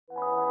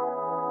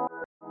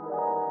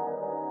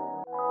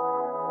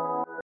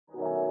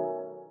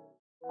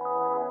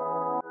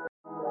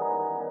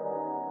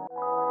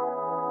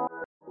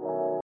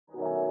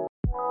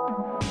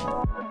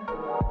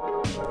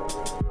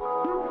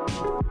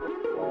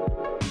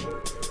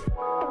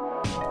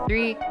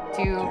Three,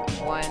 two,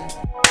 Two. one.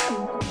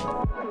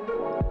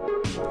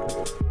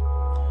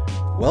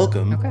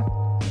 Welcome Okay.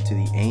 to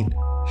the Ain't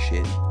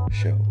Shit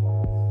Show.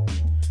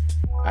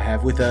 I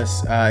have with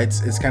us,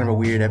 it's kind of a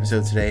weird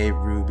episode today.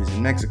 Rube is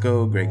in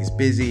Mexico, Greg is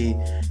busy.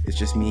 It's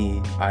just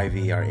me,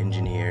 Ivy, our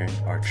engineer,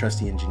 our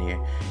trusty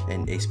engineer,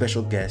 and a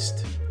special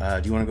guest.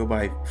 Do you want to go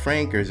by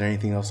Frank, or is there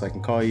anything else I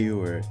can call you,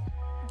 or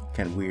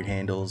kind of weird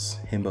handles?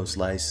 Himbo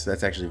Slice,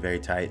 that's actually very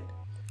tight.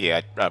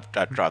 Yeah,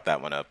 I dropped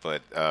that one up,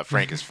 but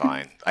Frank is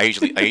fine. I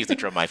usually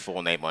throw my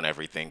full name on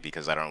everything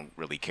because I don't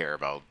really care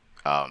about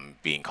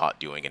being caught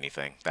doing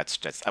anything. That's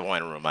just I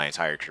want to ruin my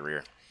entire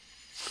career.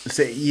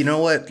 Say, you know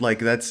what?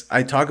 Like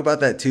I talk about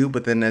that too,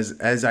 but then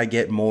as I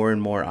get more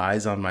and more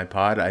eyes on my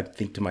pod, I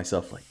think to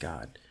myself like,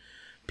 God,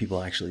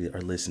 people actually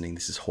are listening.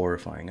 This is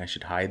horrifying. I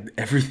should hide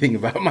everything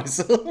about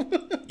myself.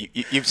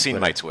 You've seen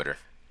my Twitter.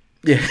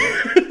 Yeah.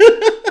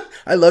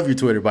 I love your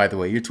Twitter, by the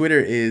way. Your Twitter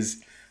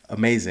is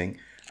amazing.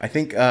 I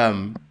think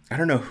I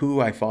don't know who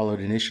I followed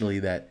initially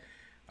that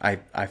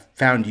I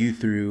found you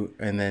through,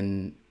 and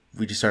then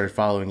we just started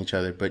following each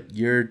other. But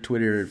your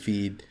Twitter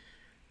feed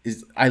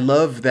is, I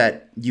love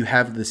that you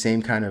have the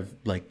same kind of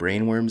like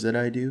brainworms that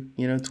I do,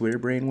 you know, Twitter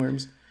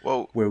brainworms,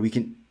 Well, where we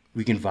can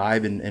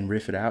vibe and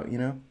riff it out, you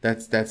know.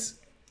 That's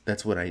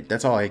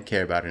all I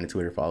care about in a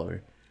Twitter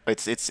follower.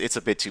 it's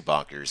a bit too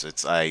bonkers.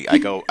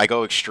 I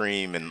go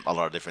extreme in a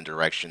lot of different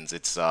directions.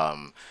 It's a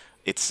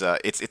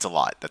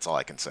lot. That's all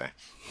I can say.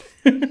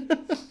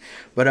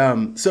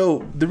 But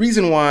so the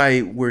reason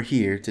why we're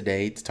here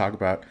today to talk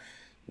about,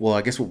 well,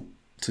 I guess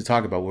to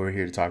talk about what we're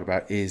here to talk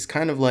about is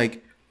kind of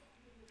like,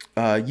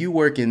 you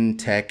work in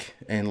tech,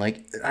 and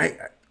like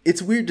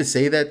it's weird to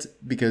say that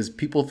because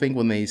people think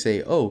when they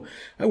say, "Oh,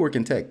 I work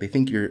in tech,"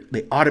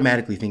 they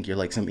automatically think you're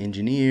like some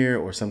engineer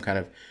or some kind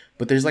of,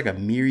 but there's like a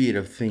myriad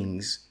of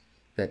things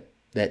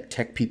that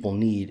tech people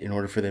need in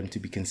order for them to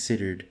be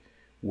considered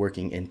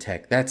working in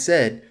tech. That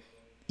said,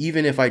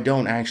 even if I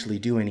don't actually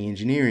do any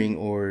engineering,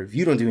 or if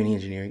you don't do any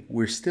engineering,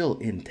 we're still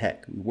in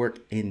tech. We work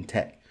in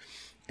tech.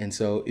 And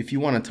so if you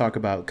want to talk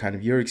about kind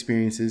of your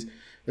experiences,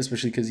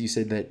 especially because you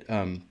said that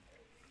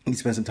you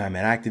spent some time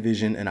at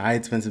Activision and I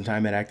had spent some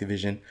time at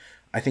Activision.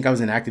 I think I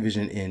was in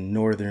Activision in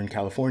Northern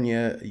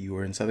California. You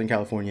were in Southern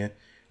California.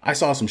 I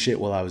saw some shit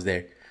while I was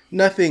there.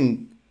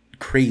 Nothing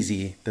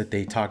crazy that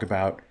they talk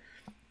about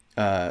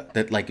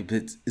that like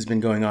it's been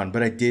going on,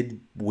 but I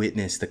did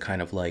witness the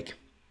kind of like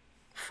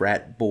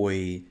frat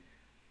boy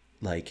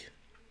like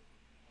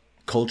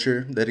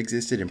culture that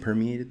existed and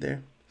permeated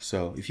there.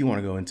 So if you want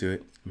to go into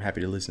it, I'm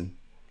happy to listen.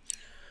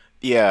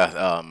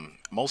 Yeah,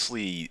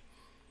 mostly.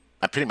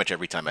 Pretty much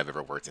every time I've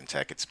ever worked in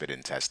tech, it's been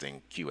in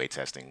testing, QA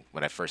testing.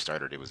 When I first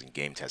started, it was in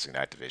game testing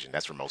at Activision.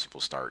 That's where most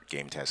people start,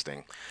 game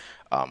testing.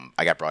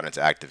 I got brought into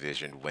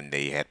Activision when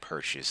they had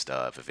purchased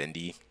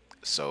Vivendi,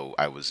 so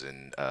I was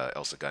in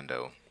El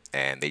Segundo,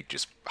 and they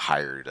just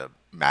hired a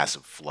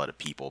massive flood of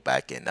people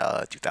back in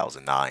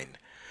 2009,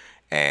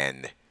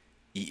 and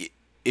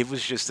it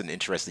was just an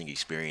interesting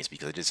experience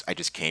because I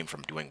just came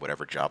from doing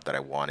whatever job that I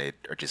wanted,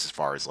 or just as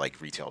far as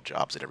like retail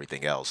jobs and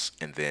everything else,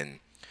 and then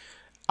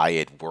I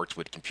had worked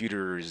with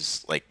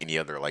computers like any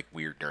other like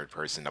weird nerd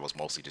person that was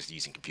mostly just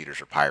using computers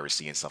for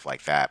piracy and stuff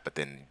like that. But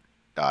then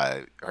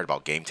heard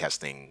about game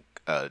testing.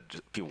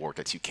 People worked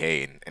at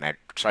 2K, and I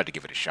tried to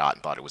give it a shot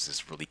and thought it was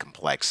this really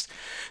complex,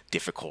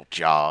 difficult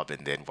job.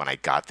 And then when I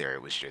got there,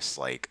 it was just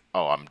like,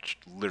 oh, I'm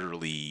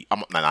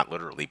not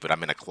literally, but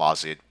I'm in a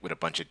closet with a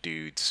bunch of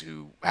dudes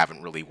who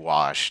haven't really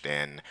washed,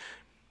 and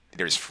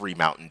there's free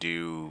Mountain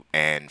Dew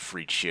and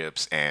free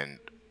chips, and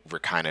we're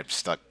kind of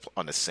stuck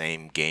on the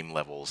same game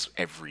levels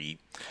every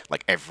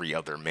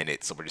other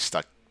minute. So we're just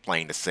stuck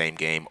playing the same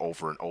game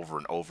over and over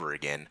and over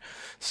again.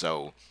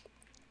 So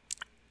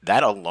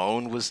that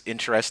alone was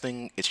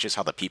interesting. It's just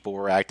how the people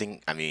were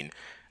acting. I mean,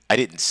 I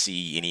didn't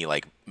see any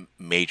like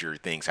major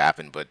things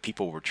happen, but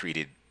people were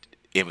treated.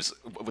 It was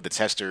with the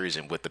testers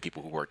and with the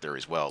people who worked there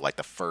as well. Like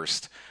the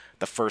first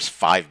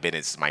 5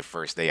 minutes of my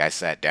first day, I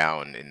sat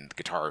down and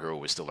Guitar Hero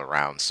was still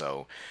around.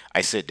 So I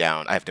sit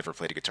down. I've never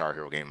played a Guitar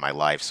Hero game in my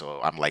life, so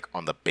I'm like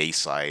on the bass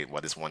side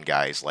while this one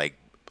guy is like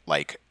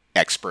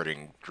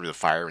experting through the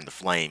fire and the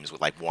flames with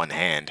like one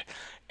hand,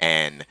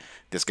 and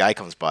this guy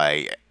comes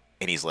by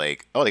and he's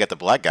like, "Oh, they got the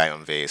black guy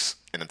on bass,"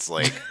 and it's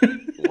like,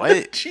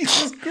 "What?"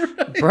 Jesus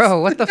Christ.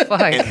 Bro, what the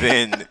fuck? And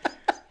then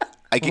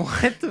I get,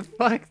 What the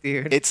fuck,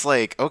 dude? it's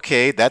like,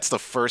 okay, that's the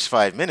first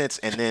 5 minutes,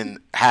 and then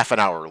half an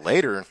hour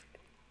later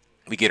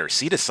we get our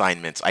seat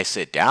assignments. I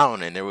sit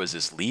down, and there was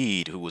this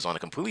lead who was on a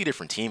completely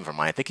different team from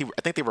mine. I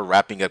think they were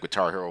wrapping up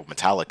Guitar Hero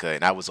Metallica,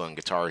 and I was on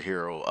Guitar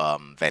Hero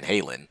Van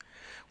Halen,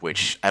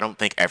 which I don't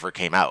think ever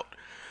came out.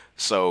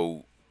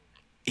 So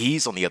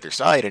he's on the other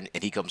side, and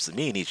he comes to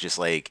me, and he's just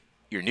like,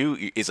 "You're new."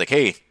 He's like,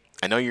 "Hey,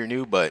 I know you're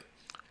new, but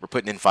we're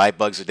putting in 5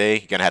 bugs a day.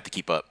 You're gonna have to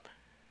keep up."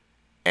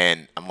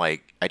 And I'm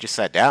like, I just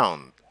sat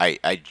down.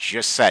 I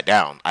just sat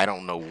down. I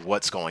don't know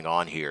what's going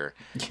on here.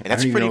 And I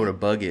that's don't even pretty know what a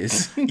bug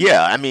is.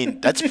 yeah, I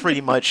mean, that's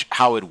pretty much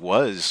how it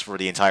was for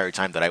the entire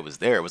time that I was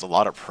there. It was a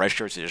lot of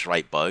pressure to just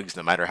write bugs,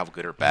 no matter how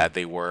good or bad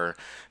they were.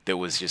 There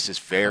was just this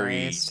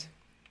very Christ.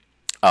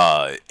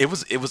 it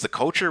was the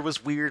culture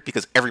was weird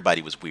because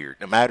everybody was weird.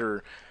 No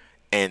matter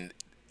and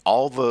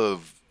all the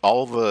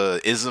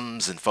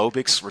isms and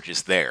phobics were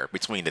just there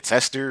between the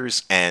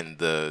testers and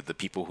the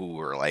people who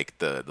were like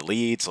the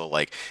leads. So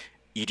like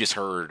you just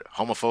heard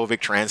homophobic,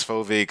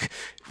 transphobic,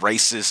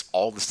 racist,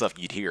 all the stuff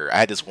you'd hear. I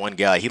had this one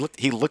guy. He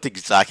looked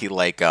exactly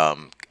like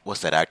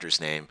what's that actor's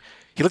name?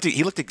 He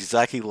looked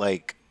exactly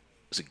like,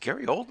 was it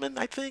Gary Oldman?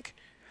 I think.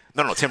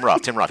 No, Tim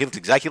Roth. Tim Roth. He looked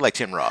exactly like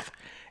Tim Roth,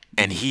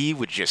 and he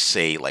would just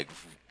say like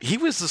he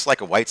was just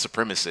like a white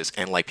supremacist,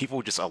 and like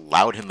people just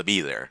allowed him to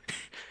be there,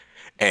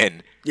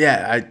 and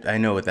Yeah, I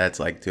know what that's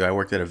like too. I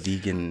worked at a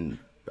vegan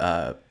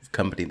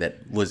company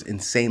that was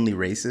insanely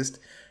racist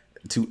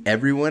to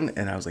everyone,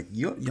 and I was like,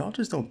 y'all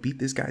just don't beat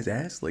this guy's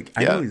ass. Like,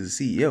 I know Yeah. he's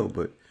a CEO,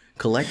 but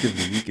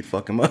collectively we could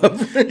fuck him up.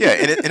 yeah,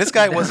 and this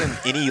guy wasn't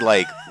any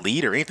like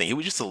lead or anything. He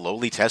was just a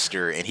lowly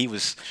tester, and he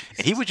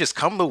would just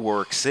come to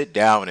work, sit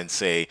down, and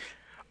say,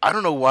 "I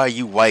don't know why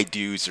you white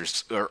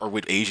dudes are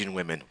with Asian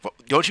women. But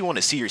don't you want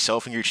to see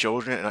yourself and your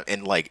children?"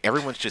 And like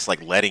everyone's just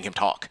like letting him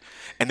talk.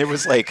 And there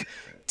was like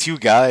two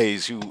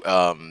guys who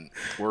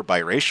were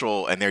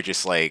biracial, and they're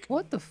just like,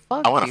 What the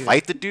fuck? I want to dude?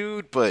 fight the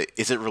dude, but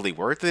is it really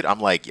worth it? I'm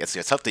like, yes,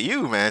 it's up to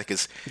you, man.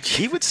 Because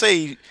he would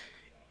say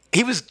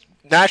he was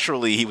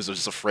naturally he was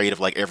just afraid of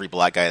like every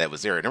black guy that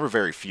was there. And there were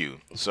very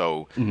few.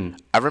 So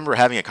I remember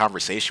having a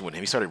conversation with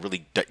him. He started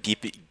really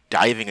deep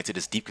diving into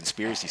this deep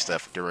conspiracy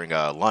stuff during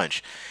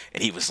lunch,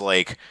 and he was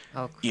like,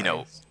 Oh, you know.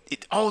 Christ.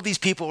 All these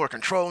people are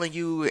controlling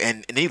you,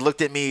 and he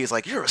looked at me. He's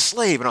like, "You're a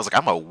slave," and I was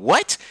like, "I'm a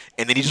what?"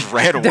 And then he just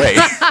ran away.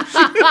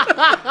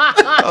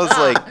 I was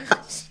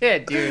like,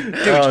 Shit, dude.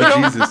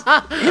 Oh Jesus!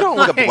 "You don't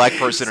look a black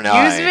person in the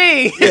eye.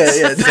 Excuse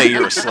me. Yeah. Say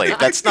you're a slave.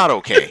 That's not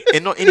okay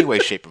in no, any way,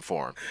 shape, and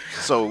form."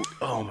 So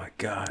Oh my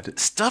God!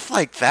 stuff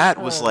like that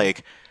was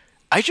like,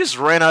 I just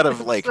ran out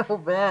of like. So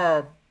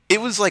bad. It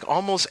was like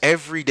almost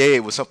every day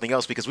it was something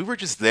else because we were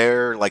just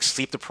there, like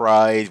sleep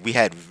deprived. We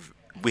had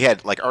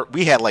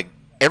like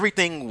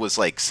everything was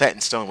like set in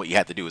stone. What you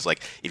had to do is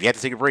like if you had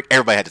to take a break,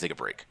 everybody had to take a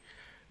break.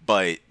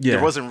 But Yeah.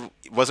 there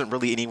wasn't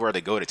really anywhere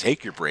to go to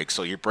take your break.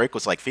 So your break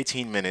was like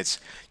 15 minutes.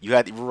 We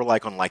were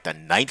like on like the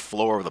ninth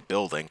floor of the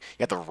building.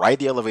 You had to ride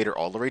the elevator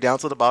all the way down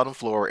to the bottom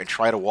floor and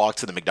try to walk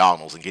to the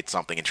McDonald's and get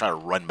something and try to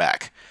run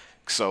back.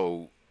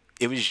 So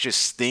it was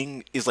just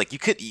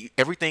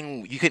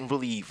everything you couldn't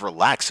really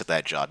relax at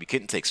that job. You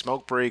couldn't take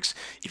smoke breaks.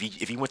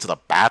 If you went to the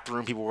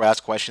bathroom, people would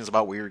ask questions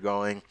about where you're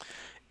going,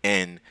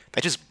 and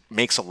that just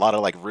makes a lot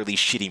of like really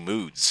shitty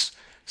moods.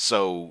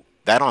 So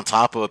that on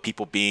top of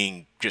people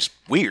being just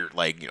weird,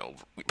 like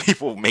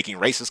people making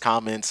racist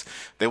comments.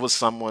 There was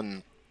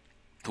someone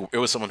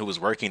who was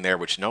working there,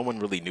 which no one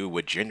really knew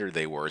what gender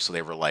they were, so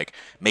they were like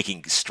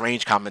making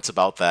strange comments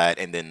about that,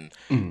 and then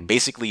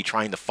basically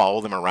trying to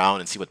follow them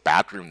around and see what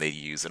bathroom they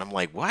use. And I'm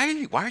like, why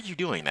are you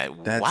doing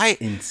that? That's Why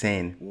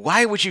insane.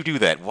 why would you do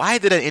that? Why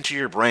did it enter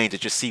your brain to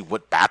just see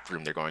what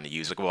bathroom they're going to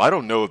use? Like, well, I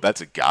don't know if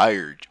that's a guy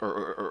or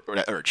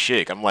a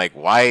chick. I'm like,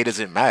 why does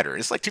it matter?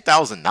 It's like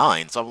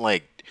 2009, so I'm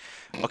like,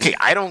 okay,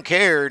 I don't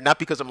care. Not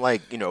because I'm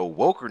like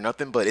woke or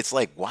nothing, but it's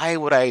like, why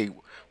would I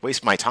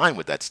waste my time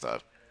with that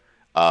stuff?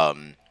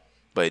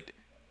 But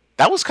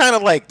that was kind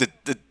of like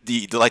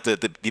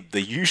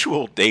the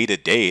usual day to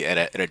day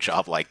at a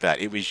job like that.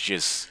 It was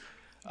just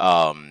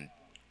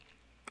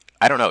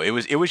I don't know. It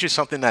was just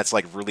something that's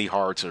like really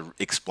hard to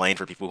explain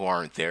for people who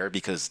aren't there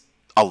because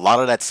a lot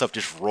of that stuff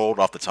just rolled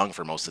off the tongue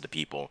for most of the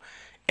people,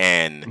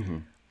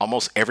 and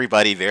almost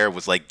everybody there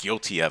was like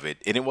guilty of it.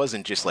 And it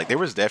wasn't just like there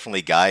was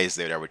definitely guys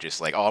there that were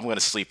just like, oh, I'm gonna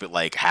sleep with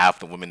like half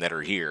the women that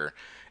are here.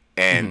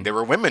 And there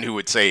were women who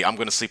would say, "I'm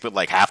going to sleep with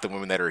like half the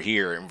women that are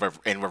here,"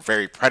 and were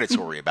very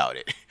predatory about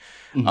it.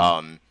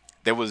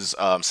 There was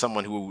there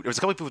was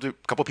a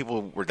couple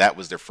people where that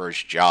was their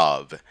first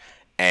job,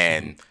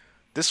 and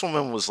this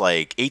woman was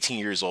like 18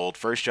 years old,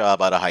 first job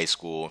out of high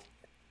school,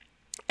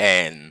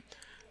 and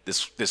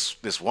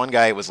this one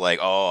guy was like,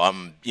 "Oh,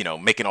 I'm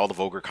making all the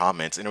vulgar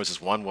comments," and there was this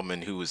one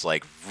woman who was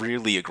like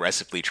really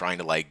aggressively trying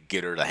to like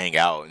get her to hang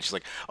out, and she's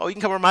like, "Oh, you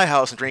can come over to my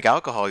house and drink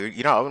alcohol. I'm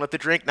gonna have to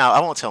drink now. I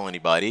won't tell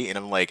anybody." And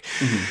I'm like,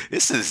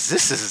 "This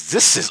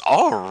is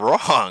all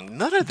wrong.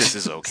 None of this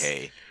is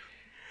okay."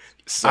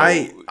 So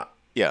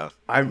yeah,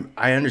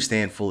 I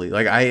understand fully.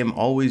 Like I'm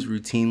always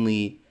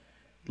routinely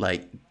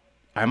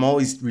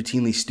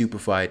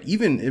stupefied,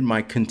 even in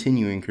my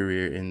continuing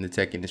career in the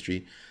tech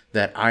industry,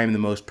 that I am the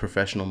most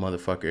professional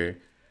motherfucker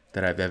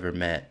that I've ever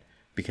met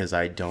because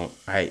I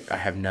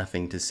have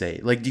nothing to say.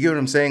 Like, do you get what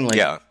I'm saying? Like,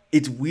 Yeah.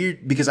 It's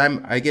weird because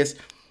I guess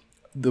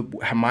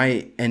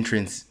my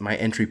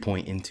entry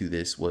point into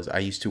this was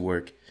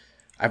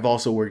I've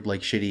also worked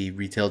like shitty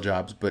retail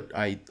jobs, but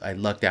I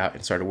lucked out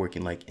and started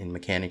working like in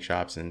mechanic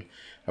shops, and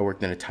I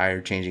worked in a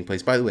tire changing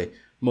place. By the way,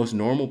 most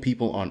normal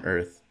people on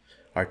earth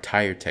are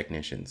tire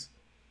technicians,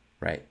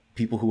 right?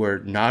 people who are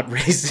not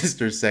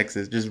racist or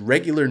sexist, just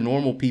regular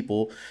normal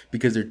people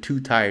because they're too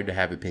tired to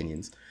have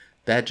opinions.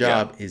 That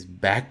job is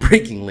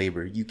backbreaking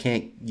labor. You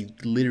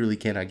literally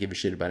cannot give a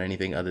shit about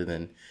anything other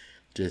than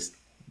just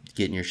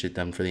getting your shit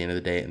done for the end of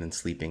the day and then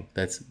sleeping.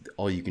 That's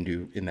all you can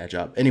do in that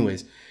job.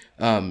 Anyways,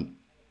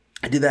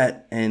 I did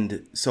that,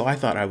 and so I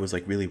thought I was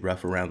like really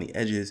rough around the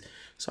edges.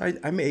 So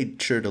I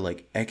made sure to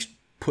like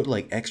put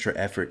like extra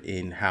effort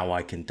in how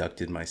I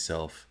conducted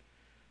myself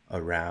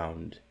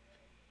around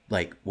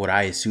like what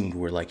I assumed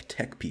were like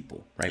tech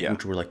people, right? Yeah.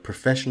 Which were like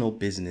professional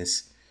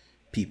business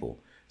people.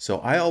 So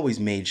I always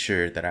made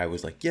sure that I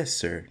was like, yes,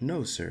 sir,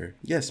 no, sir,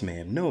 yes,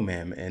 ma'am, no,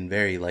 ma'am, and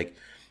very like,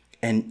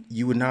 and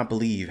you would not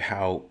believe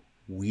how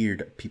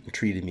weird people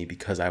treated me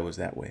because I was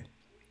that way.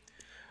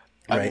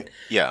 Right?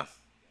 Yeah.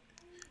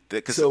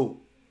 So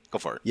go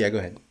for it. Yeah, go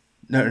ahead.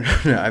 No.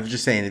 I was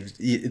just saying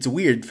it's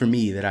weird for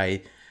me that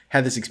I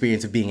had this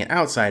experience of being an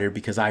outsider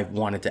because I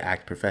wanted to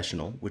act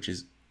professional, which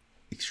is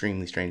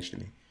extremely strange to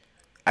me.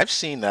 I've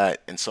seen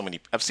that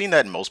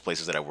in most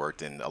places that I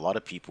worked in. A lot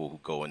of people who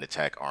go into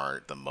tech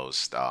aren't the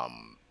most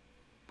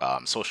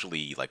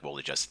socially like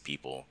well-adjusted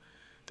people.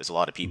 There's a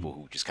lot of people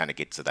who just kind of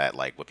get to that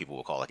like what people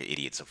will call like an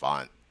idiot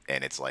savant,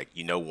 and it's like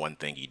you know one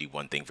thing, you do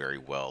one thing very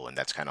well, and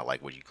that's kind of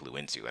like what you glue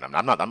into. And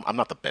I'm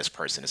not the best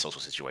person in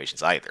social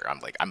situations either.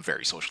 I'm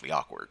very socially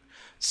awkward.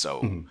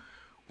 So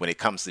when it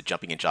comes to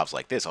jumping in jobs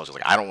like this, I was just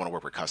like, I don't want to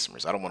work with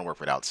customers. I don't want to work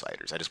with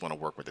outsiders. I just want to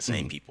work with the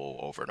same people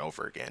over and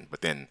over again.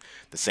 But then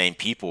the same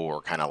people were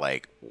kind of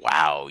like,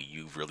 wow,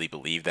 you really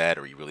believe that,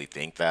 or you really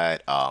think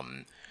that?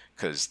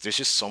 Because there's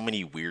just so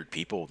many weird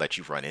people that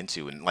you run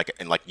into, and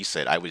like you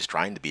said, I was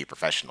trying to be a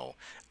professional,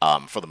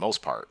 for the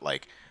most part.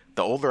 Like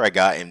the older I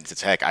got into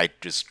tech, I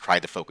just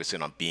tried to focus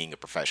in on being a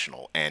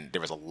professional. And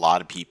there was a lot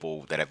of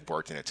people that have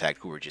worked in tech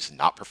who were just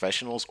not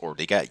professionals, or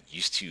they got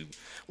used to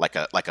like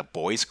a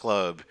boys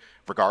club,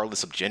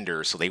 regardless of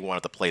gender, so they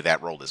wanted to play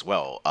that role as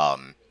well.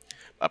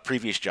 The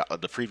previous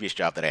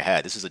job that I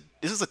had, this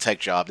is a tech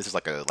job. This is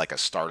like a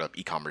startup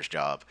e-commerce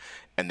job,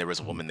 and there was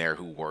a woman there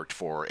who worked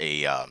for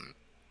a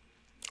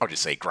I'll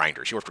just say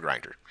Grinder. She worked for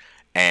Grinder,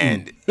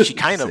 and she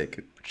kind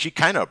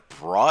of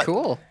brought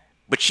Cool.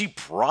 but she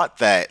brought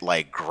that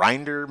like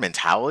grinder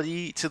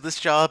mentality to this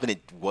job, and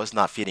it was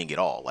not fitting at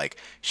all. Like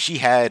she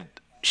had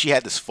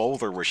this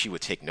folder where she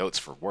would take notes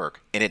for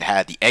work, and it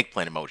had the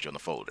eggplant emoji on the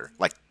folder,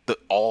 like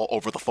all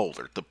over the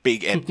folder, the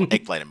big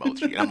eggplant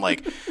emoji. And I'm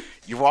like,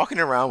 you're walking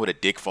around with a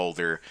dick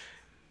folder.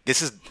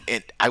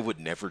 And I would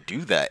never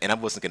do that, and I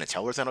wasn't gonna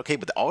tell her it's not okay.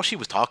 But all she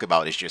was talking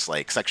about is just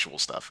like sexual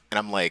stuff, and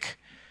I'm like,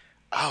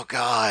 oh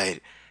god,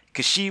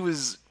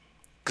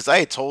 because I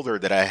had told her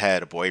that I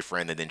had a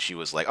boyfriend, and then she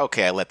was like,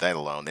 okay, I let that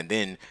alone. And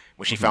then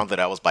when she found that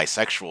I was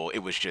bisexual, it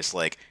was just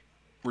like,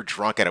 we're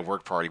drunk at a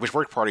work party, which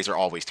work parties are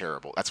always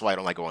terrible. That's why I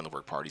don't like going to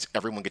work parties.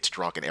 Everyone gets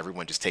drunk, and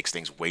everyone just takes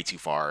things way too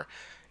far.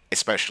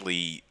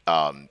 Especially,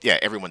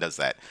 everyone does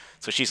that.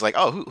 So she's like,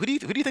 oh, who do you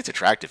think's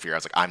attractive here? I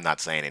was like, I'm not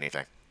saying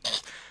anything.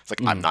 It's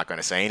like, I'm not going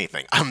to say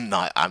anything. I'm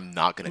not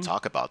going to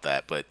talk about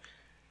that. But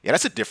yeah,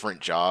 that's a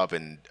different job.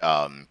 And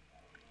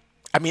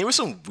there was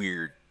some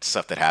weird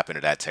stuff that happened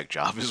at that tech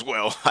job as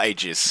well.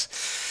 It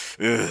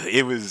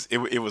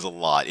was a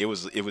lot. It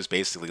was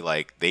basically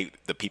like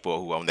the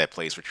people who owned that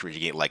place were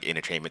treating it like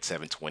Entertainment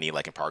 720,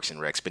 like in Parks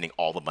and Rec, spending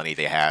all the money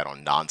they had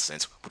on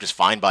nonsense, which is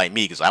fine by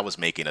me because I was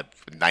making a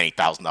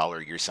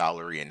 $90,000 a year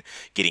salary and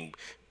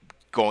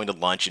going to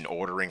lunch and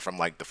ordering from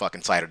like the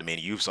fucking side of the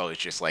menu. So it's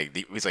just like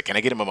he's like, can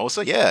I get a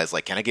mimosa? Yeah. It's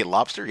like, can I get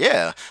lobster?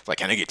 Yeah. It's like,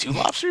 can I get 2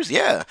 lobsters?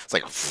 Yeah. It's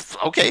like,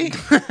 okay,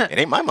 it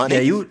ain't my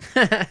money.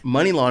 Yeah,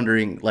 money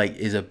laundering like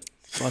is a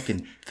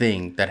fucking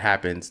thing that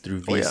happens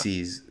through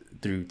VCs,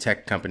 through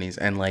tech companies.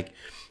 And like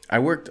I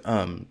worked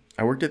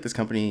at this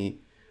company.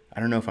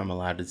 I don't know if I'm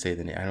allowed to say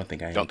the name. I don't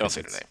think I am. Don't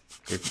say the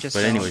name. But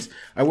anyways,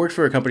 I worked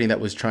for a company that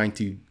was trying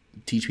to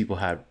teach people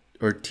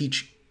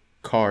teach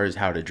cars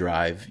how to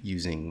drive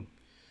using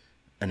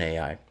an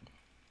AI.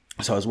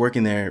 So I was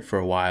working there for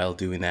a while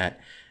doing that,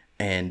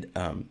 and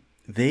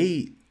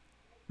they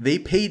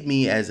paid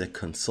me as a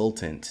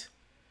consultant.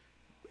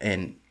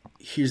 And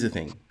here's the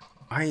thing,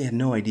 I had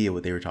no idea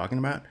what they were talking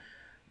about.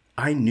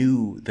 I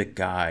knew the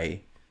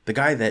guy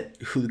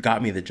who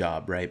got me the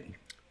job, right?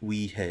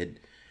 We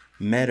had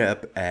met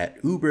up at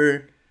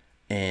Uber,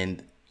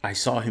 and I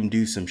saw him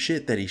do some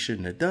shit that he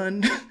shouldn't have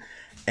done,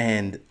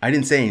 and I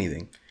didn't say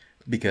anything.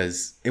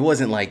 Because it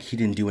wasn't like he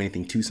didn't do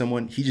anything to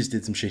someone. He just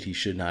did some shit he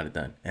should not have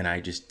done. And I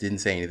just didn't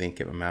say anything,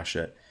 kept my mouth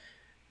shut.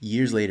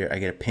 Years later, I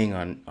get a ping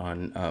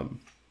on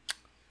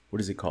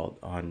what is it called?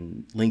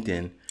 On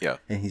LinkedIn. Yeah.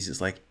 And he's just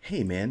like,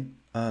 hey, man,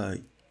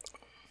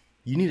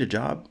 you need a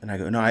job? And I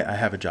go, no, I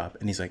have a job.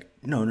 And he's like,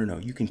 no,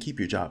 you can keep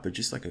your job, but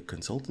just like a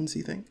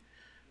consultancy thing?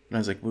 And I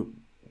was like, well,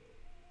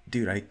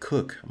 dude, I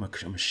cook.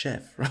 I'm a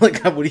chef.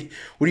 Like, what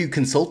are you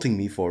consulting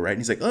me for, right? And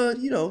he's like,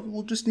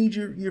 we'll just need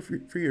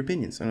your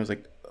opinions. And I was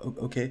like,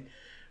 okay,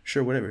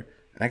 sure, whatever.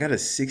 And I got a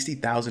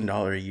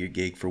 $60,000 a year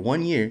gig for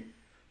 1 year,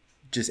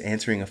 just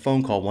answering a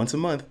phone call once a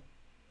month.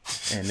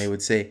 And they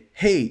would say,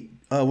 hey,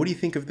 what do you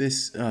think of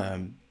this?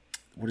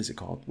 what is it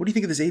called? What do you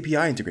think of this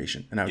API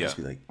integration? And I would Yeah. just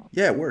be like,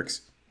 yeah, it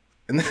works.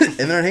 And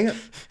then I'd hang up.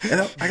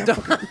 And I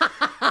got fucking...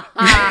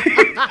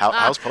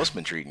 How's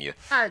Postman treating you?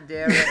 God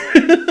damn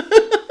it.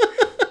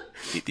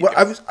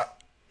 Well,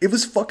 it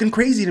was fucking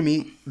crazy to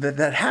me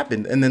that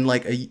happened. And then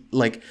I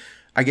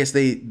guess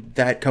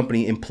that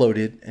company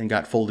imploded and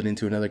got folded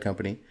into another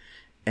company.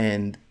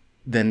 And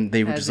then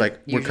they were As just it like,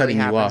 we're usually cutting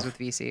you happens off. with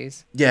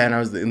VCs. Yeah, and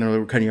they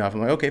were cutting you off.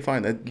 I'm like, okay,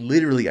 fine. That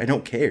literally, I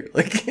don't care.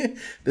 Like,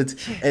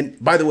 and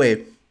by the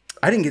way,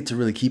 I didn't get to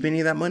really keep any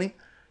of that money.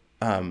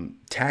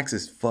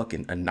 Taxes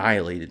fucking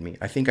annihilated me.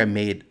 I think I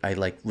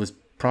was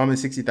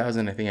promised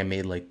 60,000. I think I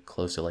made like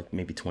close to like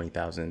maybe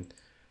 20,000.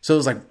 So it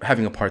was like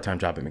having a part-time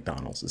job at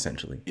McDonald's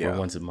essentially. Yeah. Where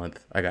once a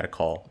month I got a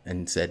call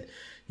and said,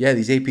 yeah,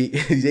 these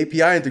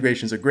API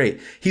integrations are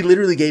great. He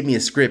literally gave me a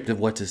script of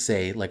what to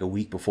say like a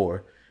week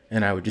before.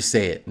 And I would just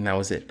say it, and that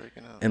was it.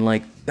 And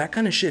like that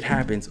kind of shit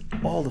happens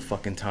all the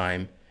fucking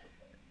time,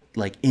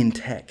 like in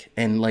tech.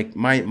 And like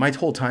my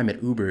whole time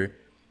at Uber,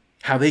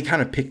 how they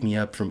kind of picked me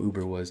up from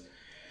Uber was,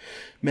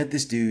 met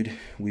this dude.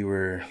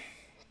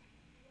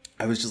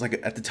 I was just like,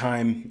 at the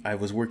time I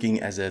was working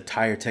as a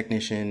tire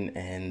technician,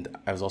 and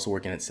I was also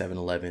working at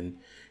 7-Eleven,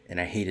 and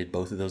I hated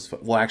both of those.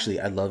 Well, actually,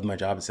 I loved my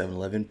job at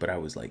 7-Eleven, but I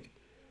was like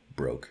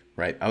broke,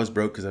 right? I was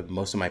broke because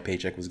most of my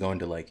paycheck was going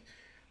to like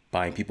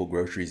buying people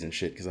groceries and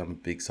shit, because I'm a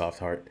big soft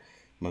heart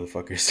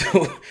motherfucker.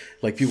 So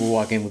like people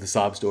walk in with a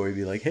sob story,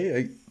 be like,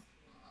 hey,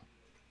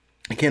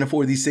 I can't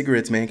afford these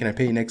cigarettes, man. Can I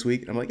pay you next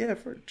week? And I'm like, yeah,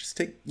 just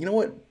take, you know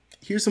what?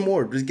 Here's some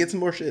more. Just get some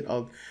more shit.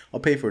 I'll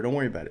pay for it. Don't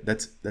worry about it.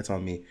 That's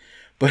on me.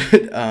 But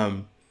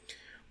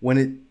when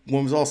it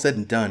was all said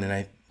and done,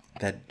 and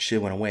that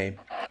shit went away,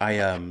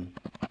 I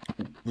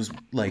was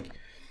like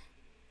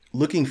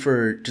looking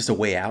for just a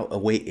way out, a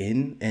way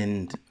in.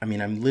 And I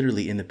mean, I'm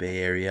literally in the Bay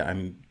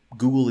Area.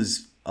 Google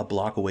is a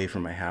block away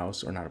from my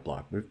house, or not a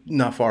block, but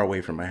not far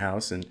away from my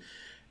house. And,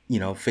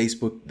 you know, the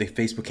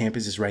Facebook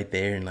campus is right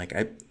there. And like,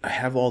 I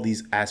have all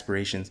these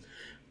aspirations,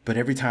 but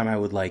every time I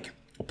would like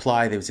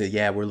apply, they would say,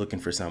 yeah, we're looking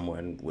for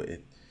someone with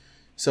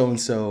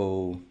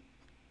so-and-so,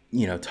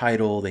 you know,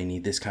 title. They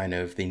need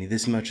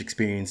this much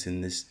experience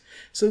in this.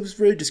 So it was a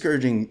very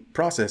discouraging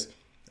process.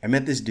 I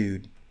met this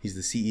dude. He's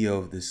the CEO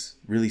of this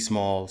really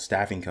small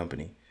staffing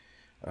company.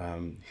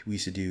 We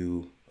used to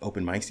do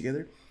open mics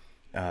together.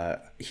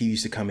 He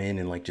used to come in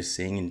and like just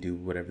sing and do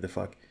whatever the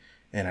fuck,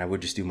 and I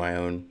would just do my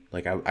own.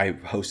 Like I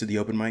hosted the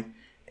open mic,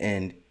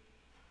 and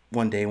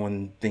one day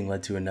one thing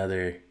led to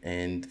another,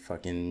 and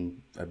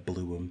fucking I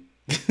blew him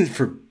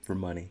for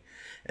money,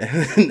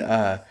 and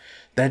then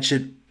that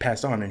shit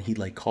passed on, and he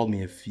like called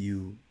me a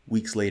few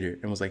weeks later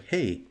and was like,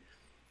 hey,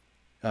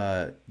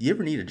 you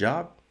ever need a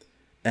job?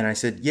 And I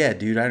said, yeah,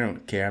 dude, I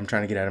don't care. I'm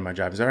trying to get out of my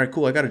job. He's all right,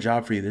 cool. I got a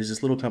job for you. There's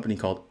this little company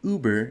called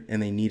Uber,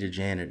 and they need a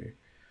janitor.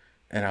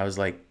 And I was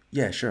like,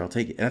 yeah, sure, I'll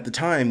take it. And at the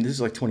time, this is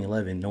like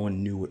 2011, no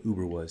one knew what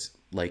Uber was.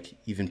 Like,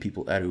 even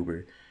people at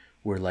Uber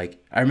were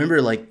like, I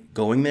remember like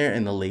going there,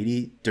 and the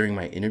lady during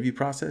my interview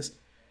process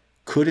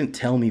couldn't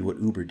tell me what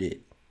Uber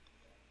did.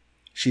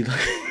 She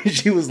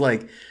was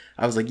like,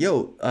 I was like,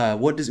 yo,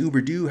 what does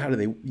Uber do? How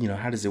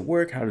does it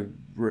work? And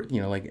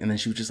then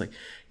she was just like,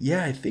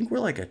 yeah, I think we're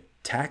like a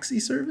taxi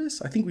service.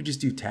 I think we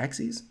just do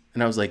taxis.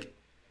 And I was like,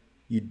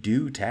 you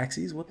do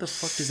taxis? What the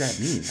fuck does that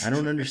mean? I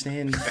don't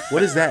understand.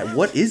 What is that?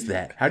 What is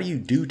that? How do you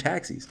do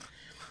taxis?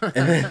 And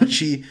then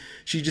she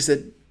just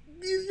said,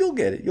 you'll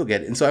get it. You'll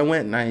get it. And so I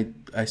went and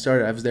I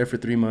started. I was there for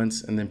 3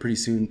 months, and then pretty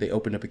soon they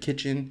opened up a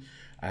kitchen.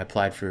 I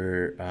applied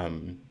for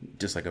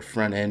just like a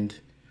front end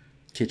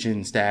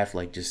kitchen staff,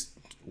 like just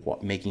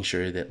making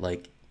sure that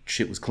like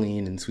shit was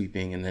clean and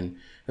sweeping. And then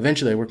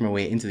eventually I worked my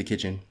way into the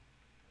kitchen.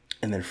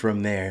 And then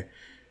from there,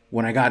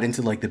 when I got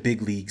into like the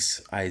big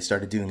leagues, I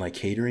started doing like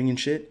catering and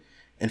shit.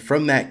 And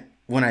from that,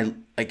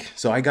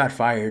 so I got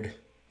fired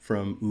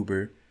from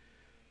Uber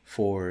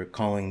for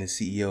calling the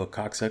CEO a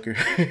cocksucker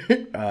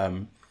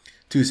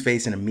to his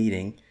face in a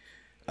meeting.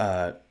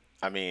 I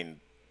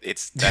mean,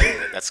 that's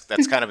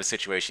kind of a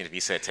situation. If he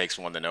said it takes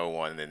one to know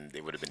one, then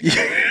it would have been easy.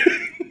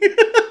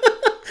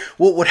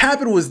 Well, what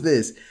happened was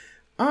this.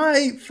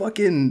 I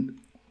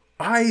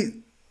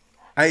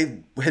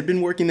had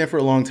been working there for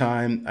a long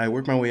time. I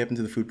worked my way up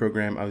into the food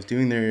program. I was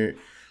doing their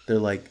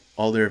like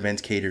all their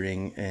events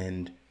catering,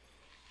 and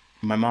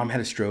my mom had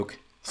a stroke,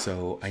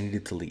 so I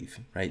needed to leave,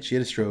 right? She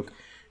had a stroke,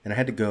 and I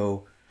had to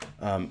go.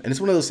 And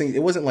it's one of those things.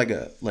 It wasn't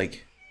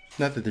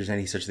not that there's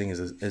any such thing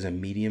as a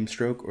medium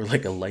stroke or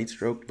like a light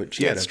stroke, but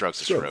she had a stroke's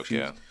stroke. A stroke,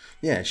 yeah.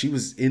 Yeah, she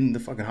was in the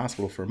fucking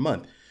hospital for a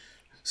month.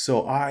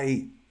 So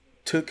I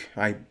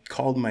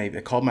called my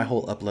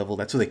whole up level.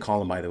 That's what they call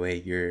them, by the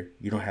way.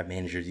 You don't have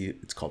managers.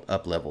 It's called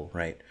up level,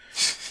 right?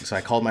 So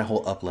I called my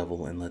whole up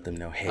level and let them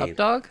know, hey, Up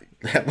dog?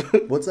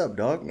 What's up,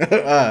 dog?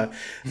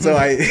 So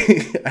I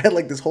had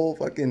like this whole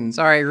fucking.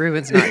 Sorry,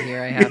 Ruben's not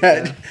here. I have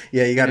to.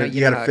 Yeah, you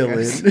gotta fill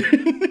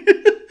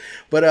in.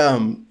 But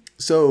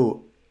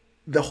so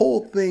the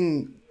whole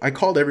thing, I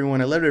called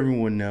everyone. I let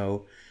everyone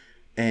know,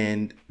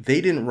 and they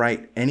didn't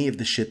write any of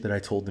the shit that I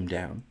told them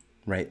down.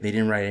 Right? They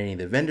didn't write any of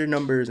the vendor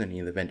numbers, any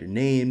of the vendor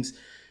names.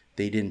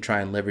 They didn't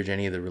try and leverage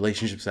any of the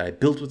relationships that I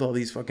built with all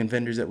these fucking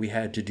vendors that we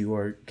had to do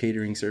our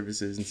catering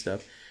services and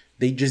stuff.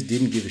 They just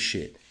didn't give a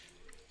shit.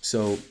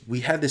 So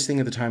we had this thing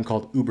at the time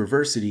called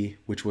Uberversity,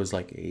 which was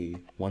like a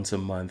once a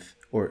month,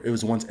 or it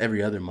was once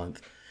every other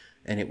month.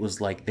 And it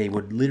was like they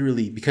would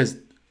literally, because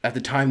at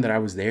the time that I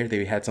was there, they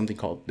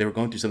were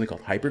going through something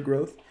called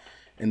hypergrowth.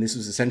 And this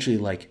was essentially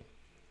like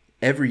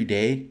every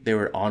day they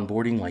were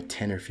onboarding like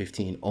 10 or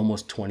 15,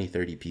 almost 20,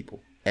 30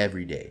 people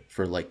every day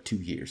for like 2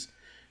 years,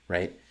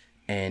 right?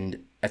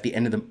 And at the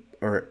end of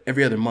or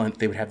every other month,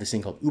 they would have this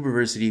thing called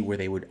Uberversity where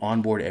they would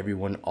onboard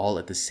everyone all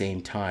at the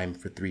same time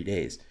for 3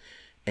 days.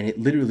 And it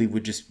literally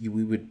would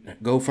we would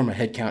go from a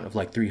head count of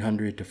like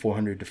 300 to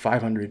 400 to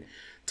 500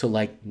 to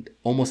like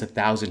almost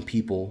 1,000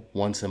 people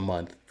once a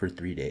month for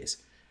 3 days.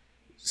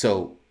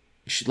 So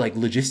like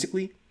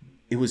logistically,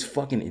 it was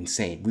fucking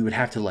insane. We would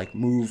have to like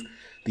move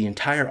the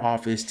entire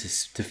office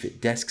to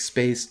fit desk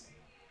space,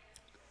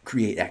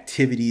 create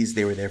activities.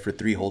 They were there for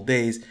 3 whole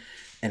days,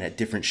 and at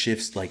different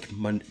shifts, like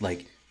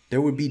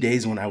there would be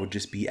days when I would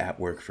just be at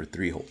work for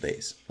 3 whole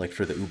days, like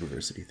for the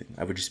Uberversity thing.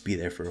 I would just be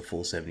there for a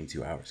full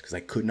 72 hours because I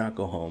could not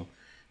go home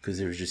because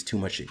there was just too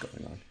much shit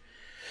going on.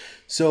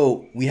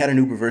 So we had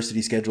an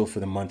Uberversity schedule for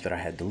the month that I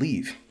had to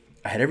leave.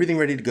 I had everything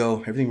ready to go,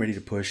 everything ready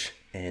to push.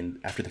 And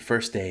after the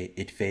first day,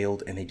 it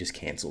failed and they just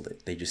canceled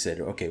it. They just said,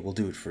 okay, we'll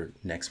do it for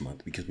next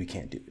month because we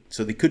can't do it.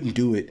 So they couldn't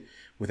do it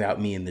without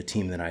me and the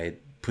team that I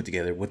had put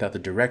together, without the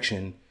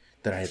direction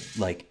that I had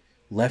like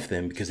left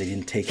them because they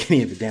didn't take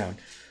any of it down.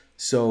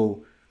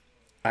 So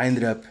I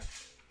ended up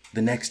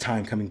the next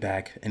time coming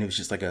back and it was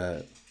just like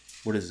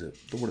what are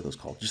those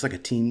called? Just like a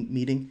team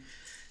meeting.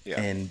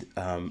 Yeah. And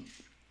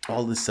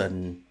all of a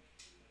sudden,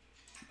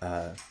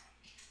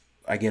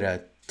 I get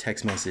a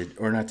text message,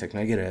 or not text,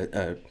 I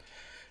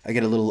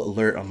get a little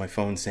alert on my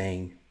phone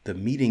saying the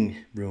meeting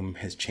room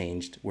has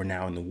changed. We're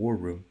now in the war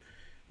room,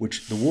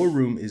 which the war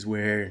room is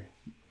where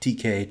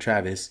TK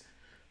Travis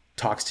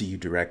talks to you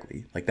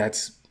directly. Like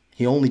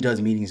he only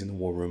does meetings in the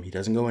war room. He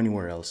doesn't go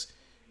anywhere else.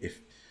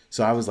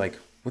 So I was like,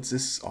 what's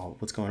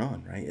going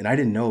on? Right. And I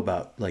didn't know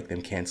about like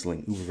them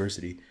canceling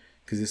Uberversity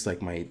because it's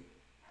like my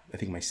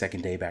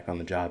second day back on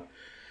the job.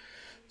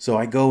 So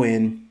I go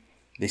in,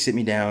 they sit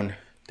me down,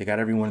 they got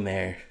everyone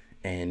there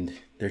and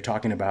they're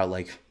talking about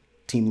like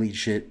team lead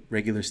shit,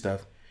 regular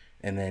stuff.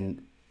 And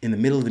then in the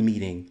middle of the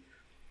meeting,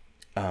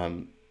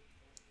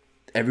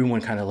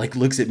 everyone kind of like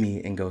looks at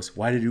me and goes,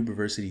 why did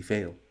Uberversity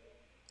fail?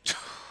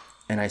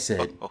 And I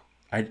said,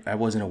 I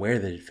wasn't aware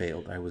that it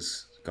failed. I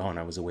was gone.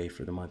 I was away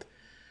for the month.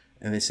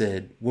 And they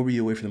said, what were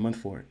you away for the month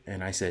for?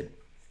 And I said,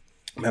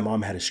 my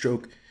mom had a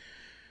stroke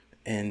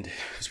and it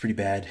was pretty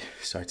bad.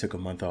 So I took a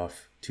month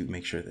off to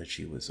make sure that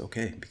she was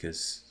okay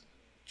because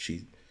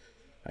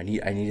I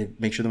need to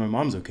make sure that my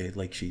mom's okay.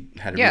 Like she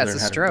had to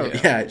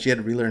relearn she had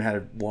to relearn how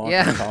to walk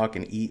and talk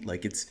and eat.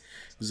 Like it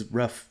was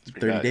rough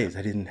 30 days.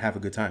 I didn't have a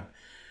good time.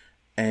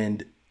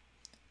 And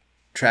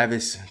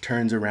Travis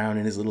turns around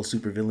in his little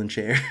supervillain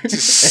chair and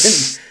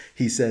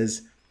he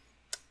says,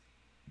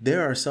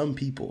 there are some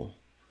people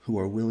who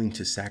are willing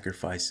to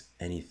sacrifice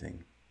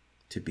anything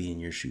to be in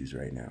your shoes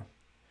right now.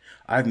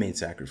 I've made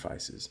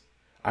sacrifices.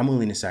 I'm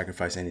willing to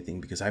sacrifice anything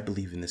because I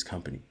believe in this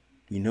company.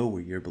 You know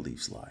where your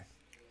beliefs lie.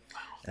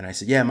 And I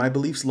said, yeah, my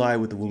beliefs lie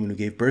with the woman who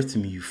gave birth to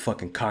me, you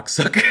fucking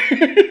cocksucker.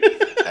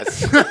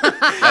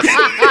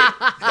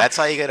 That's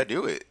how you gotta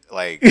do it.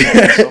 Like,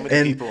 so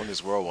many people in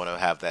this world want to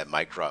have that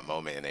mic drop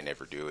moment and they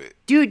never do it.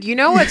 Dude, you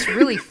know what's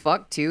really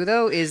fucked too,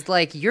 though, is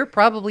like you're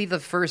probably the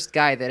first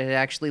guy that had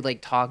actually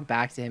like talked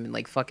back to him in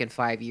like fucking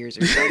 5 years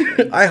or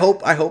something. I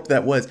hope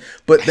that was.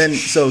 But then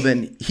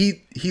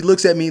he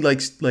looks at me like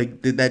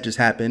did that just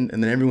happen?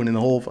 And then everyone in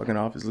the whole fucking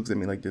office looks at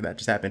me like, did that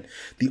just happen?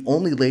 The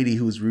only lady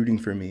who was rooting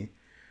for me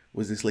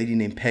was this lady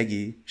named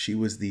Peggy. She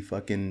was the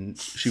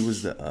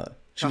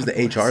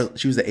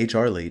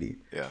HR lady.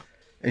 Yeah.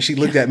 And she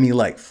looked at me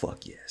like,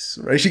 fuck yes.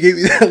 Right? She gave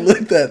me that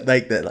look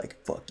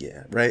like, fuck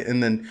yeah. Right.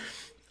 And then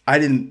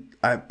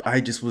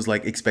I just was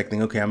like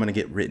expecting, okay, I'm going to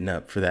get written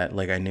up for that.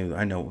 Like I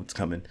know what's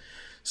coming.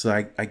 So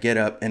I get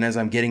up, and as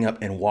I'm getting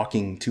up and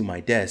walking to my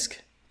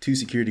desk, 2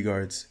 security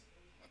guards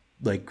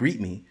like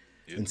greet me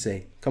and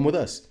say, come with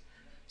us.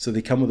 So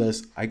they come with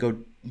us.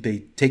 They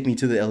take me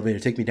to the elevator,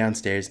 take me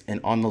downstairs,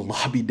 and on the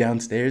lobby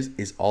downstairs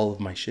is all of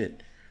my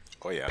shit.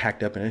 Oh, yeah.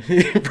 Packed up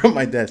from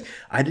my desk.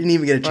 I didn't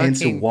even get a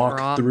chance to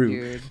walk through.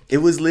 Dude. It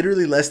was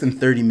literally less than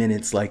 30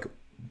 minutes like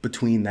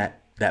between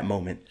that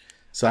moment.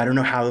 So I don't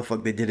know how the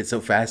fuck they did it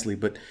so fastly.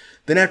 But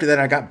then after that,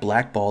 I got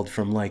blackballed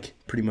from like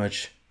pretty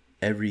much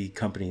every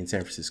company in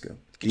San Francisco.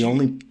 The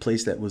only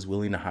place that was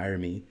willing to hire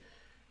me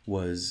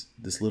was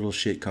this little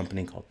shit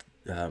company called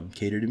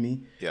Cater to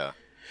Me. Yeah.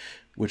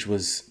 Which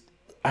was,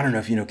 I don't know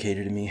if you know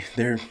Cater to Me.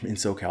 They're in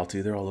SoCal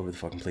too. They're all over the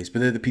fucking place.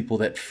 But they're the people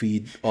that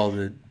feed all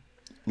the...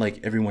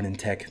 like everyone in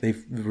tech, they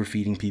were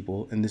feeding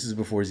people, and this is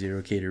before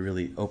Zero Cater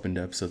really opened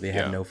up, so they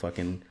had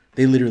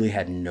they literally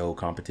had no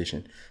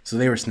competition. So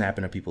they were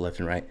snapping up people left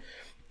and right.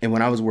 And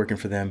when I was working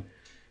for them,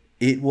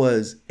 it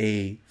was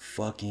a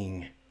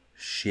fucking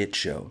shit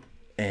show.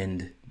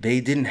 And they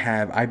didn't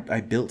have.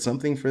 I built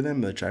something for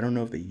them, which I don't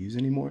know if they use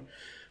anymore,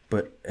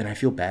 and I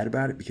feel bad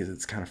about it because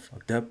it's kind of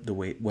fucked up the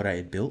way what I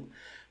had built.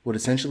 What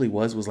essentially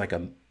was like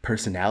a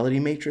personality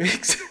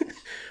matrix,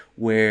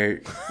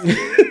 where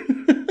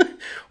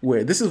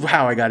where this is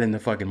how I got into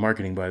fucking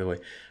marketing, by the way.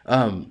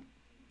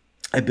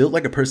 I built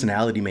like a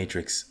personality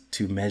matrix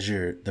to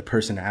measure the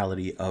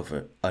personality of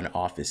an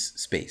office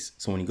space.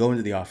 So when you go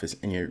into the office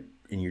and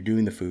you're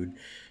doing the food,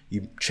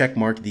 you check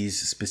mark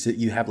these specific.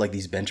 You have like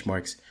these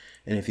benchmarks,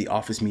 and if the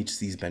office meets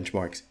these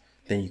benchmarks,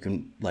 then you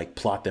can like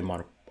plot them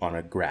on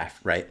a graph,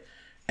 right?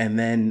 And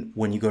then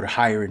when you go to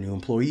hire a new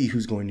employee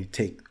who's going to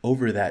take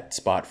over that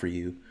spot for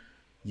you,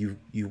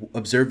 you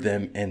observe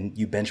them and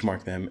you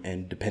benchmark them,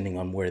 and depending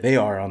on where they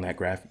are on that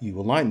graph, you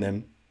align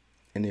them.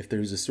 And if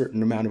there's a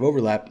certain amount of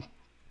overlap,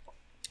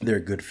 they're a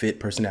good fit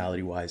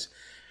personality wise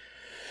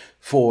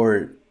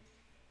for,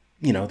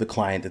 the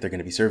client that they're going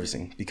to be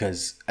servicing.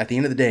 Because at the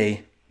end of the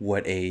day,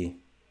 what a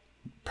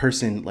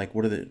person, like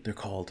they're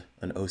called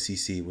an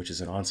OCC, which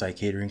is an on-site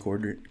catering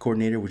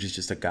coordinator, which is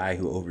just a guy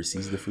who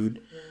oversees the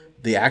food.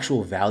 The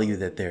actual value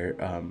that they're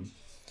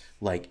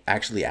like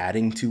actually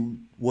adding to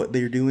what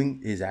they're doing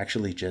is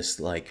actually just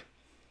like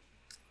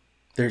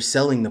they're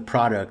selling the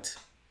product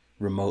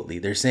remotely.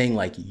 They're saying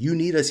like, you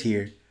need us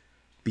here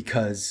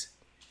because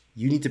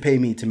you need to pay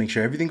me to make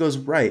sure everything goes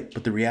right.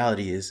 But the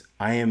reality is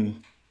I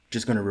am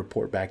just going to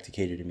report back to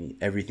Cater to Me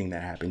everything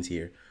that happens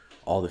here,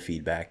 all the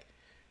feedback,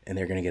 and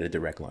they're going to get a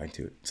direct line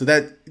to it. So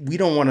that we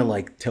don't want to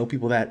like tell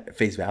people that at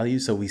face value.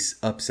 So we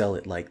upsell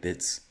it like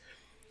it's,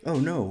 oh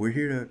no, we're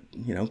here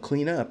to,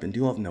 clean up and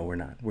do all. No, we're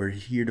not. We're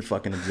here to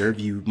fucking observe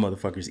you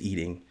motherfuckers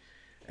eating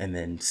and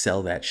then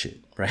sell that shit,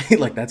 right?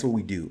 Like that's what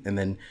we do. And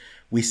then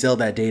we sell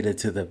that data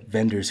to the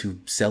vendors who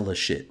sell us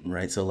shit,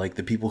 right? So like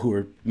the people who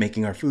are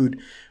making our food,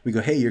 we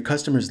go, hey, your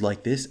customers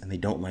like this and they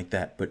don't like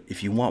that. But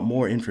if you want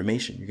more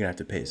information, you're gonna have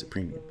to pay us a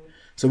premium.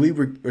 So we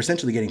were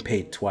essentially getting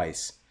paid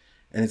twice.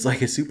 And it's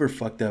like it's super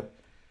fucked up,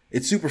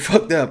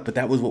 but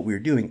that was what we were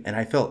doing. And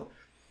I feel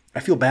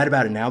bad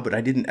about it now, but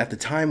I didn't at the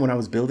time when I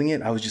was building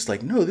it. I was just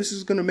like, no, this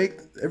is gonna make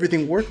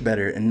everything work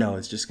better. And no,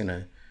 it's just a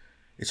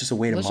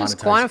way to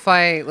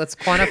monetize. Let's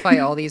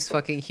quantify all these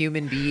fucking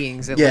human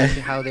beings and like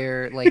how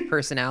their like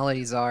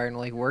personalities are and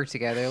like work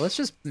together. Let's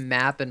just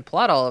map and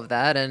plot all of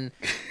that, and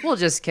we'll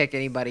just kick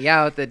anybody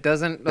out that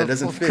doesn't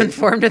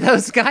conform to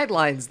those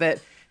guidelines that,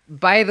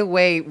 by the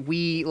way,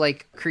 we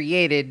like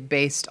created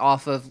based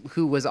off of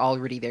who was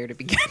already there to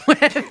begin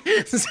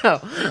with.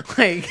 So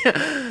like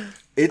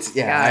it's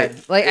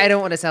I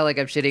don't want to sound like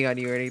I'm shitting on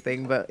you or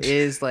anything, but it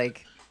is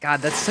like,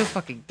 God, that's so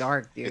fucking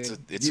dark, dude.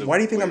 Why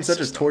do you think I'm such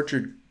a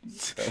tortured?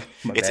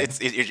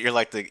 You're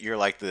like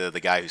the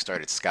guy who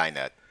started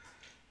Skynet.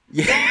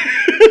 Yeah.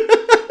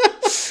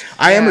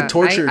 I am a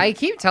tortured. I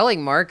keep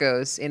telling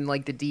Marcos in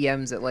like the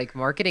DMs that like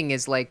marketing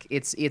is like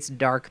it's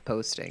dark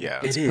posting. Yeah,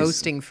 it's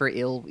posting for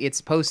ill.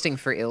 It's posting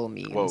for ill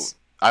means. Well,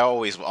 I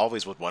always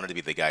would wanted to be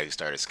the guy who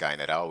started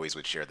Skynet. I always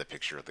would share the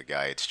picture of the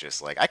guy. It's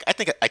just like I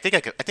think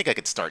I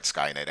could start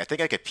Skynet. I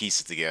think I could piece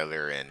it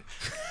together and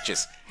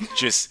just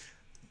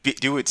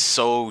do it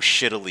so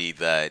shittily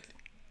that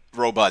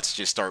robots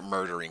just start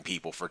murdering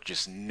people for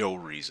just no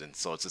reason.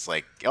 So it's just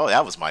like, oh,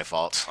 that was my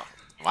fault.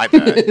 My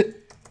bad.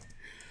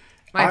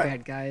 My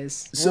bad,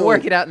 guys. We'll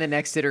work it out in the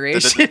next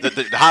iteration.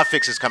 The hot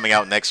fix is coming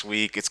out next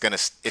week. It's gonna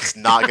stop.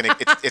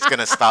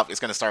 It's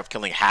gonna start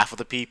killing half of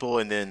the people,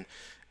 and then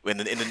in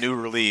the new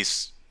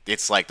release,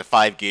 it's like the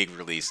 5 gig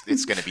release.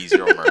 It's gonna be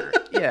 0 murder.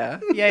 Yeah.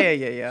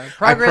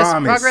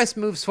 Progress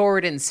moves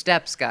forward in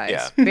steps, guys.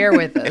 Yeah. Bear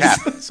with us. It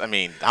happens. I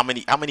mean, how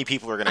many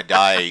people are gonna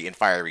die in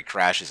fiery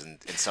crashes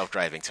and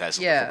self-driving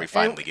Tesla before we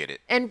finally get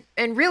it? And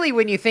really,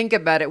 when you think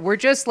about it, we're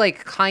just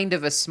like kind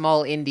of a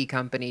small indie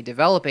company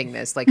developing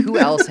this. Like, who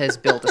else has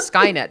built a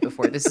Skynet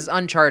before? This is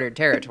uncharted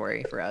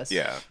territory for us.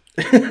 Yeah.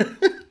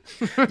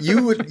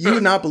 You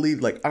would not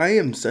believe, like, I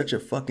am such a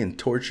fucking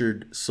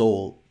tortured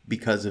soul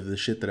because of the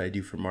shit that I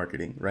do for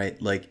marketing,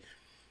 right? Like,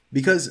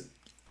 because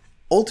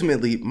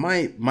ultimately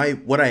what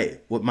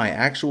my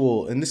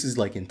actual, and this is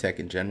like in tech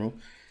in general,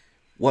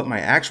 what my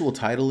actual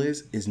title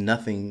is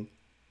nothing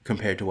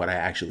compared to what I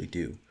actually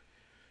do,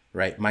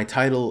 right? My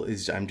title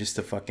is, I'm just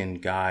a fucking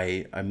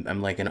guy.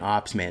 I'm like an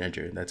ops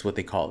manager. That's what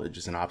they call it,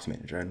 just an ops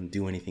manager. I don't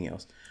do anything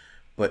else.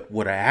 But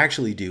what I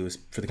actually do is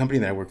for the company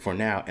that I work for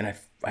now, and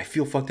I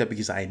feel fucked up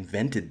because I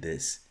invented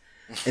this.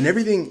 And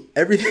everything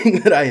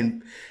that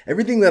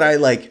I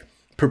like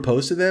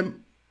proposed to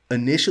them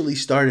initially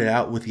started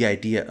out with the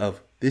idea of,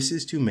 this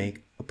is to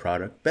make a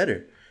product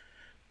better.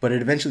 But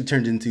it eventually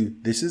turned into,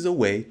 this is a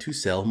way to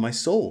sell my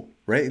soul,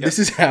 right? Yep.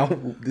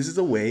 This is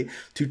a way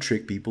to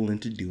trick people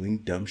into doing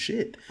dumb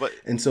shit. What?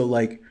 And so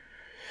like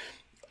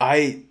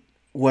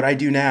what I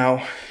do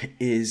now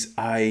is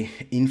I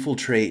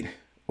infiltrate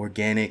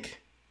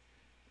organic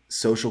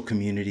social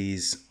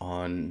communities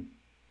on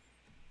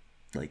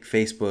like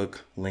Facebook,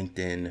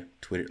 LinkedIn,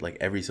 Twitter, like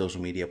every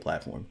social media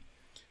platform.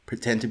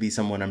 Pretend to be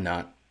someone I'm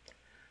not.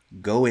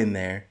 Go in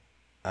there,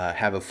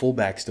 have a full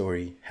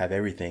backstory, have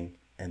everything,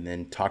 and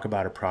then talk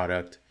about a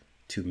product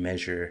to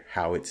measure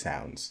how it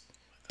sounds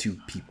to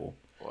people,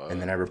 Whoa.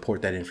 and then I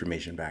report that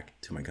information back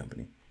to my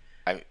company.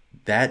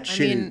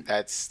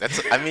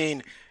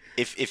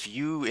 If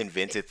you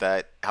invented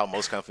that, how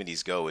most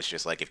companies go is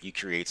just like if you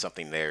create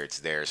something there, it's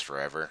theirs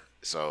forever.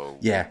 So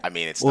yeah, I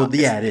mean, it's not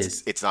they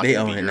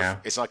own it now.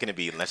 It's not going to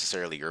be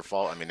necessarily your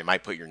fault. I mean, it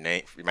might put your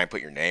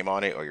name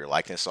on it or your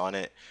likeness on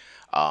it.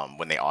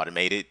 When they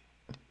automate it,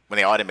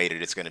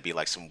 it's going to be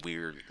like some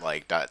weird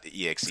like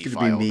 .exe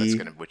file that's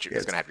going to it's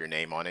going to have your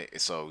name on it.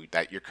 So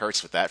that you're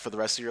cursed with that for the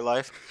rest of your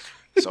life.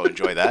 So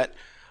enjoy that.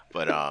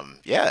 But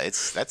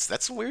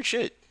that's some weird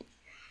shit.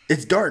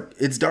 It's dark.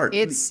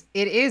 It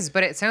is,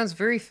 but it sounds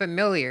very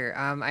familiar.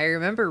 I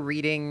remember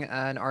reading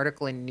an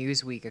article in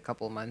Newsweek a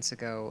couple of months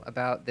ago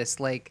about this,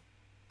 like,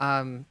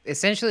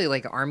 essentially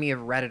like army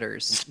of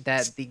Redditors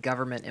that the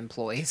government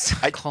employs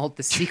called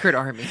the Secret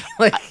Army.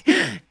 Like,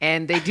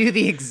 and they do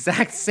the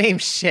exact same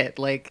shit.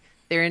 Like,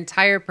 their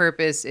entire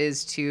purpose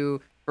is to,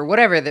 for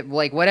whatever I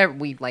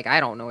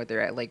don't know what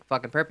their like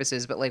fucking purpose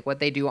is, but like what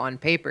they do on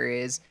paper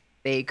is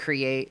they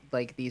create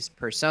like these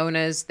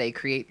personas, they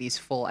create these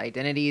full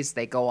identities,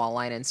 they go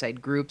online inside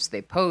groups,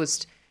 they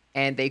post,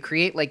 and they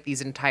create like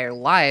these entire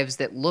lives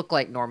that look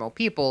like normal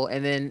people,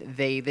 and then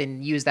they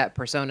use that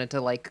persona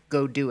to like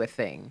go do a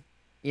thing.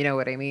 You know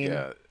what I mean?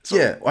 Yeah. So,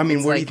 yeah. I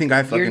mean, where do you think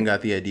I fucking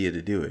got the idea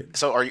to do it?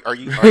 So are you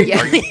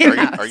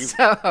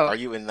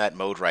in that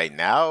mode right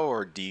now,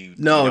 or do you?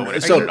 No.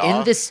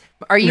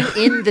 Are you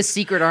in the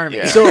Secret Army?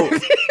 Yeah. So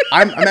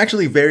I'm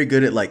actually very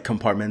good at like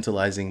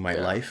compartmentalizing my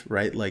life,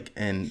 right? Like,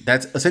 and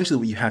that's essentially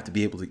what you have to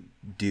be able to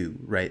do,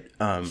 right?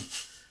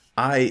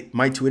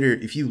 My Twitter,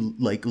 if you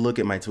like look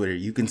at my Twitter,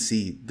 you can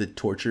see the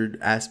tortured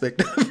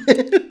aspect of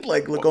it,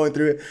 like going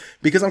through it,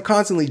 because I'm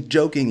constantly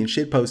joking and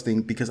shit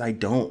posting because I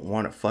don't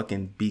want to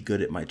fucking be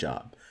good at my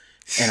job.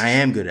 And I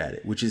am good at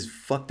it, which is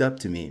fucked up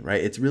to me,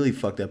 right? It's really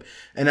fucked up.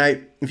 And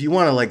if you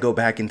want to like go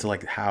back into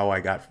like how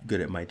I got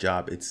good at my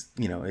job, it's,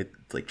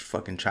 it's like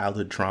fucking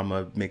childhood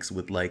trauma mixed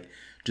with like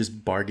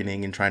just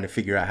bargaining and trying to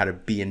figure out how to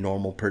be a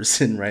normal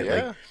person, right?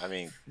 Yeah,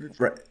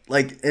 right.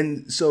 Like,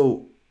 and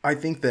so I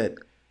think that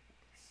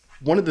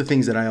one of the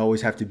things that I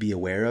always have to be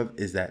aware of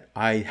is that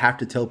I have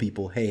to tell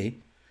people, hey,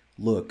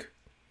 look,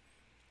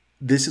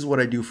 this is what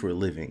I do for a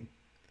living.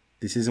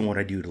 This isn't what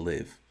I do to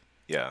live.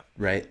 Yeah.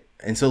 Right.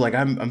 And so like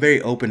I'm very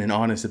open and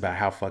honest about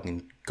how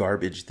fucking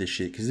garbage this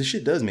shit, because this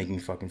shit does make me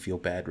fucking feel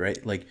bad,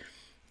 right? Like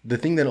the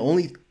thing that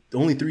only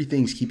 3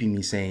 things keeping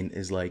me sane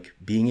is like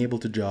being able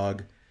to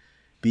jog,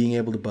 being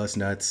able to bust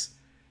nuts,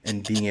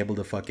 and being able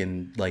to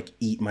fucking like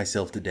eat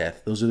myself to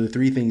death. Those are the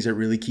 3 things that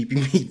really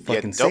keeping me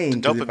fucking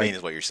sane. Dopamine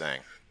is what you're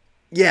saying.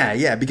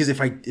 Yeah, because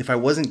if I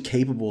wasn't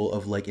capable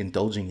of like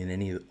indulging in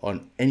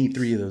any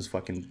 3 of those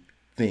fucking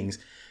things,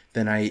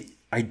 then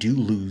I do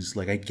lose,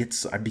 like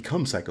I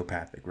become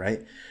psychopathic,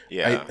 right?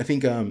 Yeah. I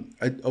think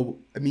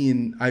me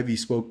and Ivy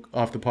spoke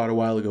off the pod a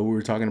while ago. We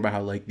were talking about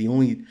how like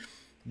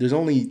there's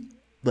only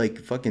like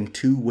fucking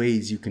 2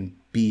 ways you can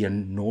be a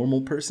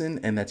normal person,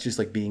 and that's just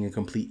like being a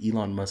complete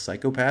Elon Musk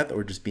psychopath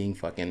or just being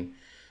fucking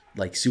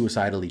like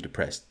suicidally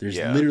depressed. There's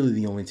literally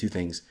the only 2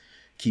 things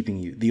keeping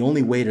you. The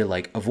only way to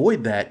like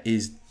avoid that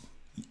is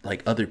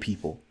like other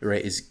people,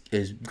 right?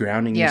 Is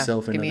grounding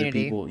yourself in community.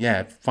 Other people.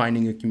 Yeah,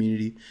 finding a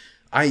community.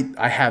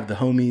 I have the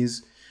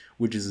homies,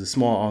 which is a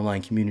small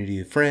online community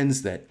of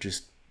friends that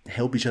just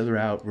help each other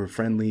out. We're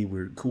friendly,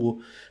 we're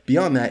cool.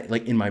 Beyond that,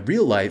 like in my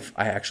real life,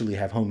 I actually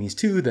have homies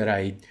too that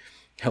I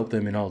help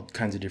them in all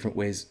kinds of different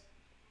ways.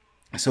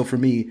 So for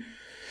me,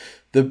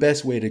 the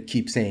best way to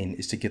keep sane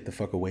is to get the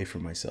fuck away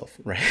from myself,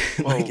 right?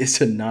 Like it's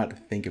to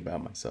not think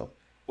about myself.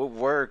 With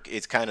work,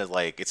 it's kind of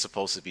like it's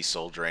supposed to be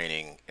soul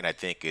draining, and I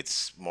think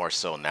it's more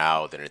so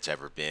now than it's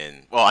ever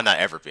been. Well, not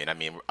ever been. I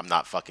mean, I'm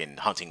not fucking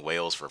hunting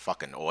whales for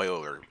fucking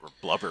oil or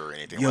blubber or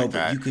anything like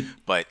that.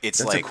 But it's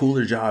that's like a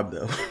cooler job,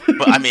 though.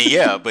 But I mean,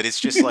 yeah. But it's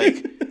just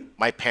like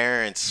my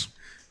parents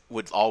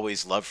would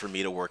always love for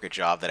me to work a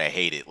job that I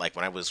hated. Like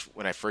when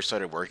I first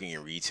started working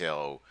in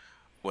retail.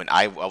 When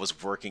I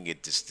was working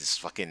at this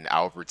fucking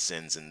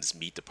Albertsons and this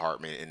meat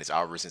department and this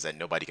Albertsons that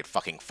nobody could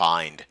fucking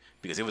find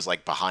because it was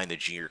like behind the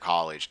junior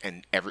college,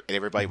 and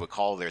everybody would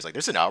call there. It's like,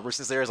 there's an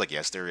Albertsons there. I was like,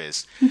 yes, there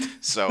is.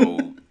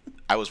 So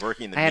I was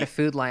working in the I had a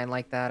food line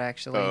like that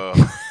actually.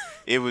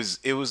 It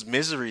was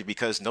misery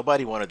because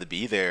nobody wanted to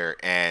be there,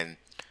 and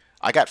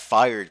I got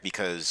fired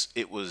because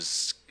it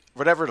was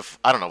whatever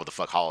I don't know what the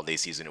fuck holiday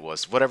season it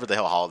was. Whatever the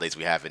hell holidays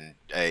we have in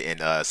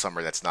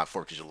summer that's not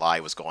 4th of July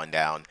was going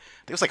down.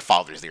 It was like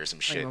Father's Day or some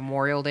shit. Like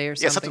Memorial Day or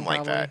something. Yeah, something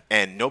like that.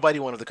 And nobody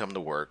wanted to come to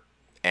work.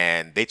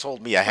 And they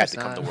told me I had to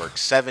come to work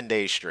 7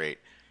 days straight.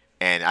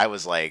 And I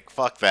was like,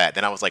 fuck that.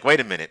 Then I was like, wait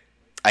a minute.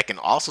 I can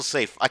also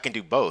say I can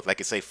do both. I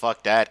can say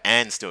fuck that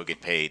and still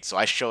get paid. So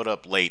I showed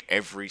up late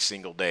every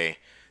single day,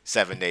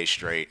 7 days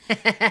straight.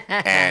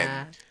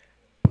 And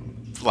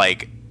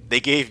like they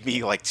gave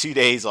me like 2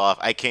 days off.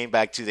 I came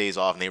back 2 days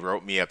off, and they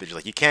wrote me up. They're just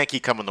like, you can't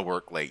keep coming to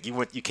work late.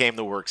 You came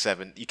to work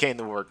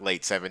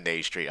late 7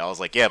 days straight. I was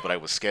like, yeah, but I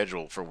was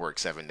scheduled for work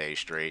 7 days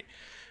straight.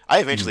 I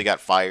eventually got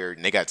fired,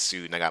 and they got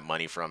sued, and I got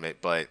money from it.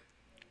 But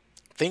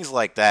things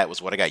like that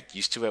was what I got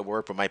used to at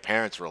work. But my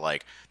parents were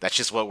like, "That's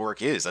just what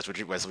work is. That's what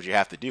you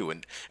have to do."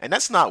 And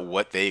that's not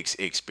what they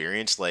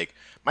experienced. Like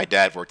my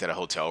dad worked at a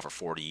hotel for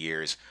 40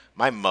 years.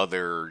 My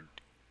mother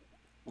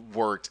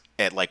worked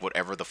at like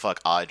whatever the fuck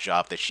odd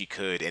job that she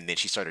could, and then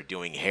she started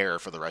doing hair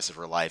for the rest of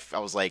her life. I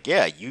was like,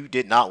 yeah, you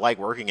did not like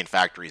working in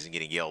factories and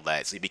getting yelled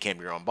at, so you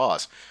became your own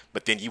boss.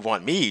 But then you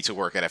want me to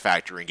work at a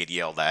factory and get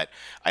yelled at.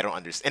 I don't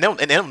understand,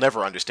 and they'll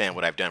never understand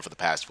what I've done for the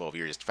past 12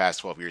 years. The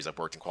past 12 years I've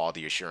worked in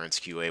quality assurance,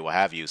 QA, what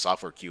have you,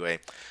 software QA.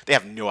 They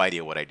have no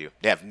idea what I do.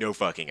 They have no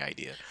fucking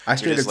idea. I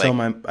straight up tell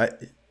my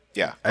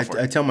yeah,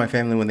 I tell my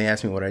family when they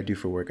ask me what I do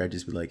for work, I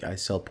just be like, I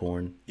sell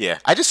porn. Yeah,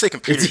 I just say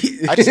computer.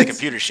 I just say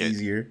computer shit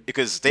easier.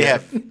 Because they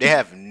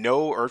have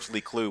no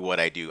earthly clue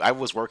what I do. I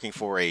was working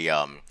for a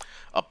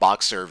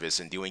box service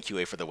and doing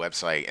QA for the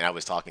website, and I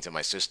was talking to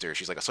my sister.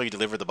 She's like, "So you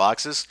deliver the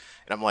boxes?"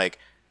 And I'm like,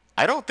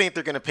 "I don't think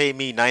they're gonna pay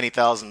me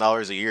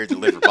 $90,000 a year to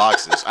deliver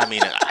boxes. I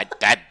mean,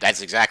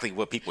 that's exactly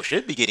what people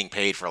should be getting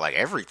paid for, like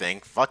everything,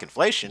 fuck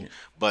inflation.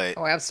 But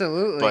oh,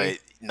 absolutely. But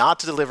not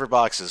to deliver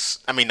boxes.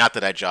 I mean, not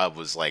that that job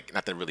was like,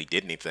 not that it really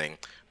did anything,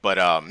 but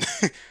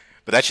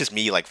but that's just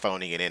me like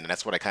phoning it in, and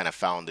that's what I kind of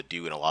found to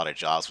do in a lot of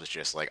jobs was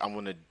just like I'm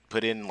gonna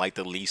put in like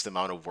the least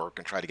amount of work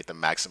and try to get the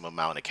maximum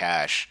amount of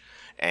cash.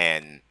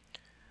 And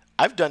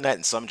I've done that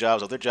in some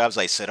jobs. Other jobs,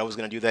 I said I was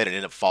going to do that and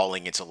ended up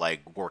falling into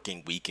like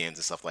working weekends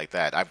and stuff like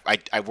that.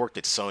 I worked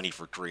at Sony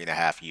for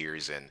 3.5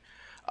 years, and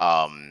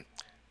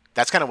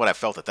that's kind of what I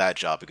felt at that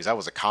job because I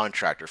was a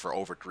contractor for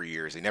over 3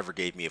 years. They never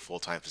gave me a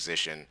full-time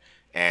position,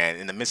 and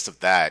in the midst of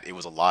that, it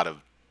was a lot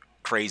of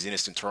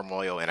craziness and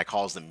turmoil. And I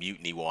caused a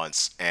mutiny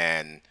once,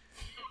 and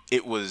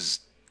it was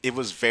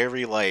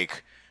very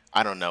like,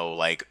 I don't know,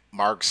 like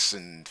Marx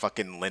and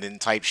fucking Lenin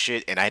type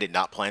shit, and I did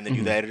not plan to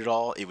do that at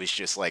all. It was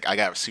just like I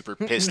got super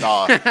pissed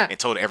off and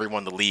told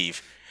everyone to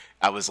leave.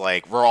 I was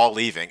like, "We're all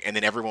leaving," and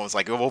then everyone was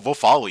like, "Oh, we'll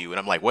follow you," and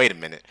I'm like, "Wait a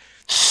minute."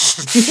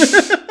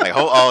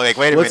 Like,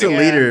 wait a What's minute. A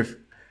leader?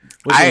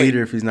 What's a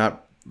leader if he's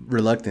not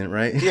reluctant,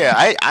 right? Yeah,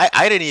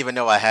 I didn't even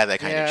know I had that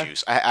kind of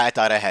juice. I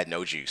thought I had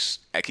no juice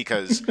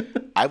because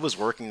I was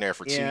working there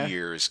for 2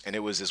 years, and it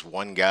was this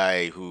one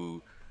guy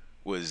who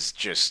was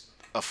just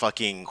a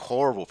fucking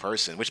horrible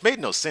person, which made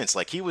no sense.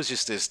 Like, he was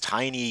just this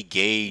tiny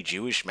gay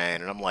Jewish man,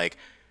 and I'm like,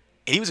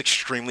 and he was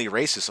extremely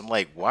racist. I'm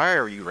like, why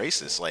are you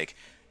racist? Like,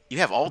 you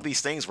have all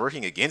these things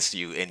working against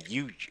you, and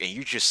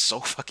you're just so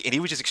fucking. And he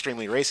was just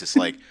extremely racist.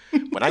 Like,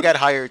 when I got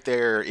hired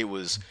there,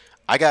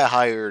 I got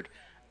hired.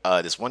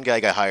 This one guy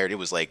got hired. It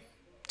was like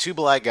 2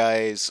 black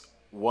guys,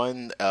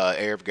 1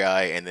 Arab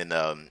guy, and then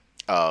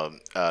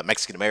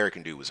Mexican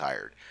American dude was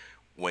hired.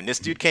 When this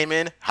dude came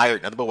in,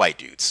 hired nothing but white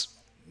dudes.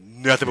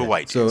 Nothing but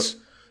white dudes.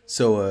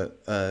 So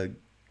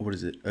what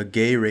is it? A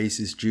gay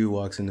racist Jew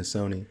walks into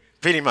Sony.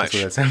 Pretty much.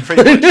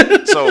 Pretty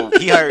much. So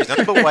he hires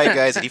nothing but white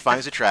guys that he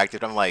finds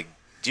attractive. I'm like,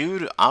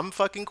 dude, I'm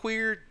fucking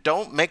queer.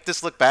 Don't make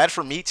this look bad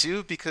for me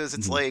too, because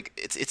it's like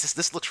it's just,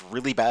 this looks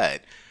really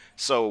bad.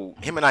 So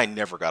him and I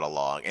never got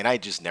along, and I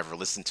just never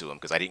listened to him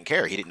because I didn't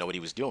care. He didn't know what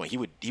he was doing.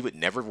 He would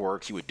never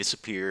work. He would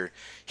disappear.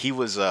 He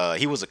was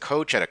a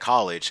coach at a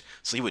college,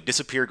 so he would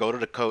disappear, go to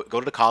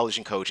the college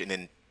and coach, and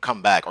then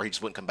come back, or he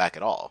just wouldn't come back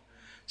at all.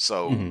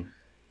 So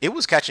it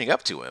was catching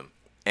up to him,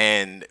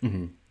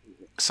 and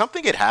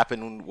something had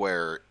happened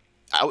where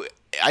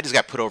I just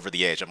got put over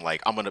the edge. I'm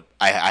like,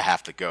 I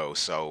have to go.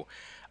 So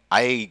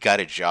I got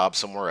a job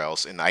somewhere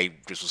else, and I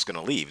just was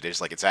gonna leave.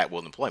 There's like, it's at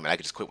will employment. I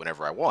could just quit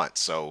whenever I want.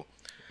 So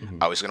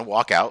I was gonna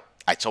walk out.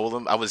 I told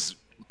him, I was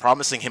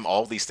promising him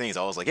all these things.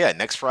 I was like, yeah,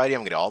 next Friday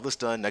I'm gonna get all this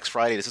done. Next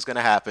Friday this is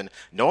gonna happen,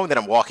 knowing that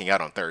I'm walking out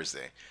on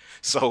Thursday.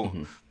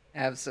 So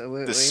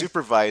absolutely, the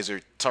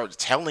supervisor started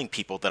telling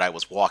people that I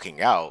was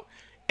walking out,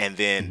 and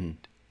then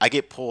I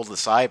get pulled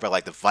aside by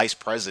like the vice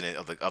president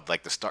of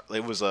the start.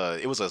 It was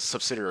a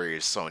subsidiary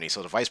of Sony,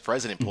 so the vice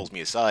president pulls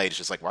me aside. It's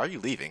just like, why are you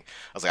leaving?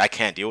 I was like, I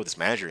can't deal with this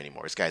manager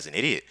anymore. This guy's an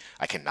idiot.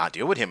 I cannot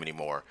deal with him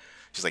anymore.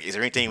 She's like, is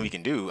there anything we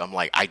can do? I'm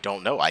like, I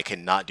don't know. I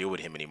cannot deal with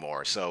him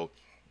anymore. So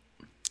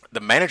the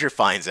manager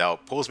finds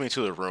out, pulls me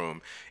into the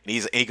room,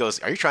 and he goes,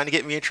 are you trying to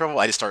get me in trouble?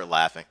 I just started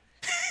laughing.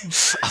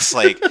 I was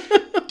like,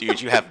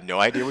 dude, you have no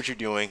idea what you're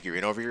doing. You're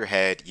in over your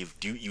head.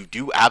 You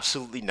do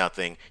absolutely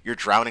nothing. You're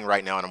drowning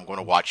right now, and I'm going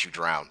to watch you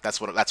drown.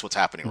 That's what's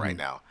happening right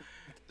now.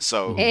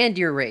 So, and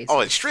you're racist.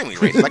 Oh, extremely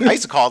racist. Like, I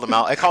used to call them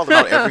out. I called him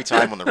out every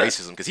time on the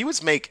racism because he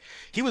was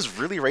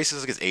really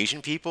racist against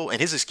Asian people,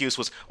 and his excuse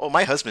was, "Oh,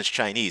 my husband's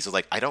Chinese." I was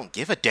like, I don't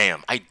give a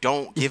damn. I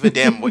don't give a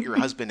damn what your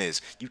husband is.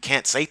 You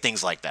can't say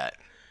things like that.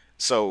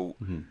 So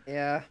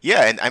yeah,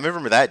 and I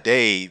remember that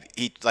day.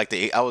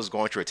 I was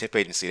going through a temp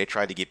agency. They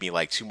tried to give me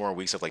like 2 more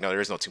weeks. Of like, no, there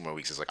is no 2 more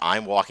weeks. It's like,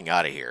 I'm walking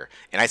out of here.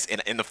 And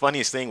the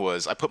funniest thing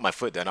was, I put my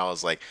foot down. I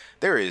was like,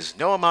 there is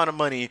no amount of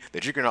money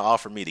that you're gonna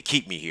offer me to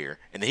keep me here.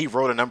 And then he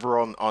wrote a number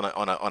on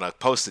a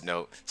Post-it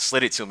note,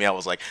 slid it to me. I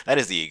was like, that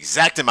is the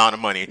exact amount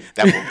of money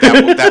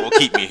that will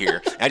keep me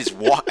here. And I just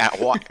walk.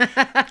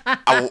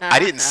 I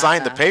didn't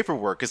sign the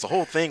paperwork because the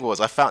whole thing was,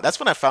 that's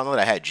when I found out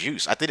that I had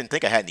juice. I didn't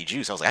think I had any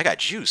juice. I was like, I got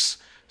juice.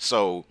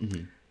 So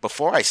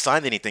before I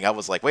signed anything, I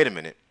was like, wait a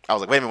minute. I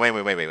was like,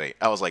 wait.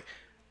 I was like,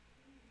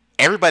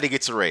 everybody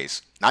gets a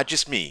raise, not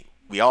just me.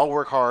 We all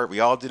work hard. We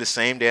all do the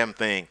same damn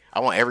thing. I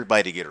want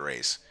everybody to get a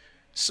raise.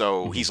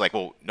 So he's like,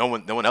 well, no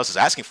one else is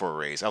asking for a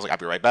raise. I was like, I'll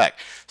be right back.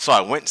 So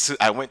I went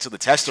to the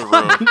tester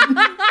room,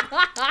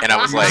 and I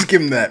was like, just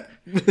give him that.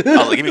 I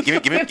was like,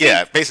 give me,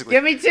 yeah, basically.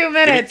 Give me 2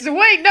 minutes.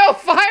 Wait, no,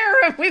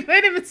 fire him. We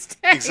made a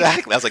mistake.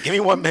 Exactly. I was like, give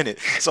me 1 minute.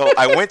 So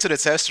I went to the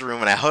tester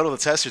room and I huddled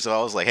the testers. So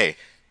I was like, hey,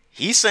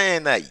 he's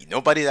saying that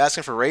nobody's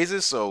asking for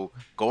raises, so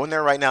go in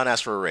there right now and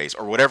ask for a raise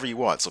or whatever you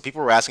want. So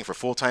people were asking for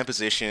full-time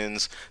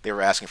positions. They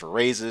were asking for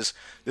raises.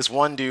 This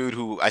one dude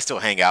who I still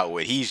hang out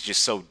with, he's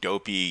just so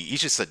dopey.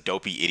 He's just a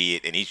dopey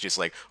idiot, and he's just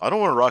like, I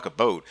don't want to rock a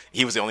boat.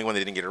 He was the only one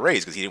that didn't get a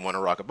raise because he didn't want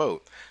to rock a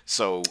boat.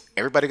 So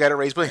everybody got a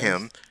raise but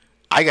him.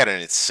 I got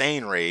an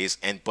insane raise,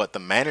 but the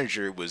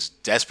manager was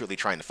desperately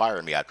trying to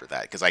fire me after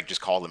that because I just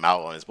called him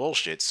out on his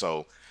bullshit.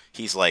 So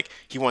he's like,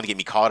 he wanted to get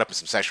me caught up in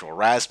some sexual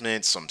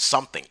harassment,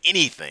 something,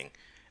 anything.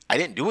 I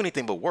didn't do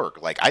anything but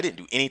work. Like, I didn't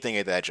do anything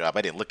at that job.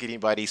 I didn't look at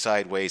anybody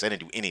sideways. I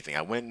didn't do anything.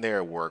 I went in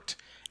there, worked,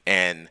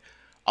 and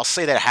I'll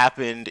say that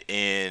happened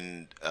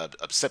in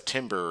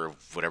September,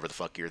 whatever the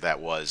fuck year that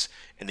was.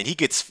 And then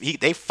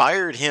they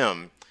fired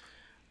him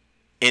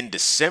in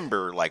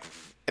December, like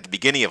at the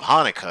beginning of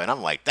Hanukkah, and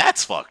I'm like,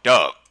 that's fucked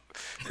up.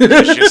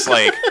 It's just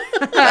like,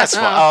 that's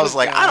fine. I was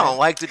like, I don't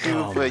like the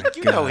dude, but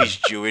you know he's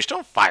Jewish.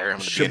 Don't fire him.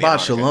 Shabbat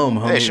shalom,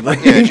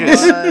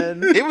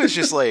 homie. It was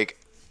just like,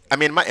 I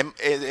mean,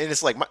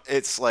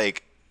 it's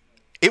like,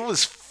 it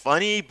was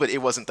funny, but it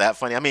wasn't that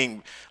funny. I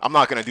mean, I'm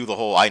not gonna do the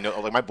whole, I know,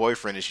 like my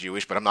boyfriend is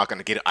Jewish, but I'm not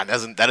gonna get it.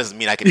 That doesn't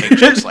mean I can make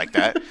jokes like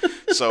that.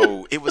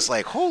 So it was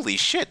like, holy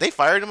shit, they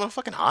fired him on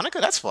fucking Hanukkah.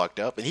 That's fucked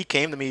up. And he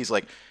came to me, he's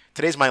like,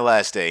 today's my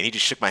last day, and he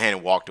just shook my hand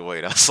and walked away.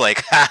 And I was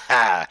like, ha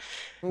ha.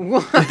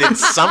 And then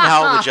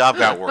somehow the job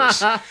got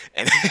worse,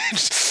 and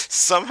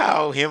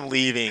somehow him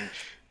leaving,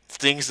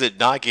 things did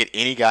not get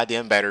any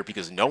goddamn better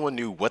because no one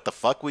knew what the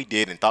fuck we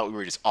did and thought we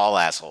were just all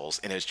assholes.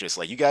 And it's just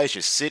like, you guys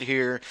just sit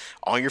here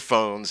on your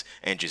phones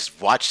and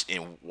just watch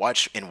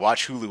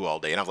Hulu all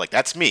day. And I was like,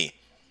 that's me,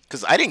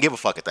 because I didn't give a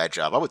fuck at that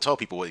job. I would tell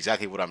people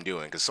exactly what I'm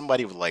doing, because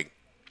somebody would like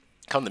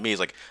come to me, is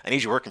like, I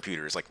need your work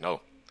computer. It's like,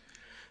 no.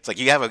 It's like,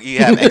 you have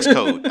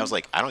Xcode. I was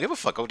like, I don't give a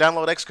fuck. Go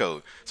download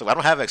Xcode. So I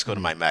don't have Xcode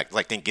on my Mac. It's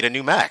like, then get a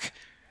new Mac.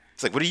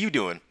 It's like, what are you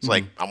doing? It's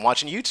like, I'm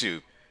watching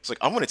YouTube. It's like,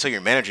 I'm going to tell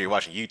your manager you're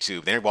watching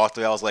YouTube. Then he walked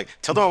away. I was like,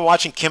 tell them I'm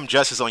watching Kim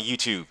Justice on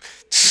YouTube.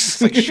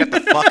 It's like, shut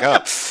the fuck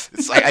up.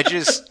 It's like, I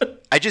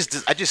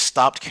just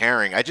stopped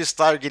caring. I just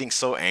started getting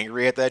so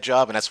angry at that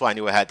job, and that's why I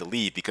knew I had to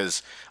leave,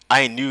 because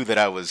I knew that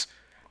I was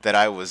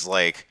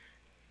like,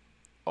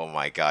 oh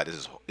my God,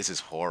 this is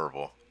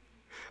horrible.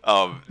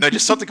 No,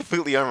 just something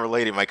completely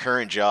unrelated. My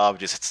current job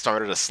just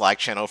started a Slack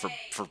channel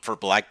for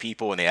black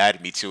people, and they added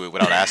me to it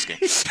without asking.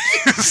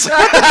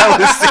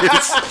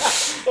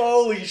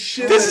 Holy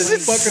shit! This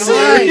is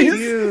fucking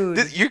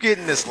dude. You're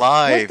getting this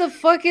live. What the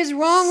fuck is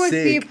wrong with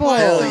people?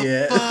 Hell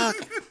yeah! Fuck.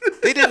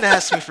 They didn't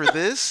ask me for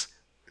this.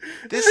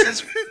 This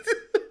is.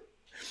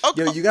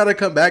 Okay. Yo, you gotta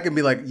come back and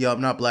be like, yo,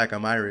 I'm not black,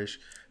 I'm Irish.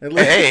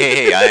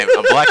 Hey!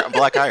 I'm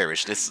black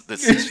Irish. This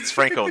it's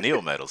Frank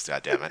O'Neill medals.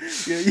 Goddammit.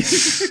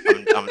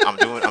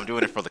 I'm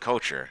doing it for the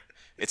culture.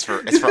 It's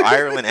for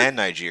Ireland and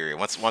Nigeria.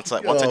 Once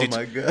I do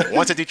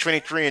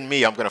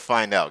 23andMe, I'm gonna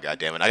find out.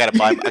 Goddammit.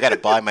 I gotta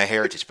buy my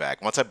heritage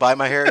back. Once I buy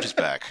my heritage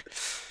back,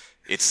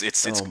 it's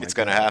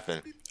gonna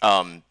happen.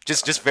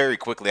 Just very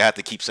quickly, I have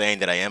to keep saying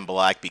that I am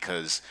black,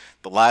 because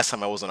the last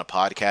time I was on a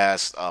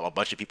podcast, a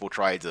bunch of people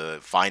tried to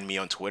find me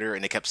on Twitter,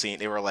 and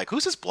they were like,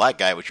 "Who's this black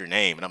guy with your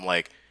name?" And I'm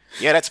like,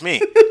 yeah, that's me.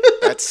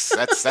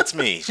 That's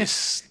me.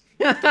 Just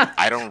little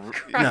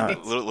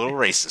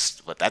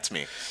racist, but that's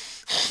me.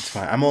 It's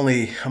fine. I'm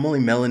only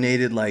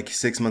melanated like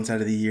 6 months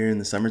out of the year in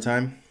the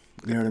summertime.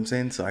 You know what I'm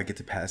saying? So I get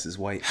to pass as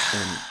white,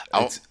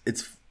 and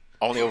it's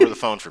only over the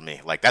phone for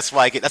me. Like that's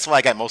why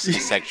I got most of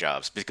these tech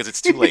jobs, because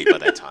it's too late by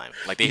that time.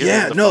 Like they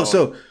hear the phone.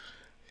 So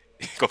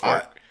go for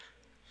it.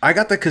 I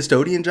got the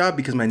custodian job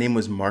because my name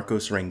was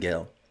Marcos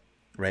Rangel,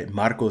 right?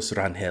 Marcos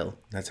Rangel.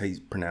 That's how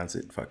you pronounce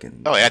it.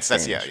 Fucking. Oh, that's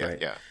Spanish, yeah,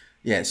 right? yeah.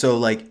 Yeah, so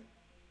like,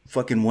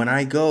 fucking when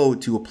I go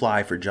to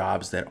apply for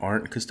jobs that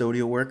aren't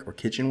custodial work or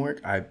kitchen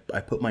work, I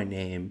put my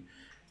name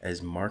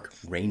as Mark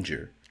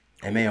Ranger,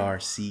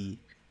 MARC,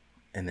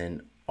 and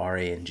then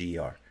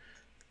RANGER.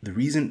 The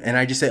reason, and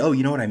I just say, oh,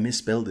 you know what, I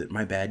misspelled it,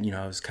 my bad,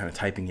 I was kind of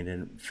typing it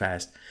in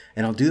fast,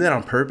 and I'll do that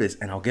on purpose,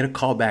 and I'll get a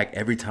call back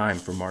every time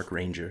for Mark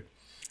Ranger,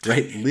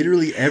 right?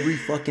 Literally every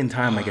fucking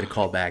time I get a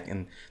call back,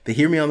 and they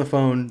hear me on the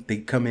phone, they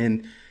come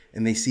in,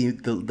 and they see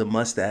the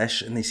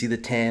mustache, and they see the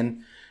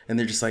tan, and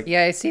they're just like,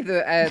 yeah, I see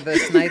the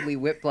Snidely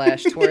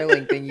Whiplash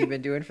twirling thing you've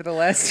been doing for the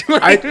last.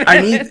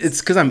 I need, it's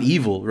because I'm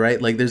evil, right?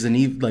 Like there's an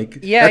evil,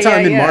 like that's how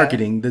I'm in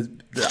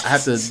marketing. I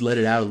have to let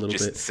it out a little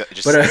bit.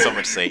 So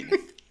much Satan.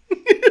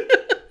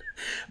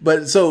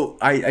 But so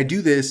I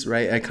do this,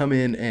 right? I come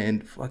in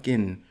and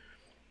fucking,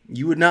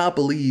 you would not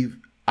believe.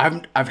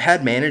 I've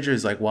had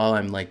managers, like, while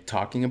I'm like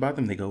talking about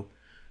them, they go,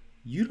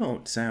 "You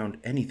don't sound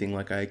anything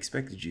like I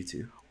expected you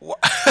to,"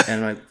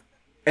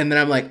 and then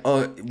I'm like,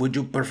 oh, would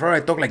you prefer I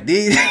talk like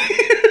this?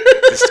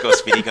 Disco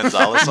Speedy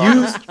Gonzalez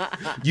songs.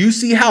 You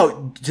see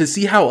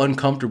how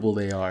uncomfortable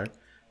they are.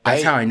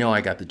 That's how I know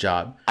I got the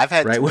job. I've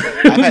had right?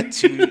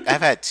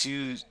 I've had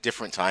two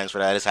different times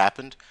where that has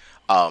happened.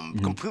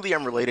 Completely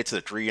unrelated to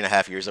the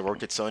 3.5 years I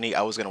worked at Sony.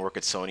 I was going to work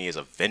at Sony as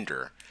a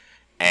vendor,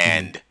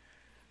 and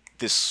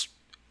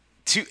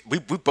we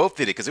both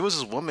did it because it was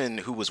this woman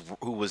who was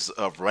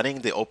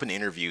running the open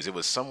interviews. It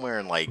was somewhere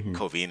in like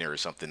Covina or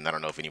something. I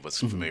don't know if anyone's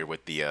familiar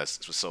with the with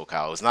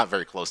SoCal. It was not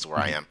very close to where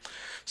I am.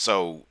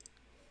 So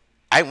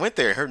I went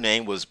there. Her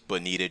name was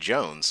Bonita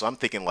Jones. So I'm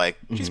thinking like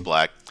she's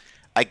black.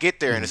 I get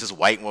there and it's this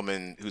white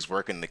woman who's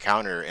working the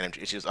counter, and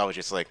I was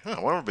just like, I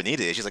wonder where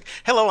Bonita is. She's like,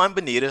 hello, I'm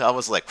Bonita. I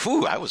was like,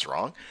 whew, I was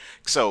wrong.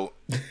 So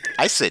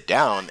I sit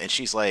down and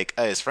she's like,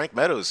 is Frank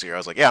Meadows here? I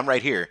was like, yeah, I'm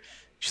right here.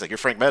 She's like, you're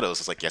Frank Meadows.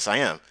 I was like, yes, I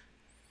am.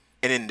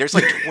 And then there's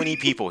like 20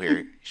 people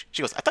here.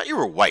 She goes, I thought you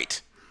were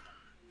white.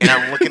 And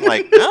I'm looking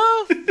like,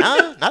 no,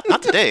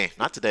 not today.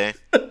 Not today.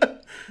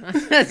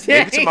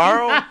 Maybe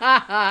tomorrow.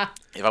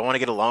 If I want to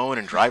get a loan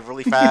and drive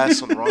really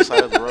fast on the wrong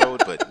side of the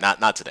road, but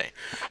not today.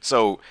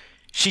 So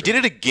she did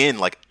it again,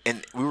 like,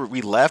 and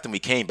we left and we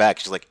came back.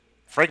 She's like,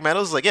 Frank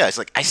Meadows is like, yeah. She's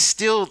like, I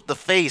still the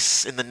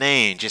face in the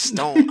name, just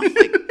don't. I'm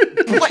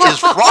like, what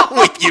is wrong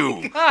with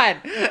you? God.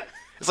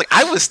 It's like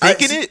I was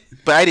thinking it,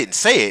 but I didn't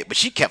say it. But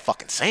she kept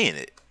fucking saying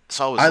it.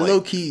 So I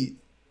low key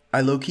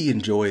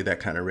enjoy that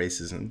kind of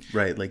racism,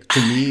 right? Like to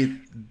me,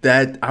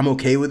 that I'm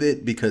okay with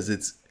it because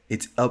it's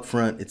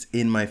upfront, it's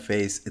in my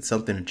face, it's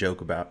something to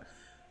joke about.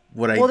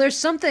 There's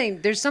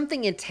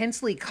something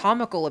intensely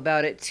comical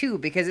about it too,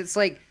 because it's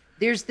like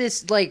there's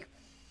this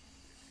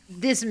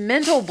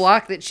mental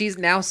block that she's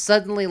now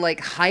suddenly like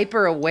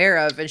hyper aware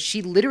of, and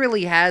she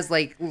literally has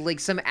like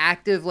some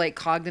active like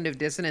cognitive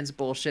dissonance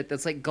bullshit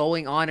that's like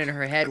going on in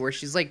her head where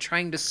she's like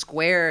trying to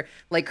square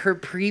like her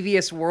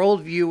previous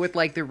worldview with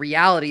like the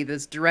reality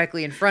that's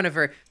directly in front of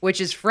her,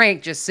 which is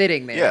Frank just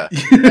sitting there.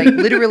 Yeah. Like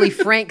literally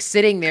Frank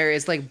sitting there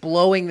is like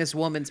blowing this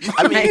woman's mind.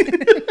 I mean,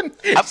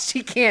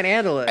 she can't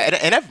handle it.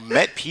 And I've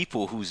met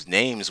people whose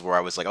names where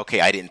I was like,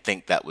 okay, I didn't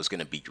think that was going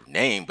to be your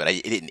name, but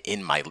it didn't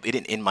end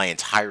my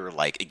entire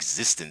like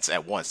existence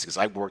at once, because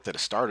I worked at a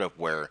startup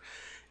where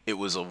it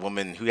was a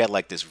woman who had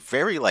like this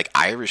very like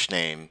Irish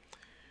name,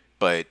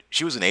 but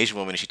she was an Asian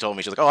woman, and she told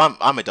me, she's like, oh,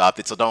 I'm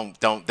adopted, so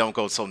don't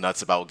go so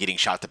nuts about getting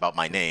shocked about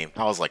my name.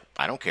 I was like,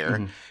 I don't care.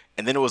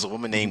 And then it was a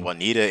woman named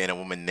Juanita and a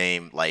woman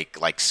named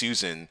like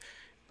Susan.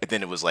 But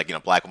then it was like,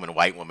 black woman,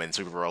 white woman.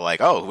 So people were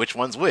like, oh, which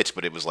one's which?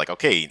 But it was like,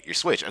 okay, you're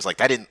switched. I was like,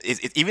 that didn't,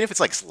 even if it's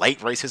like light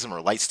racism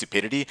or light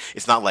stupidity,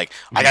 it's not like,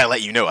 I gotta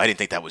let you know, I didn't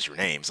think that was your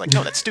name. It's like,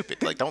 no, that's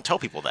stupid. Like, don't tell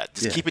people that.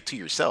 Just keep it to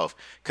yourself.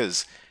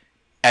 Because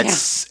at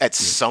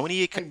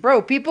Sony,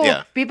 bro,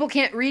 people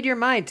can't read your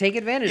mind. Take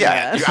advantage of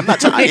that. I'm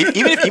not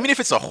even if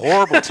it's a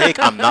horrible take,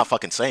 I'm not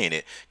fucking saying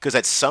it. Because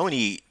at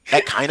Sony,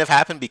 that kind of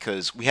happened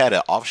because we had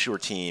an offshore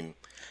team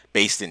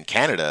based in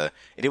Canada,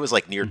 and it was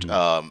like near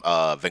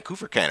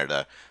Vancouver,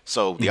 Canada.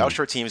 So the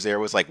offshore teams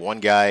there was like one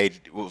guy.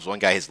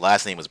 His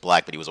last name was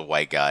Black, but he was a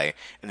white guy.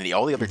 And then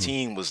all the other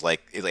team was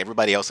like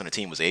everybody else on the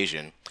team was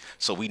Asian.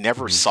 So we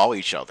never saw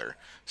each other.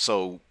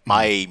 So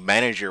my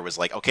manager was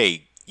like,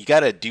 "Okay, you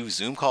got to do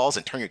Zoom calls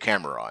and turn your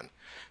camera on."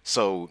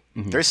 So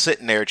they're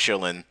sitting there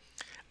chilling.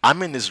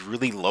 I'm in this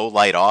really low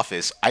light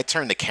office. I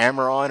turn the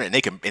camera on, and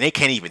they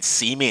can't even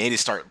see me. And they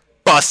just start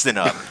busting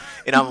up,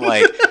 and I'm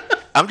like.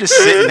 I'm just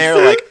sitting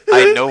there like,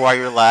 I know why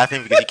you're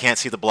laughing because you can't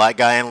see the black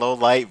guy in low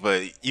light,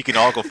 but you can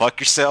all go fuck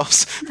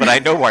yourselves. But I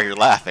know why you're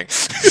laughing.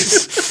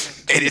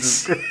 And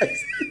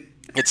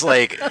it's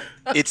like,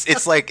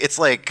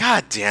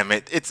 God damn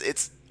it.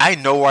 It's I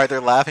know why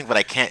they're laughing, but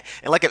I can't.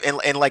 And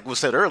like was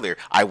said earlier,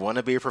 I want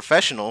to be a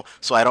professional,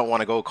 so I don't want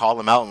to go call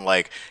them out and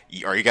like,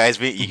 are you guys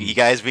being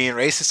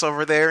racist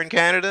over there in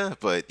Canada?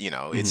 But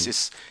it's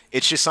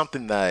just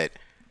something that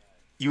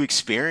you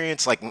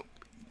experience like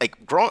I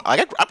grew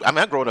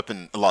up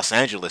in Los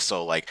Angeles,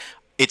 so like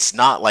it's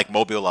not like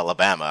Mobile,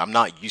 Alabama. I'm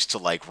not used to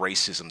like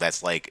racism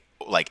that's like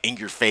in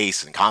your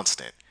face and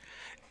constant,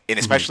 and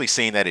especially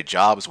seeing that at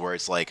jobs where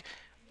it's like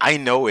I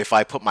know if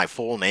I put my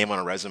full name on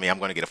a resume, I'm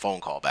going to get a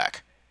phone call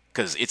back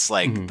because it's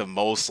like the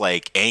most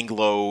like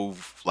Anglo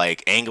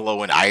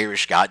and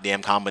Irish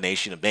goddamn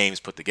combination of names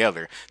put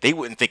together. They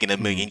wouldn't think in a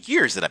million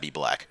years that I'd be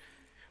black.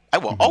 I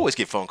will always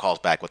get phone calls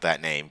back with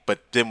that name. But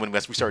then when we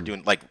started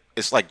doing, like,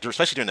 it's like,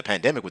 especially during the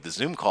pandemic with the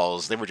Zoom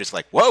calls, they were just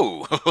like,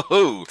 whoa.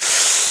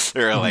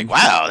 They're like,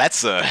 wow,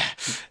 that's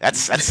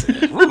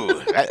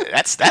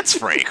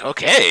Frank.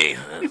 Okay.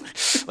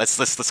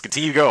 Let's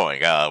continue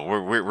going.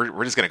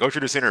 We're just going to go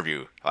through this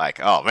interview. Like,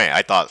 oh man,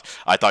 I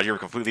thought you were a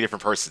completely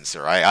different person,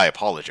 sir. I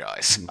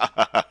apologize.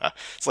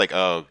 It's like,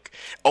 oh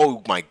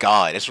my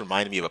God. This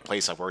reminded me of a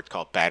place I worked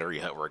called Battery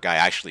Hut where a guy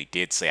actually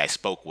did say I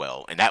spoke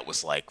well. And that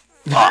was like,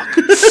 fuck.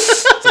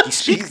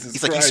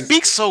 It's like you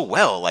speak so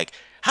well. Like,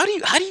 how do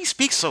you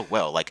speak so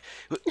well? Like,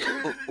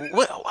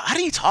 how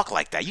do you talk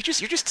like that? You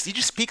just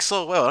speak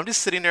so well. I'm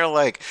just sitting there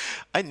like,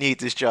 I need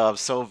this job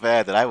so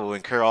bad that I will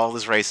incur all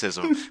this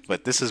racism,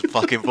 but this is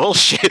fucking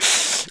bullshit.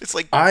 It's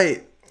like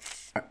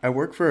I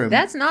work for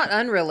That's not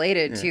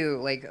unrelated to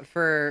like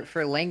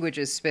for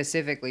languages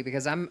specifically,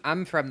 because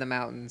I'm from the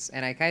mountains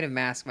and I kind of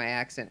mask my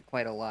accent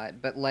quite a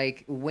lot. But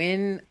like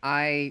when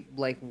I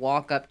like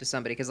walk up to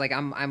somebody, because like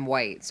I'm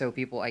white, so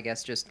people I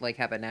guess just like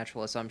have a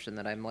natural assumption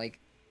that I'm like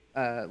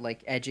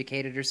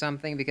educated or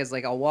something, because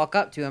like I'll walk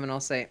up to him and I'll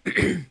say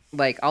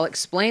like I'll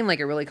explain like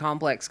a really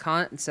complex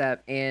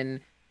concept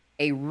in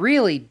a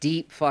really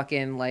deep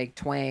fucking like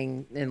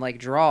twang and like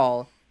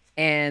drawl,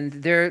 and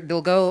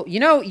they'll go,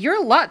 you're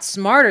a lot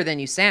smarter than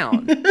you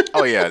sound.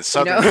 Oh yeah,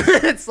 Southern.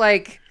 It's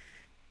like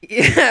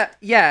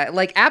yeah,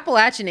 like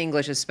Appalachian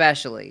English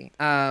especially,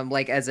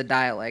 like as a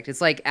dialect.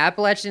 It's like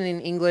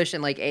Appalachian English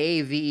and like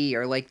AAVE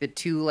are like the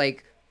two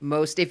like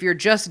most, if you're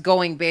just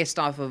going based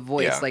off of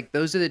voice, like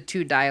those are the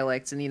two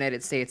dialects in the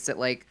United States that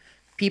like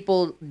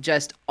people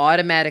just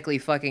automatically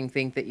fucking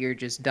think that you're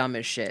just dumb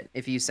as shit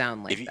if you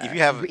sound like that. If you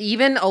have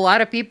even a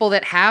lot of people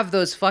that have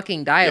those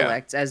fucking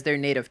dialects as their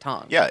native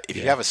tongue. Yeah, if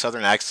you have a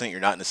Southern accent, you're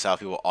not in the South,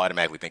 people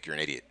automatically think you're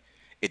an idiot.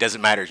 It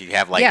doesn't matter if you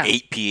have like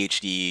 8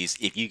 PhDs.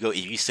 If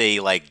you say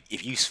like,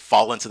 if you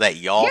fall into that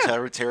y'all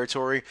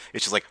territory,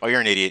 it's just like, oh,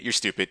 you're an idiot. You're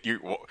stupid.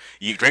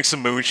 You drank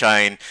some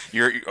moonshine.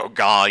 Oh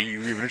god, you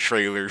live in a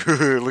trailer.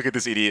 Look at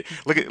this idiot.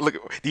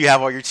 Look. Do you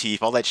have all your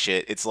teeth? All that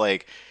shit. It's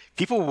like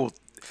people will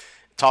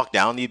talk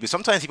down to you, but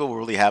sometimes people will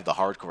really have the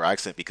hardcore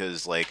accent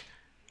because like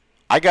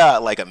I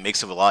got like a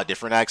mix of a lot of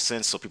different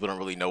accents, so people don't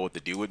really know what to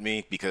do with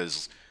me,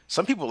 because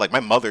some people, like my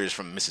mother is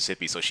from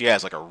Mississippi, so she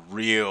has like a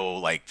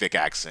real like thick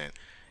accent.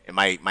 And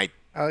my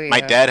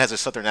dad has a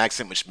Southern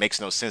accent, which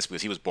makes no sense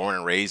because he was born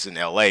and raised in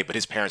L.A., but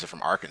his parents are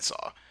from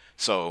Arkansas.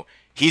 So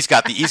he's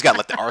got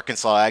like the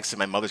Arkansas accent.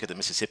 My mother's got the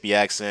Mississippi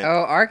accent.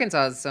 Oh,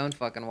 Arkansas is its own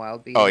fucking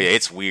wild beast. Oh yeah,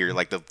 it's weird.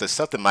 Like the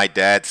stuff that my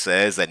dad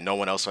says that no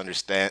one else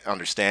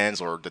understands,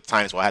 or the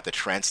times where I have to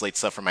translate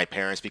stuff for my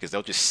parents because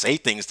they'll just say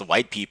things to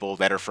white people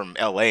that are from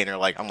L.A. and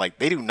I'm like,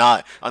 they do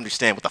not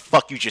understand what the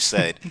fuck you just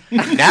said.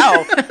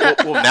 Now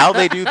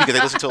they do, because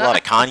they listen to a lot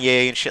of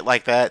Kanye and shit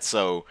like that.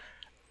 So.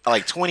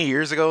 Like 20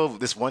 years ago,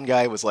 this one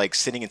guy was like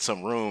sitting in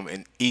some room,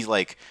 and he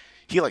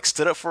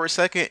stood up for a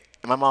second,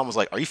 and my mom was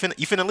like, "Are you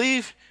finna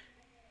leave?"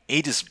 And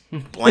he just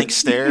blank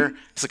stare.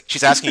 It's like,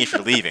 she's asking if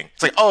you're leaving.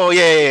 It's like, oh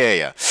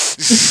yeah.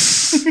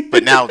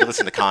 But now they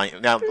listen to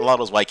Kanye. Now a lot of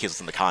those white kids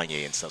listen to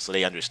Kanye and stuff, so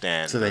they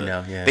understand. So they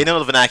know, yeah. They know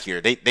the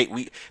vernacular.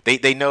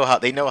 They know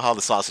how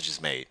the sausage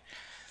is made.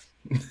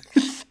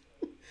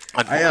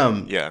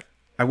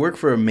 I work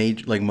for a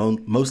major, like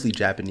mostly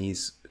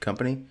Japanese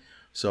company.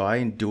 So I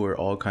endure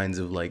all kinds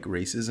of like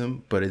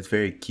racism, but it's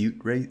very cute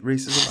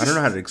racism. I don't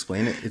know how to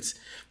explain it. It's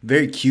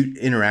very cute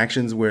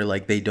interactions where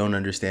like they don't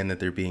understand that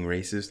they're being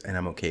racist, and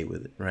I'm okay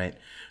with it, right?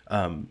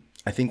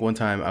 I think one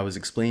time I was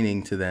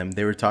explaining to them,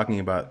 they were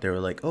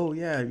like, oh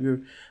yeah,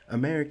 you're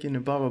American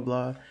and blah, blah,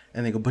 blah.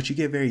 And they go, but you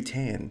get very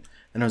tan.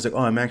 And I was like,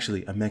 oh, I'm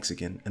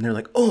Mexican. And they're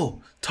like,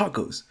 oh,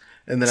 tacos.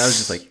 And then I was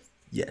just like,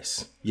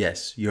 Yes,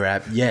 actually,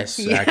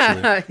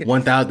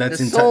 1,000. That's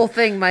the whole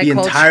thing. The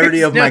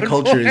entirety of my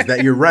culture is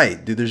that you're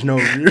right, dude. There's no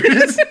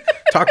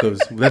tacos.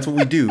 That's what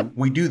we do.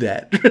 We do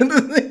that.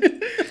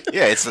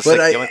 Yeah, it's just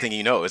the only thing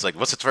you know. It's like,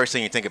 what's the first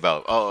thing you think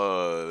about?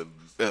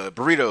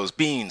 Burritos,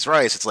 beans,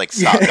 rice. It's like,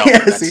 stop.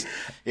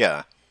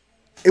 Yeah.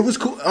 It was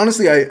cool.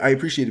 Honestly, I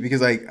appreciate it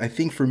because I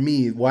think for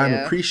me, why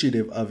I'm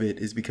appreciative of it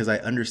is because I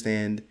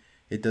understand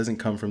it doesn't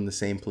come from the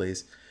same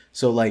place.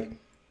 So like,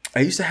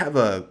 I used to have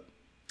a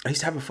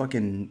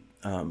fucking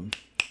I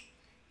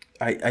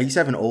used to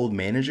have an old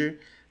manager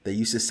that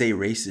used to say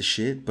racist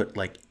shit, but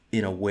like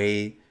in a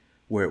way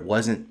where it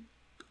wasn't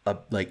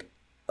like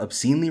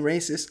obscenely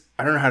racist.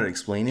 I don't know how to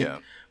explain it. Yeah.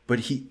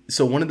 But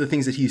so one of the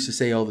things that he used to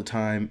say all the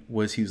time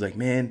was, he was like,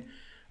 man,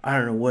 I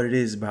don't know what it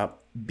is about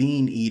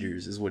bean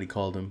eaters, is what he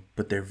called them,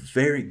 but they're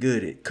very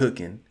good at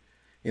cooking.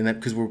 And that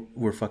because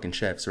we're fucking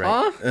chefs,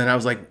 right? And I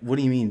was like, what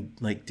do you mean?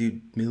 Like,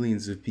 dude,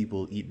 millions of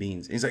people eat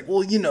beans. And he's like,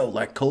 well,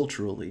 like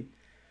culturally.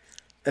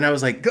 And I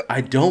was like,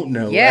 I don't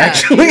know,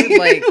 actually. Dude,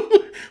 like,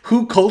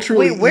 who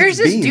culturally eats beans? Where's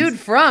this dude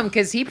from?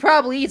 Because he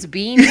probably eats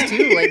beans,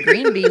 too. Like,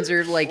 green beans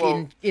are, like,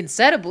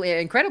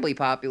 incredibly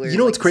popular. You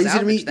know what's crazy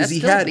to me? Is he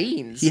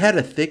had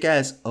a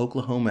thick-ass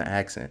Oklahoma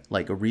accent.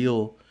 Like, a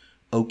real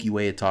Okie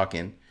way of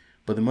talking.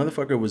 But the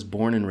motherfucker was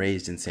born and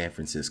raised in San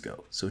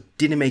Francisco. So it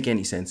didn't make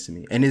any sense to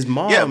me. And his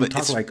mom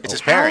talked like... It's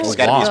his parents. It's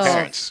gotta be his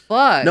parents.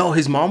 Fuck. No,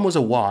 his mom was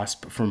a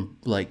WASP from,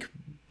 like,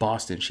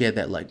 Boston. She had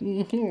that, like,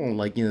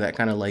 that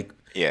kind of, like...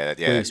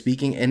 way of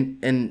speaking,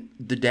 and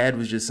the dad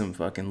was just some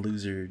fucking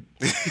loser.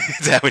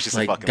 That was just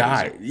like a fucking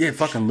guy. Loser. Yeah,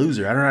 fucking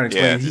loser. I don't know how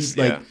to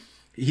explain it.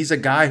 He's a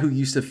guy who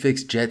used to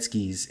fix jet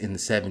skis in the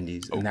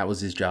 70s, and that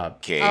was his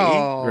job. Gay.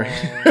 Oh.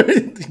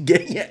 Right?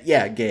 Gay.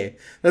 Yeah, gay.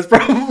 That's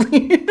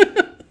probably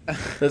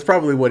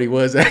what he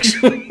was,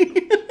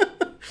 actually.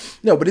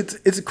 No, but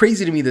it's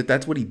crazy to me that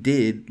that's what he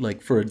did,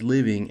 like, for a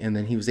living, and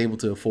then he was able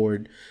to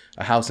afford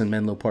a house in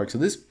Menlo Park. So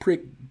this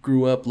prick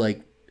grew up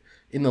like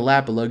in the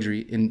lap of luxury,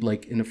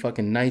 in a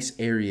fucking nice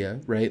area,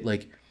 right?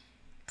 Like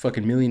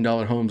fucking $1 million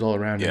homes all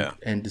around him, Yeah.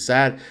 and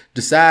decided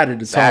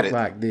to talk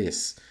like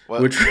this.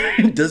 Well, which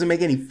doesn't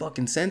make any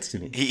fucking sense to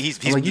me.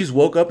 He's like, you just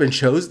woke up and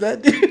chose that?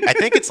 I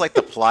think it's like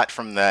the plot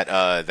from that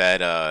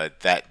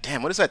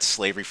damn, what is that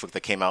slavery flick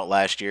that came out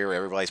last year where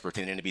everybody's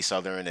pretending to be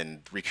Southern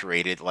and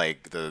recreated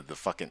like the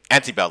fucking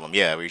Antebellum,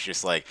 yeah, where it's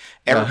just like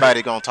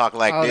everybody gonna talk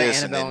like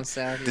this, and then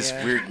this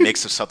weird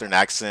mix of Southern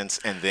accents,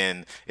 and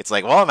then it's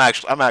like, well,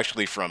 I'm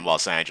actually from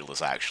Los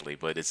Angeles actually,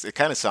 but it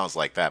kind of sounds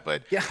like that,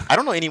 but yeah. I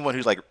don't know anyone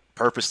who like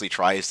purposely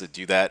tries to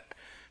do that,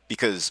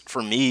 because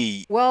for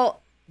me,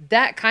 well,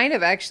 that kind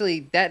of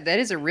actually that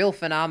is a real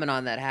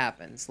phenomenon that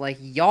happens. Like,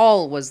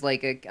 y'all was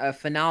like a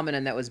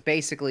phenomenon that was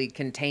basically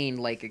contained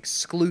like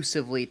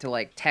exclusively to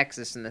like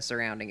Texas and the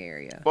surrounding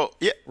area. Well,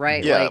 yeah,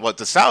 right, yeah. Like, well,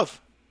 the South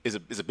is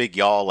a big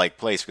y'all like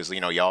place, because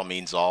y'all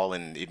means all,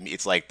 and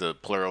it's like the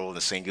plural and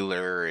the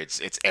singular.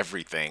 It's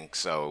everything.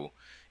 So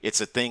it's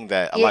a thing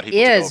that a lot of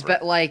people take over.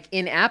 But like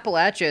in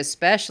Appalachia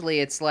especially,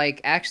 it's like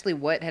actually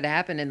what had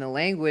happened in the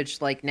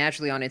language, like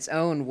naturally on its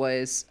own,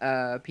 was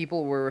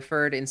people were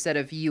referred, instead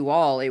of you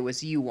all, it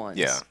was you ones.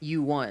 Yeah.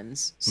 You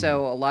ones.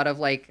 So a lot of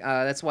like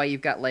that's why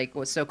you've got like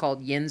what's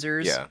so-called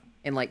Yinzers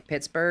in like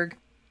Pittsburgh.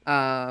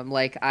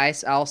 Like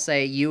I'll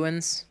say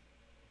Ewans.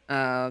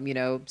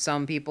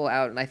 Some people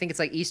out, and I think it's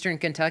like Eastern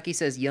Kentucky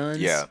says Yuns.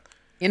 Yeah.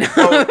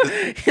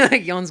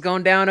 Like Yon's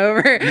going down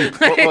over.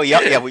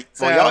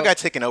 Y'all got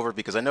taken over,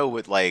 because I know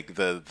with like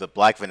the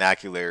black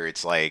vernacular,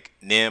 it's like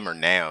nim or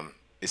nam.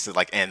 It's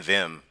like and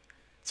them,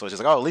 so it's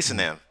just like, oh, Lisa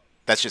nam.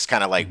 That's just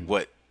kind of like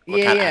what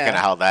kind of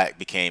how that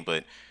became.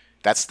 But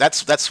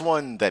that's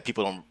one that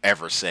people don't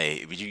ever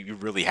say. You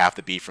really have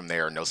to be from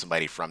there or know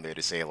somebody from there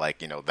to say like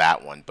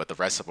that one. But the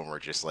rest of them were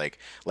just like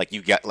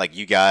you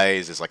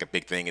guys is like a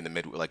big thing in the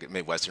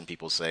Midwestern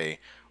people say,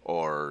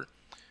 or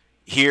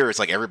here it's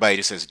like everybody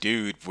just says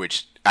dude,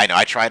 which I know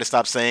I try to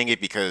stop saying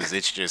it because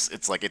it's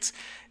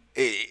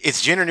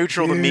gender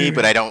neutral to me,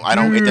 but I don't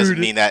it doesn't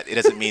mean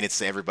it's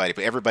to everybody,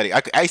 but everybody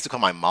I used to call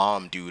my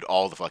mom dude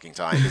all the fucking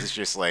time, because it's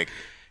just like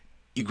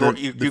you grow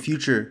you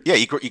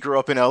grew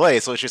up in LA,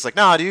 so it's just like,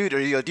 nah dude,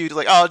 or dude,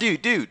 like, oh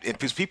dude, and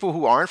because people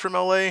who aren't from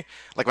LA,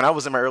 like when I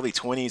was in my early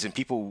 20s and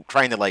people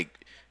trying to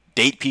like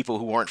date people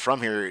who weren't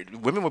from here,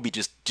 women would be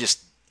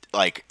just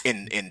like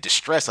in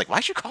distress, like,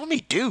 why'd you call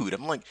me dude?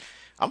 I'm like,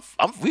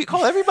 we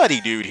call everybody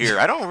dude here.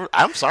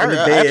 I'm sorry.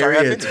 I'm sorry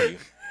I've been to you.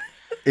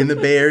 In the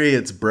Bay Area,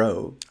 it's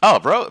bro. Oh,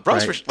 bro's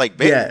right. For like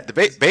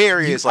the Bay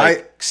Area is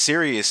like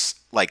serious,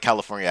 like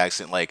California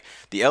accent. Like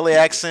the LA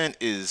accent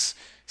is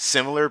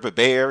similar, but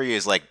Bay Area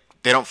is like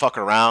they don't fuck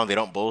around, they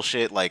don't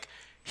bullshit. Like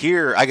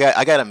here, I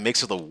got a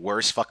mix of the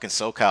worst fucking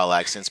SoCal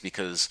accents,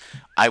 because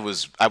I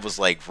was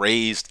like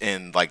raised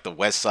in like the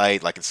West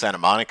Side, like in Santa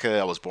Monica.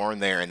 I was born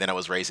there, and then I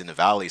was raised in the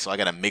Valley, so I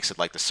got a mix of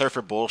like the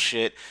surfer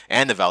bullshit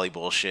and the Valley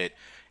bullshit.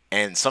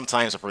 And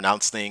sometimes I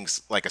pronounce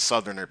things like a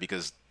Southerner,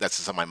 because that's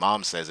just how my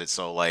mom says it.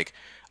 So like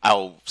I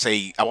won't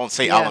say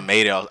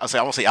Alameda.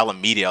 I won't say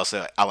Alameda. I'll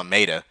say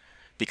Alameda,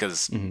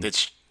 because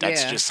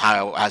that's just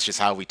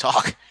how we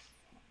talk.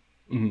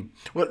 Mm-hmm.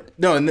 Well,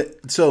 no,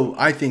 so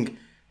I think,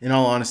 in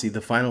all honesty,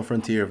 the final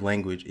frontier of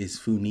language is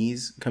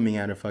Funese, coming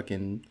out of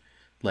fucking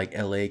like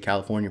LA,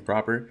 California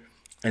proper,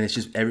 and it's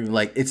just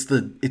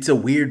it's a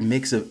weird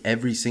mix of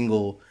every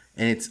single,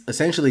 and it's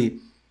essentially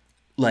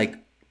like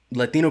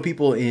Latino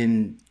people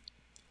in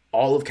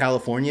all of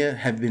California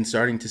have been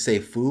starting to say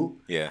 "foo,"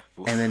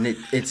 and then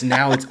it's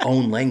now its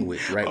own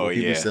language, right? Where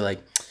people say like,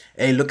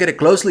 "Hey, look at it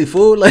closely,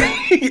 fool!" Like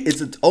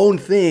it's its own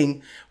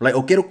thing. Like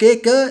 "okay,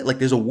 like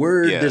there's a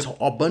word, there's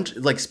a bunch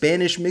like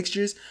Spanish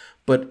mixtures,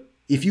 but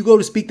if you go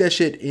to speak that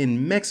shit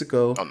in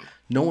Mexico,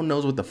 no one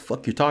knows what the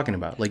fuck you're talking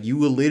about. Like you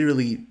will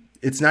literally,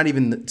 it's not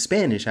even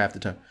Spanish half the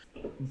time.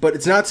 But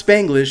it's not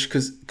Spanglish,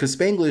 because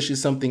Spanglish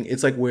is something,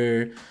 it's like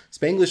where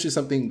Spanglish is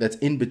something that's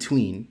in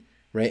between,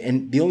 right?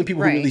 And the only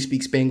people who really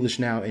speak Spanglish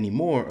now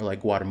anymore are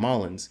like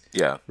Guatemalans.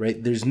 Yeah.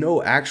 Right? There's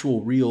no actual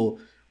real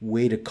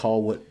way to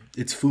call what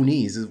it's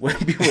Funese is what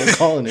people are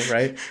calling it,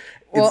 right?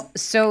 Well,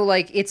 so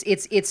like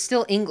it's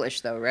still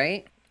English though,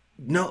 right?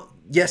 No,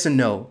 yes and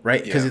no,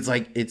 right? Because it's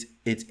like it's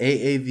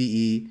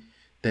AAVE,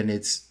 then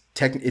it's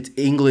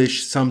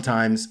English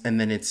sometimes, and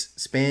then it's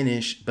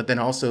Spanish, but then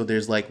also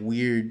there's like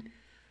weird,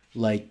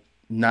 like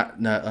not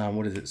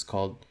what is it? It's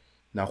called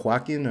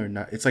Nahuatl or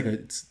not? It's like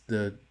it's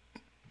the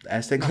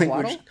Aztec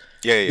language.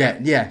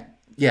 Yeah.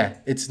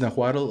 It's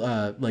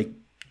Nahuatl. Like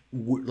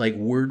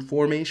word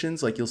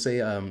formations. Like you'll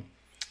say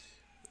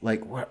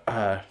like what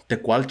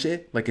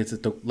tecualche. Like it's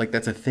like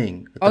that's a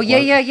thing. Oh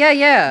yeah.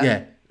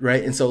 Yeah.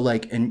 Right, and so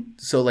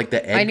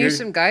the Edgar... I knew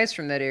some guys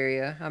from that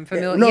area. I'm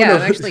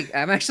familiar.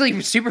 I'm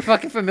actually super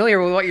fucking familiar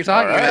with what you're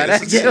talking about.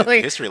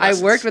 Actually, I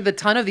worked with a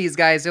ton of these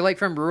guys. They're like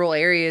from rural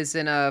areas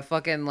in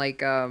fucking like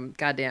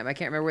goddamn, I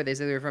can't remember where they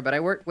said they were from, but I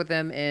worked with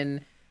them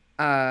in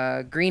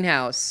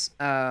Greenhouse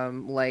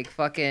like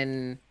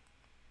fucking,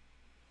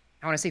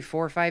 I want to say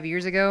 4 or 5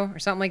 years ago or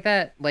something like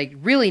that. Like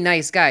really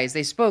nice guys.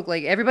 They spoke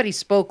like everybody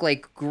spoke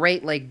like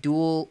great like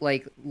dual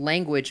like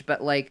language,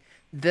 but like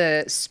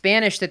the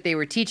Spanish that they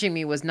were teaching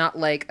me was not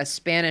like a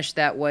Spanish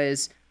that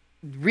was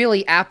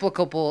really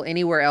applicable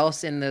anywhere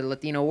else in the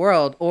Latino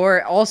world,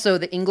 or also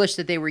the English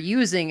that they were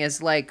using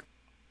is like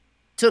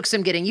took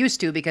some getting used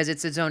to because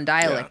it's its own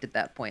dialect at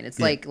that point. It's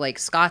like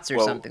Scots or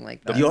something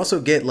like that. You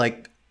also get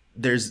like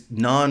there's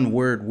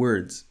non-word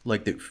words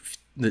like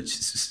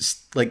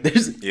like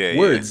there's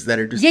words that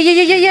are just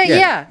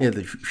yeah.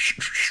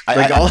 I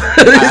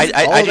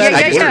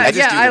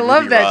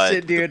love that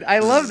shit, dude. I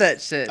love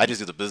that shit. I just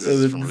do the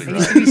business from really. I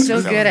used to be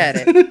so good at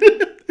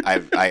it.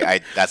 I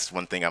that's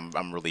one thing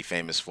I'm really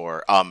famous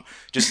for.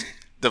 Just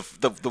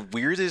the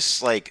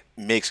weirdest like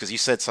mix, because you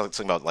said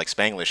something about like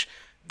Spanglish.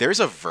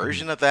 There's a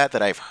version of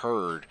that I've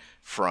heard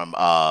from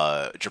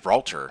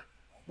Gibraltar,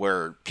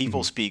 where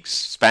people speak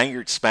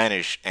Spaniard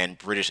Spanish and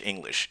British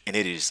English, and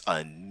it is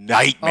a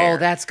nightmare. Oh,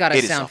 that's gotta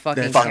sound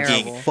fucking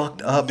terrible.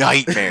 Fucked up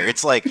Nightmare.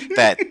 It's like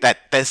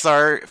that's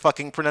our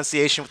fucking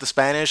pronunciation with the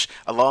Spanish,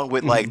 along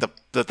with like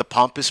the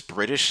pompous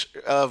British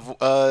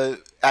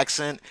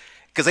accent,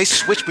 because they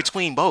switch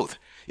between both.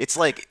 It's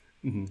like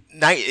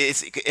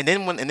it's and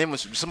then when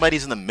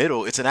somebody's in the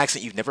middle, it's an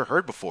accent you've never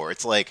heard before.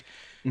 It's like.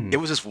 It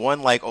was this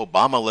one like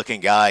Obama-looking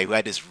guy who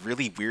had this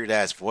really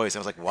weird-ass voice. I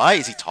was like, why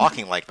is he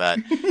talking like that?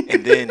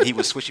 And then he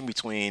was switching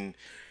between,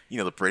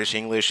 the British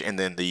English and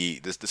then the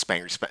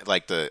Spaniard,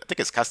 like I think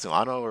it's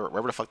Castellano or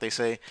whatever the fuck they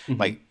say,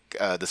 like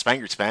the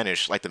Spaniard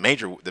Spanish, like the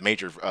major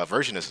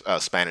version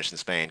of Spanish in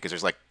Spain, because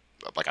there's like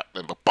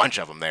a bunch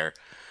of them there.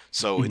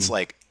 So it's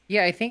like.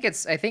 Yeah, I think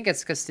it's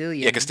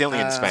Castilian. Yeah,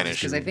 Castilian Spanish.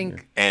 Because I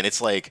think, and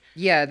it's like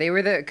they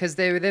were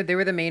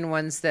the main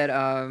ones that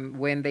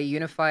when they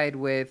unified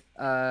with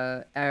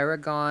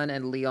Aragon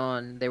and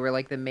Leon, they were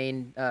like the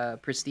main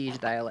prestige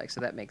dialect.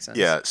 So that makes sense.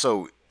 Yeah,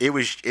 so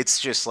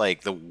it's just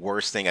like the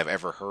worst thing I've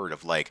ever heard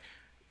of like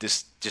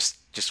this. Just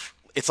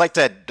it's like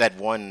that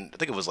one. I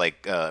think it was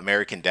like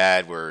American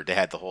Dad, where they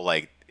had the whole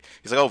like.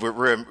 He's like, oh,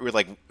 we're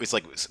like, it's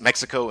like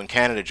Mexico and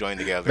Canada joined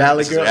together.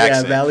 Valley Girl,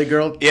 Valley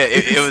Girl. Yeah,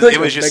 it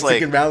was just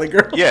Mexican like Valley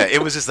Girl. Yeah,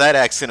 it was just that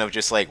accent of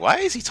just like, why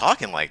is he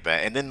talking like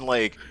that? And then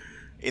like,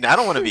 I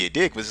don't want to be a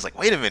dick, but it's like,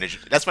 wait a minute.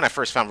 That's when I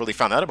first found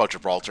out about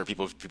Gibraltar. I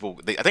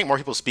think more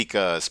people speak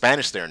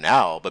Spanish there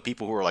now, but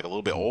people who are like a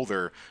little bit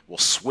older will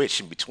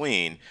switch in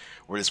between.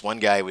 Where this one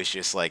guy was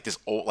just like this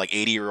old, like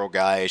 80-year-old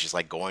guy is just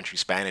like going through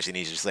Spanish, and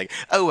he's just like,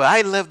 oh,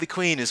 I love the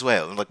Queen as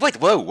well. I'm like, wait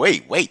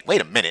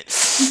a minute.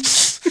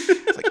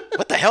 Like,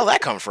 what the hell did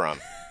that come from?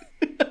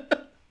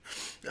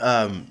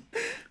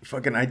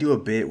 I do a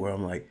bit where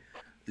I'm like,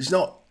 it's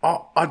not.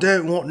 I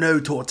don't want no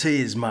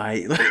tortillas,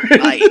 mate.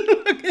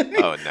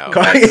 Oh no!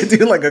 I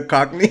do like a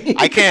Cockney.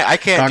 I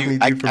can't Cockney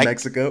do. Dude from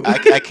Mexico.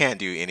 I can't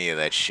do any of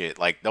that shit.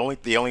 Like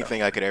the only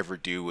thing I could ever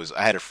do was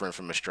I had a friend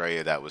from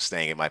Australia that was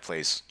staying at my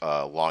place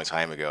a long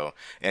time ago,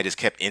 and I just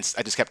kept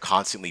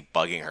constantly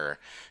bugging her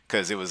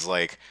because it was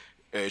like.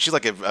 She's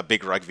like a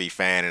big rugby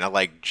fan, and I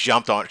like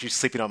jumped on. She was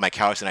sleeping on my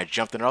couch, and I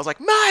jumped in her. I was like,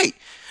 "Mate,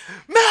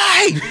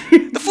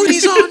 the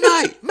footy's on,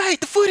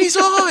 mate, the footy's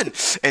on."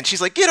 And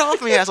she's like, "Get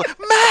off me!" I was like,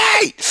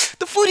 "Mate,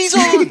 the footy's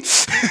on."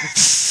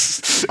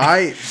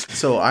 I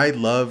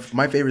love,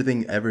 my favorite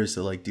thing ever is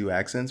to like do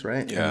accents,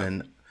 right? Yeah.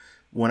 And then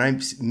when I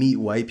meet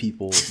white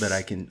people that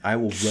I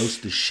will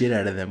roast the shit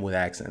out of them with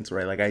accents,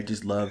 right? Like I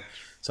just love.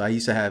 So I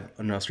used to have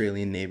an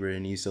Australian neighbor,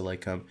 and he used to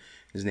like come.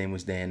 His name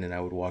was Dan, and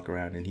I would walk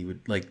around, and he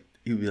would be like,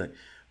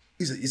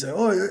 he's like,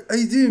 oh, how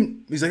you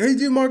doing? He's like, how you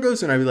doing,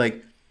 Marcos? And I'd be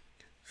like,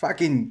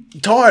 fucking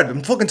tired.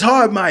 I'm fucking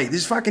tired, mate.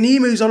 There's fucking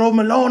emus all over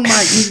my lawn,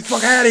 mate. You need to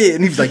fuck out of here.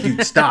 And he's like,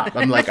 dude, stop.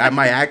 I'm like,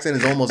 my accent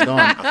is almost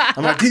gone.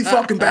 I'm like, too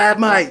fucking bad,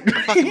 mate.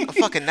 I'm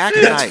fucking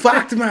knackered, That's mate.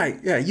 fucked, mate.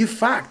 Yeah, you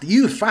fucked.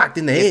 You fucked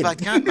in the head.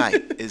 Fucked out,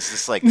 mate. It's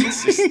just like, and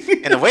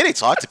the way they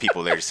talk to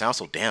people there sounds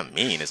so damn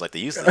mean. It's like they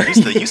use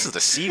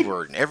the C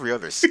word in every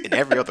other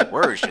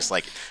word. It's just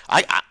like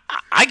I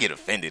get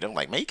offended. I'm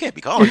like, man, you can't be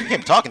talking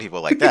to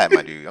people like that,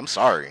 my dude. I'm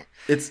sorry.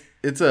 It's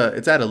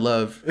out of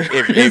love.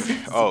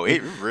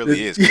 It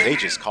really is. They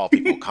just call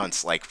people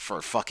cunts like for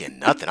fucking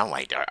nothing. I'm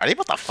like, are they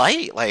about to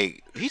fight?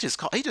 Like he just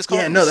called.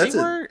 Yeah, no, that's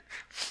it.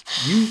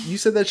 You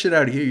said that shit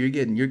out here.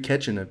 You're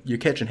catching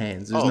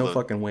hands. There's no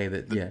fucking way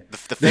that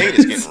the fade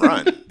is getting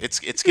run. It's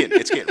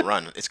getting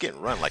run. It's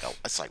getting run like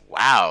it's like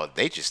wow.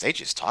 They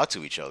just talk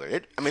to each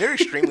other. They're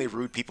extremely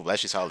rude people.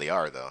 That's just how they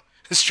are though.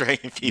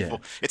 Australian people.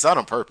 Yeah. It's not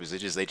on purpose. They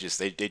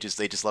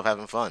just love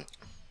having fun.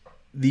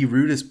 The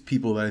rudest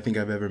people that I think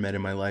I've ever met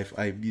in my life,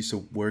 I used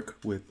to work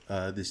with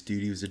this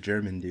dude. He was a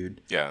German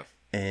dude. Yeah.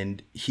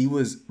 And he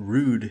was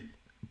rude,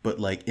 but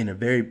like in a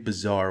very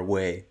bizarre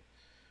way,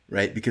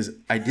 right? Because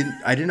I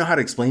didn't know how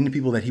to explain to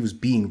people that he was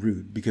being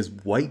rude, because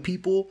white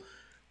people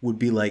would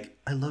be like,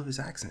 I love his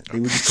accent.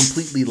 They would just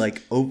completely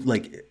like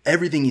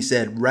everything he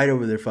said right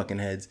over their fucking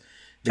heads.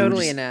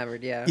 Totally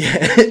enamored, yeah.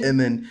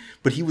 Yeah,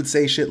 but he would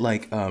say shit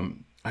like, I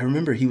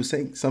remember he was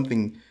saying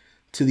something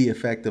to the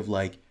effect of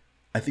like,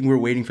 I think we were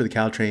waiting for the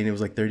Caltrain. It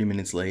was like 30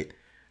 minutes late.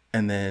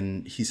 And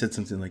then he said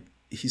something like,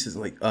 he's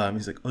like,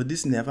 oh,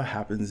 this never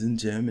happens in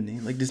Germany.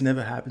 Like, this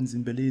never happens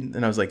in Berlin.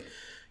 And I was like,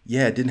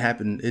 yeah, it didn't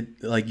happen.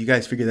 It like you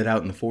guys figured that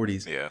out in the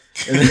 40s. Yeah.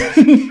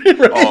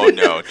 Then, Oh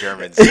no,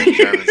 Germans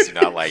do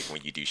not like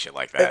when you do shit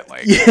like that.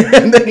 Like, yeah,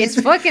 It's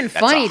fucking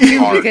funny too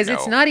hard because no.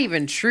 it's not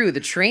even true. The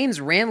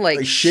trains ran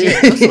like shit.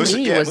 shit.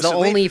 Mussolini Yeah, was the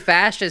only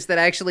fascist that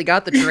actually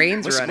got the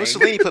trains running.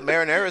 Mussolini put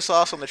marinara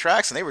sauce on the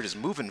tracks, and they were just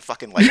moving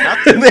fucking like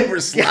nothing. they were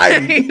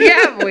sliding.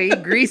 Yeah, boy, he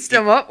greased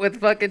them up with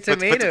fucking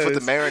tomatoes. Put the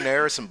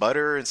marinara, some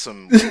butter, and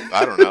some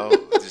I don't know.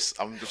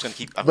 I'm just gonna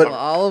keep.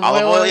 Olive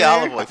oil. Yeah,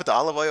 olive oil. Put the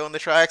olive oil on the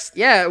tracks.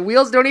 Yeah,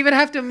 wheels don't even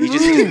have to move.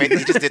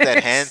 He just did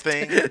that hand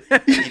thing.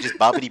 He just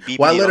bobbity beep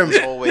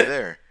the whole way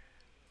there.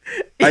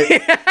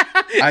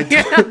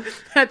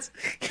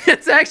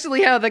 That's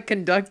actually how the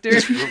conductor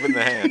Just moving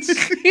the hands.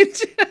 he's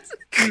just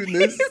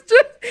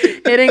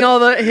hitting all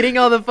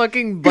the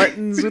fucking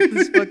buttons with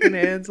his fucking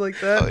hands like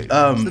that.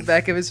 Just the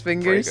back of his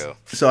fingers.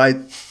 So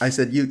I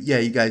said,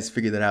 you guys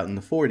figured that out in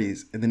the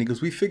 40s. And then he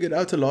goes, we figured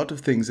out a lot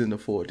of things in the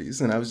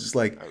 40s. And I was just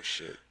like, oh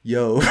shit.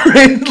 Yo,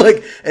 right?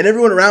 Like, and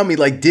everyone around me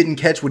like didn't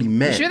catch what he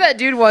meant. You sure that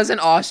dude wasn't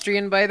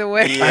Austrian, by the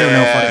way? Yeah. I don't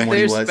know fucking what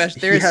he was.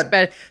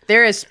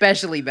 They're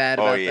especially bad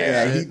about that.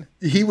 Yeah,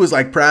 he was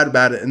like proud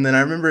about it. And then I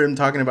remember him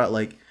talking about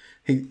like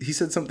he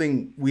said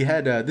something. We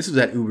had this was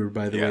at Uber,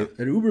 by the way.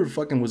 At Uber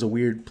fucking was a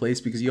weird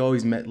place because you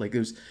always met like it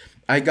was.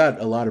 I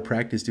got a lot of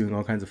practice doing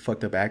all kinds of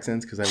fucked up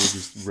accents because I would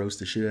just roast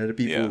the shit out of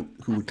people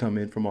who would come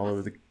in from all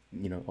over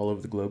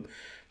the globe.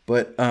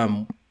 But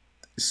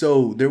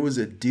so there was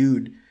a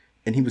dude.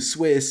 And he was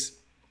Swiss.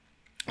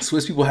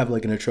 Swiss people have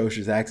like an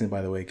atrocious accent,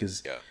 by the way,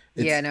 because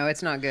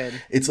it's not good.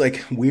 It's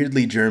like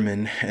weirdly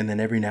German, and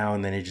then every now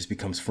and then it just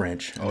becomes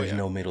French. And there's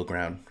no middle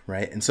ground,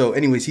 right? And so,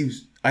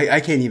 anyways, I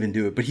can't even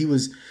do it, but he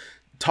was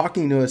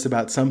talking to us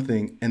about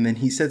something, and then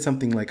he said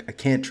something like, "I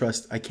can't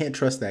trust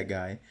that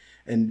guy."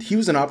 And he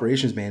was an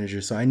operations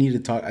manager, so I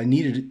needed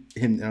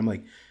him, and I'm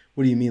like,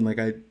 "What do you mean? Like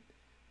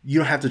you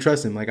don't have to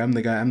trust him. Like I'm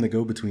the guy, I'm the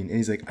go-between." And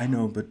he's like, "I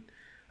know, but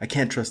I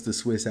can't trust the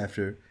Swiss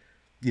after."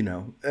 You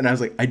know, and I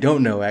was like, I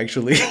don't know,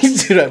 actually.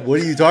 Dude,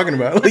 what are you talking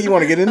about? Like, you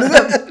want to get into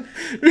that?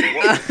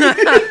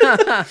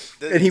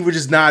 And he would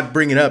just not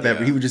bring it up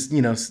ever. He would just,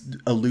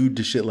 allude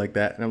to shit like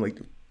that. And I'm like,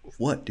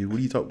 what, dude? What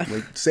are you talking?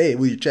 Like, say it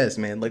with your chest,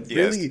 man. Like,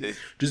 really,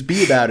 just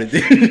be about it,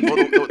 dude. Well,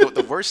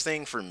 the worst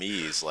thing for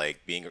me is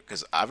like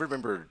because I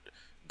remember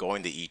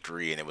going to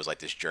E3 and it was like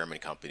this German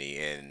company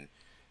and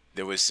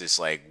there was this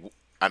like.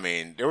 I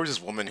mean, there was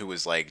this woman who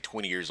was like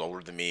 20 years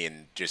older than me,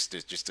 and just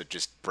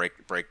to break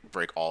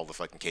all the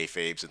fucking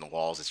kayfabes in the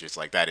walls. It's just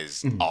like that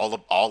is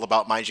all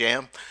about my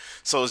jam.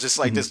 So it's just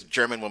like this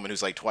German woman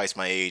who's like twice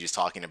my age is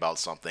talking about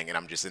something, and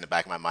I'm just in the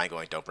back of my mind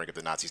going, "Don't bring up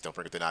the Nazis! Don't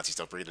bring up the Nazis!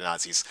 Don't bring up the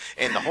Nazis!"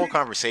 And the whole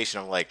conversation,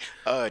 I'm like,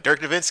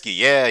 "Dirk Nowitzki,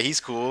 yeah, he's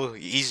cool.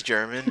 He's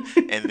German."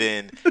 And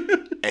then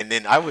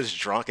I was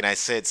drunk and I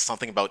said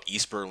something about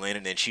East Berlin,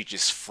 and then she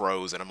just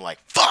froze, and I'm like,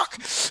 "Fuck!"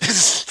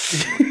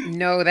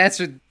 No,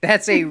 that's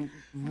a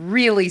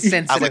really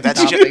sensitive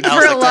topic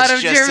for a lot of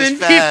German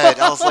people.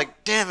 I was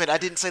like, damn it, I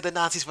didn't say the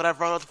Nazis, but I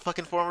brought up the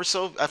fucking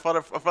I brought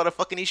up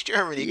fucking East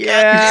Germany.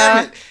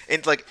 Yeah. God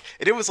damn it.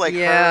 And it was like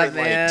her and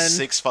like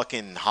six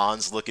fucking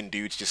Hans looking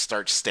dudes just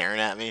start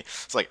staring at me.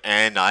 It's like,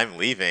 and I'm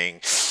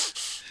leaving.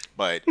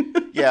 But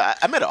yeah,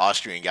 I met an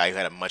Austrian guy who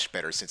had a much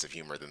better sense of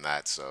humor than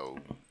that. So,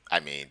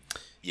 I mean,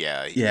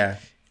 yeah.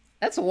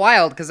 That's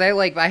wild because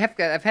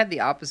I've had the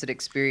opposite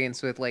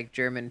experience with like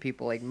German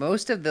people. Like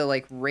most of the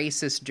like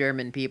racist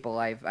German people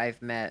I've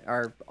met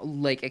are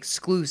like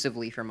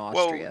exclusively from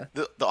Austria.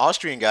 Well, the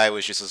Austrian guy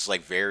was just this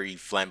like very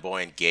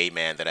flamboyant gay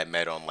man that I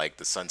met on like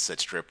the Sunset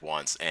Strip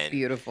once, and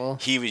beautiful.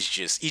 He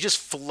just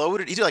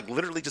floated. He like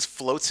literally just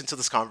floats into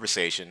this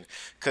conversation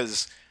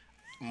because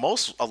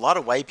a lot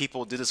of white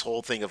people do this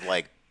whole thing of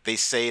like they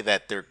say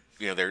that their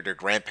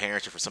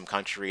grandparents are from some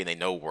country and they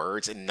know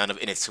words and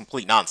it's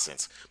complete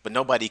nonsense. But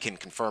nobody can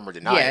confirm or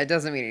deny it. Yeah, it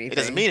doesn't mean anything. It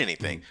doesn't mean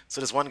anything.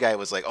 So this one guy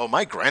was like, "Oh,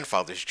 my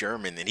grandfather's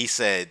German," and he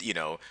said,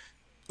 "Upken,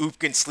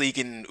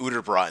 Sleeken,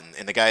 Uderbraten,"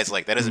 and the guy's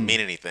like, "That doesn't mean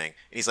anything."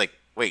 And he's like,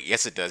 "Wait,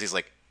 yes it does." He's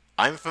like,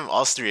 "I'm from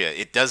Austria.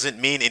 It doesn't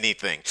mean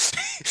anything."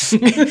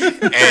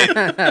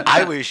 And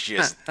I was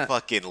just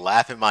fucking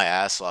laughing my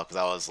ass off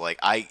because I was like,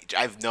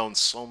 I've known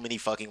so many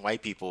fucking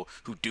white people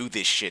who do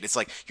this shit. It's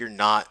like you're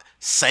not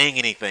saying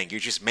anything.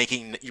 You're just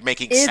making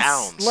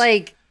sounds.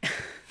 Like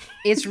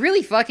it's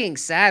really fucking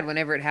sad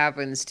whenever it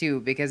happens too,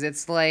 because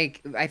it's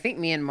like I think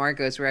me and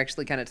Marcos were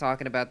actually kind of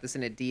talking about this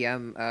in a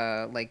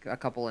DM like a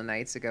couple of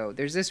nights ago.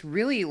 There's this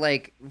really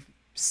like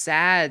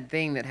sad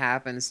thing that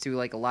happens to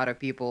like a lot of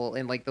people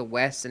in like the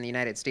West and the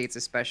United States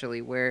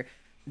especially, where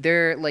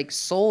their like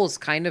souls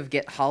kind of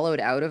get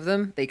hollowed out of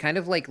them. They kind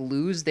of like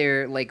lose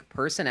their like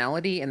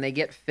personality and they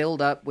get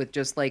filled up with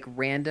just like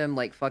random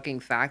like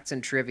fucking facts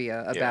and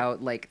trivia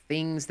about like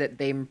things that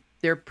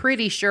they're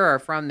pretty sure are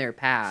from their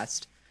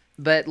past,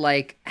 but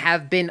like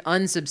have been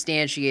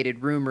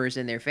unsubstantiated rumors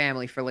in their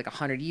family for like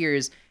 100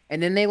 years,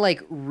 and then they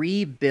like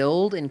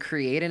rebuild and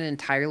create an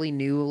entirely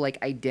new like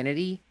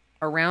identity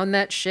around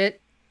that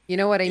shit. You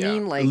know what I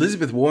mean? Like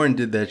Elizabeth Warren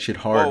did that shit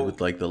hard with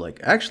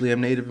actually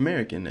I'm Native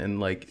American, and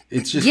like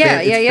it's just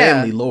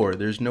family lore.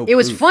 There's no. It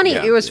was funny.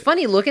 Yeah. It was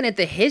funny looking at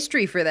the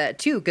history for that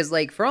too, because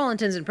like for all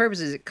intents and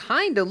purposes, it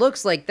kind of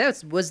looks like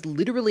that was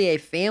literally a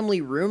family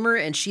rumor,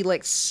 and she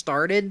like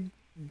started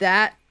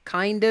that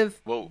kind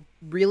of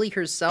really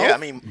herself. Yeah, I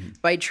mean,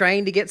 by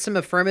trying to get some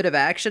affirmative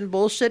action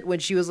bullshit when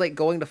she was like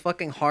going to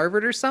fucking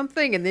Harvard or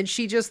something, and then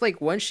she just like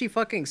once she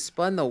fucking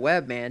spun the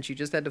web, man, she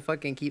just had to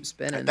fucking keep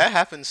spinning. That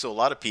happens to a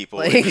lot of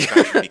people in this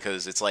country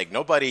because it's like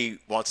nobody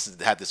wants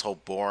to have this whole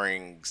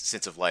boring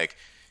sense of like,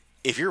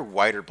 if you're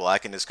white or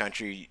black in this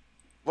country,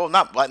 well,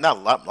 not a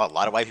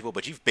lot of white people,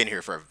 but you've been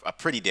here for a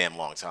pretty damn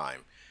long time.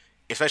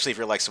 Especially if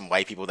you're like some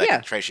white people that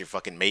can trace your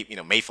fucking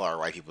Mayflower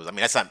white people. I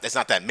mean, that's not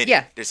that many.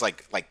 Yeah. There's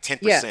like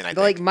 10%. I think.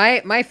 Like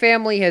my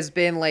family has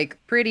been like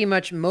pretty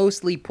much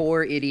mostly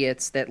poor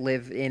idiots that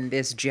live in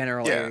this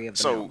general area of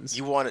the mountains.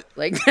 You want to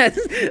like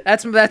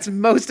that's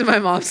most of my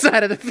mom's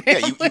side of the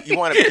family. Yeah, you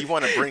want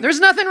to bring. There's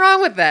nothing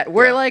wrong with that.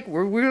 We're like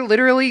we're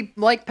literally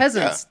like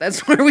peasants. Yeah.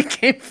 That's where we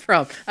came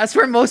from. That's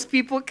where most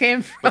people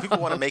came from. But people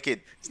want to make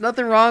it. There's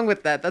nothing wrong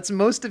with that. That's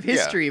most of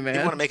history, man.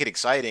 You want to make it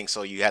exciting,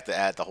 so you have to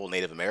add the whole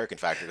Native American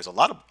factor because a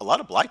lot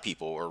of black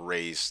people are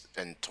raised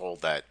and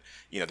told that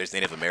there's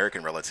Native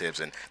American relatives,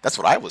 and that's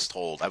what I was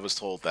told. I was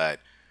told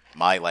that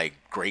my like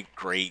great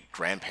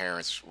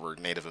grandparents were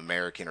Native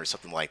American or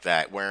something like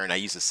that. Wherein I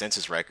used the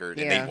census record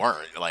and they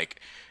weren't.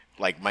 Like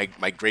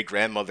my great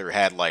grandmother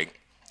had like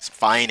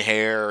fine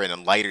hair and a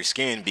lighter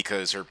skin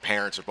because her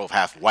parents are both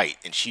half white,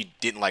 and she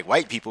didn't like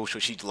white people, so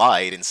she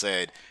lied and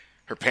said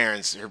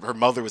her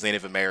mother was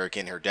Native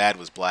American, her dad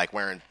was black,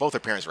 wherein both her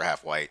parents were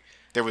half white.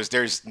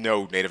 There's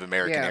no Native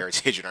American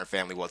heritage in our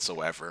family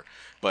whatsoever.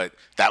 But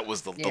that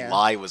was the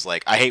lie was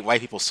like, I hate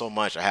white people so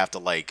much I have to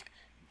like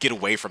get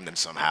away from them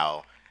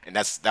somehow. And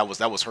that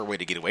was her way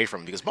to get away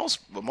from them, because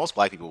most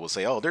black people will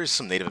say, oh, there's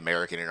some Native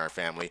American in our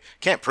family.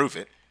 Can't prove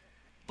it,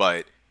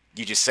 but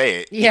you just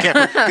say it.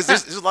 Yeah. Because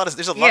there's a lot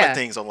of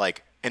things on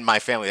like in my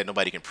family that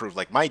nobody can prove.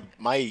 Like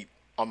my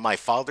on my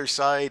father's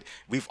side,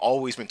 we've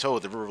always been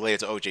told that we're related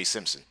to O.J.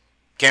 Simpson.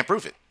 Can't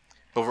prove it,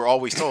 but we're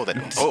always told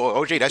that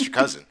O.J. that's your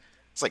cousin.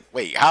 It's like,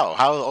 wait, how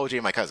is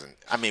OJ my cousin?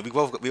 I mean, we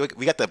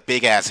got the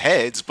big ass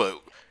heads,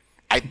 but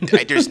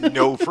there's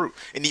no proof.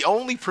 And the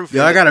only proof.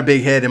 Yeah, I got a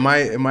big head. Am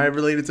I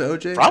related to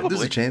OJ? Probably.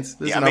 There's a chance.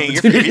 There's I mean,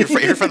 if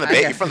you're from the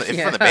Bay, from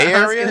the Bay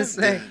Area,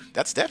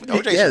 that's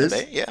definitely OJ's from the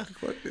Bay. Yeah.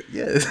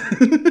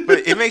 Yeah.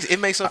 But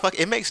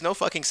it makes no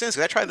fucking sense.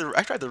 Cause I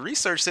tried to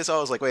research this. I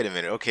was like, wait a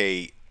minute.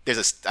 Okay,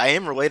 I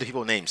am related to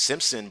people named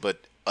Simpson,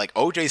 but like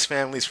OJ's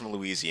family is from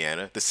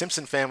Louisiana. The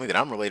Simpson family that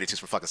I'm related to is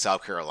from fucking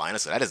South Carolina.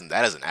 So that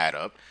doesn't add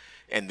up.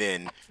 And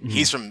then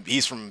he's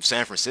from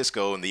San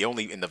Francisco, and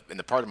in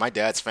the part of my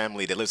dad's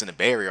family that lives in the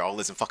Bay Area all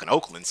lives in fucking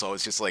Oakland. So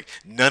it's just like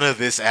none of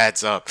this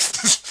adds up.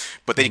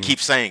 But they keep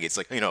saying it's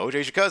like,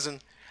 OJ's your cousin.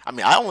 I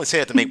mean, I only say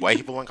that to make white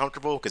people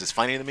uncomfortable because it's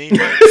funny to me. But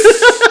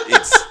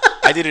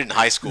I did it in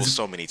high school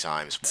so many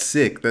times.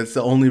 Sick. That's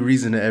the only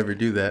reason to ever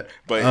do that.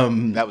 But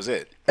that was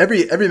it.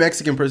 Every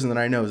Mexican person that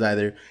I know is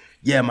either,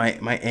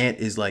 my aunt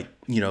is like,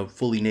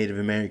 fully Native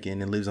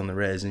American and lives on the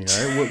res, and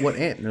you're like, what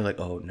aunt? And they're like,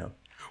 oh no.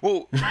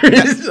 Well,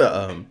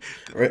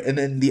 and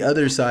then the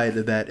other side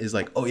of that is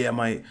like, oh yeah,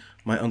 my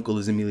uncle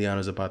is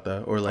Emiliano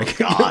Zapata, or like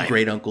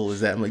great uncle is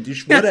that. I'm like,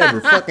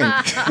 whatever,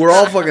 we're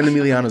all fucking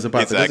Emiliano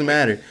Zapata. Exactly. It doesn't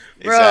matter,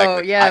 bro.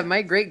 Exactly.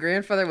 My great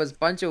grandfather was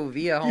Pancho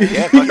Villa.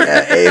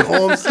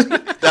 Holmes. Holmes.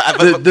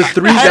 The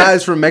three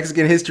guys from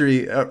Mexican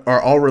history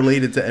are all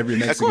related to every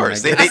Mexican. Of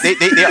course,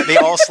 they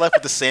all slept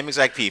with the same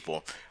exact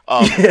people.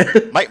 I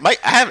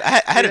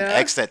had an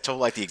ex that told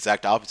like the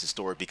exact opposite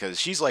story, because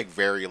she's like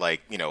very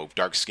like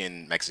dark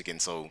skinned Mexican,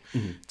 so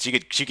she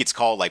gets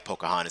called like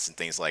Pocahontas and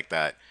things like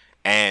that.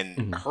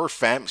 And her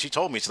family, she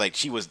told me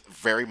she was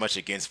very much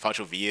against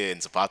Pancho Villa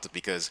and Zapata,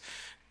 because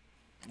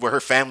where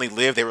her family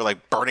lived, they were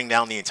like burning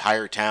down the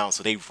entire town.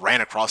 So they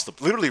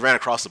literally ran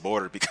across the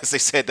border because they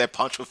said that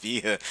Pancho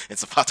Villa and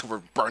Zapata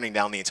were burning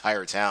down the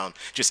entire town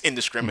just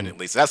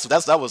indiscriminately. So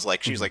that was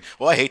like, she was like,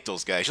 well, I hate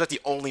those guys. She's like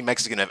the only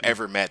Mexican I've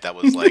ever met that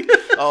was like,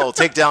 oh,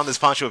 take down this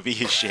Pancho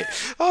Villa shit.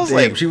 I was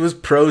like, she was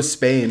pro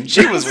Spain.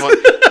 She was one.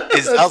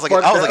 I was like,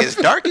 as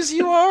dark as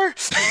you are.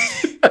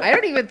 I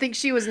don't even think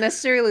she was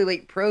necessarily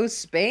like pro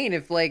Spain.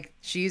 If like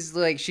she's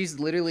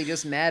literally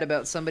just mad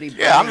about somebody.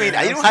 Yeah, I mean,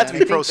 you don't have to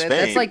be pro Spain.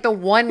 That's like the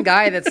one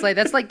guy that's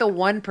like the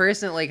one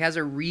person that like has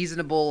a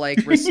reasonable like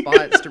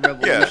response to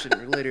revolution.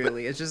 Yeah.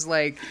 Literally, it's just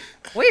like,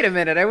 wait a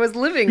minute, I was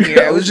living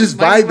here. I was just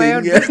vibing. My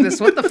own business.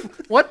 What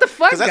the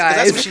fuck, guys?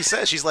 That's what she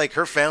said. She's like,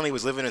 her family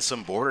was living in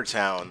some border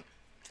town.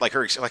 I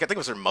think it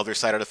was her mother's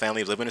side of the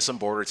family, living in some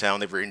border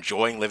town. They were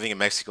enjoying living in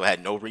Mexico,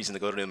 had no reason to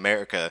go to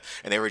America,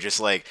 and they were just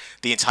like,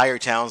 the entire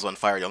town's on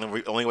fire.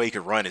 The only way you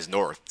could run is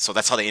north. So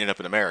that's how they ended up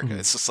in America.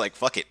 It's just like,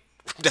 fuck it,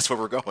 that's where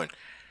we're going.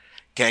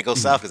 Can't go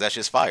south because that's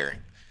just fire.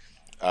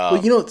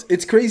 Well,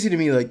 it's crazy to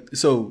me. Like,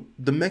 so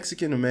the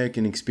Mexican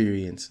American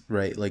experience,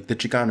 right? Like the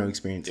Chicano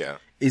experience,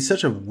 is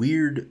such a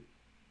weird.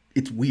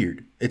 It's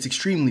weird. It's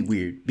extremely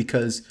weird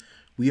because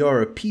we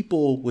are a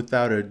people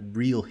without a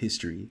real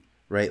history.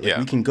 right? Like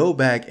we can go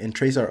back and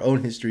trace our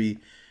own history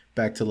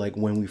back to like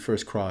when we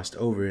first crossed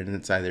over, and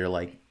it's either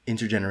like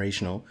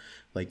intergenerational.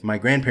 Like my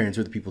grandparents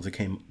were the people to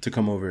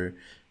come over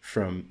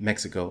from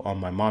Mexico on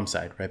my mom's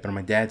side, right? But on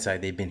my dad's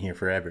side, they've been here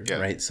forever,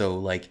 right? So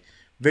like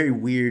very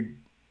weird.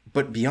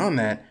 But beyond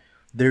that,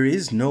 there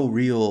is no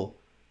real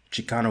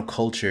Chicano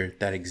culture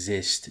that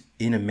exists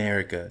in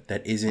America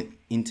that isn't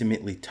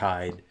intimately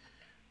tied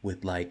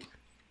with like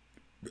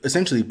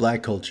essentially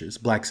black cultures,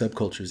 black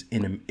subcultures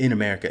in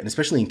America, and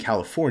especially in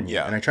California.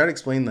 Yeah. And I try to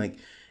explain like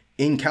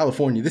in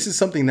California, this is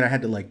something that I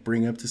had to like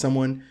bring up to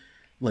someone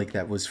like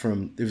that was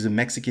from, there was a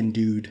Mexican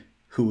dude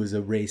who was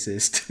a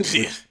racist.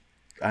 Yeah.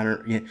 I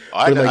don't, yeah.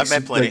 I've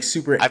met plenty.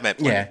 Like I've met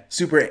plenty. Yeah,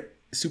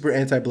 super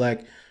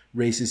anti-black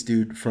racist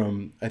dude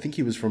from, I think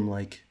he was from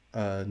like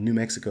New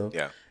Mexico.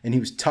 Yeah. And he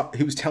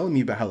was telling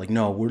me about how like,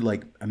 no, we're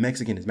like, a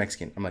Mexican is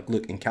Mexican. I'm like,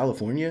 look, in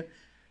California,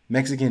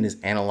 Mexican is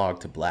analog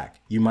to black.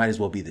 You might as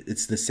well be,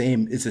 it's the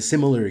same, it's a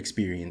similar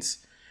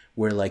experience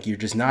where like you're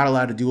just not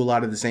allowed to do a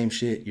lot of the same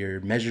shit. You're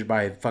measured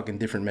by a fucking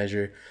different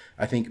measure.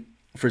 I think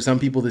for some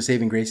people, the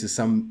saving grace is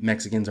some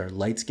Mexicans are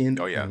light-skinned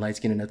and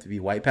light-skinned enough to be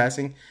white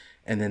passing.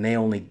 And then they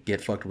only get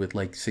fucked with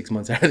like 6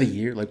 months out of the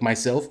year. Like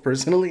myself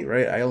personally,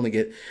 right? I only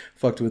get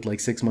fucked with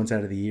like 6 months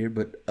out of the year.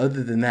 But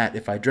other than that,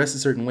 if I dress a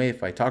certain way,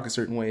 if I talk a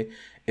certain way,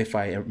 if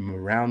I am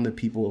around the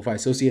people, if I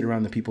associate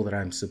around the people that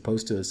I'm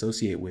supposed to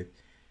associate with,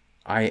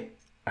 I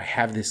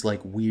have this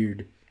like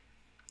weird,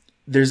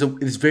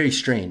 it's very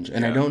strange.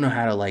 And I don't know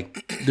how to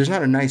like, there's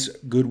not a nice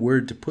good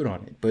word to put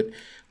on it. But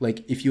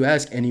like if you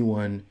ask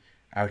anyone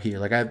out here,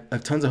 like I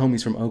have tons of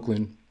homies from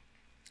Oakland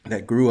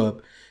that grew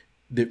up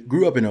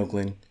in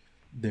Oakland.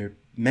 They're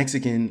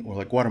Mexican or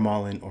like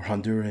Guatemalan or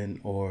Honduran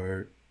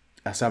or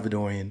El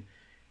Salvadorian,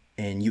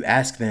 and you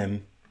ask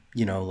them,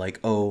 you know, like,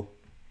 oh,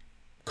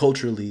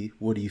 culturally,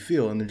 what do you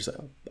feel? And they're just like,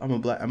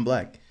 oh, I'm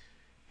black.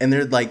 And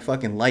they're like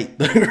fucking light.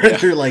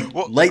 They're like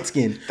light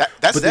skinned.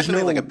 That's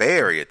definitely like a Bay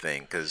Area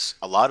thing, because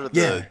a lot of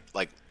the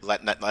like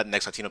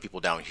Latinx Latino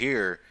people down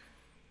here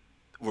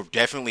were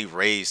definitely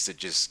raised to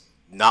just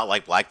not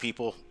like black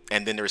people.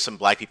 And then there were some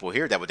black people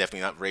here that were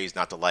definitely not raised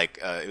not to like,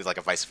 it was like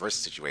a vice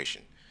versa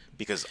situation.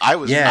 Because I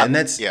was,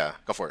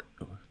 go for it.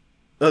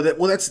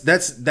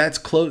 That's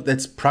close.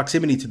 That's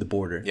proximity to the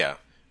border. Yeah.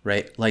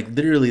 Right. Like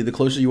literally, the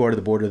closer you are to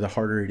the border, the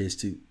harder it is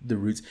to the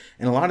roots.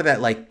 And a lot of that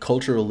like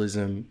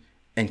culturalism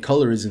and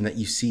colorism that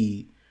you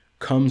see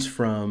comes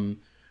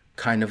from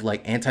kind of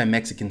like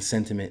anti-Mexican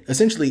sentiment.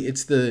 Essentially,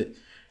 it's the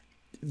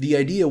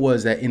idea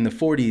was that in the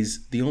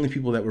 40s, the only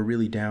people that were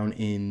really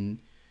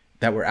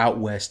that were out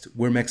west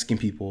were Mexican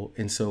people,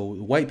 and so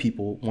white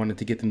people wanted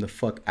to get them the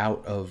fuck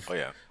out of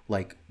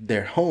like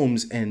their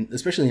homes, and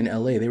especially in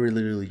LA, they were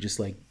literally just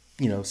like,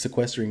 you know,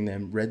 sequestering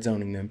them, red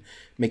zoning them,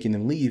 making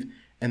them leave.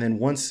 And then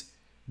once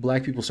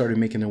black people started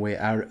making their way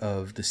out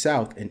of the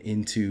South and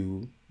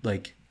into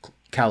like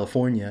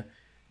California,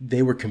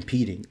 they were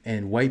competing,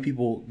 and white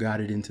people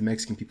got it into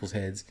Mexican people's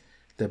heads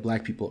that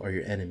black people are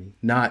your enemy,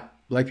 not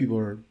black people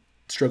are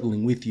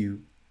struggling with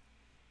you,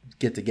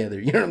 get together.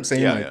 You know what I'm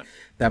saying?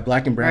 That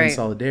black and brown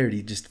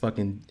solidarity, just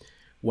fucking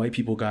white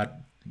people got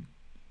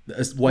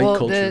white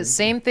culture. The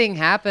same thing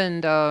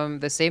happened.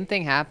 The same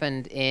thing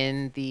happened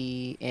in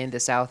the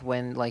South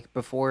when like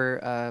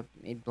before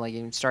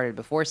it started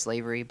before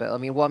slavery. But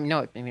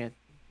it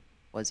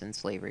was in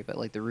slavery, but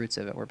like the roots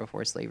of it were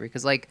before slavery.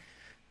 Because like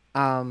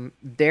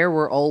there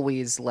were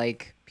always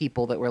like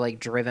people that were like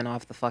driven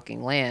off the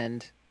fucking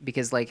land.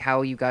 Because like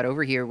how you got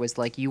over here was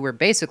like you were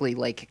basically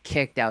like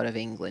kicked out of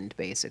England,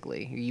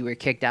 basically. You were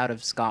kicked out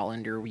of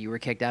Scotland, or you were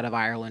kicked out of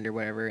Ireland or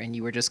whatever, and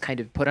you were just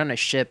kind of put on a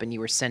ship and you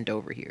were sent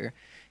over here.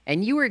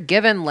 And you were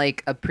given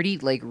like a pretty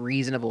like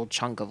reasonable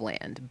chunk of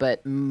land.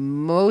 But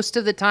most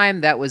of the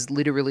time that was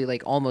literally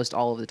like almost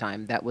all of the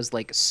time that was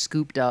like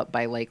scooped up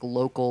by like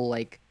local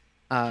like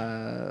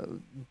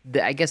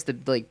I guess the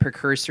like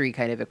precursory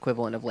kind of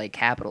equivalent of like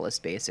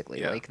capitalist, basically.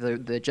 Yeah. Like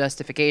the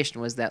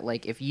justification was that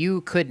like if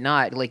you could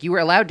not, like you were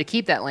allowed to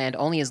keep that land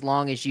only as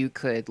long as you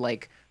could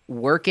like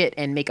work it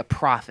and make a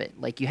profit.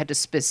 Like you had to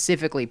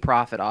specifically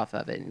profit off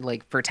of it,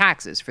 like for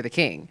taxes for the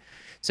king.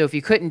 So if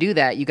you couldn't do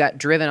that, you got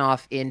driven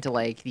off into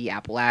like the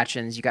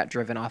Appalachians. You got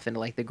driven off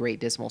into like the Great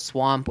Dismal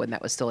Swamp when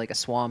that was still like a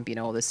swamp, you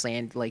know, the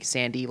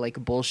sandy like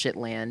bullshit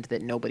land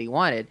that nobody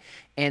wanted.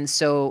 And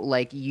so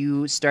like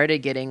you started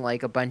getting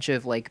like a bunch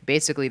of like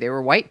basically they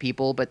were white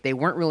people, but they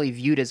weren't really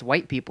viewed as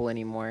white people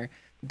anymore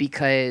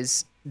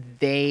because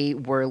they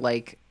were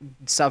like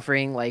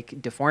suffering like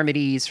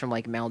deformities from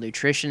like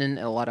malnutrition and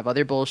a lot of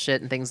other bullshit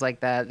and things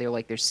like that. They were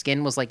like their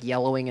skin was like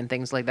yellowing and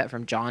things like that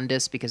from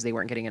jaundice because they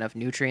weren't getting enough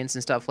nutrients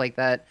and stuff like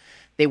that.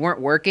 They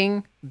weren't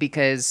working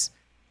because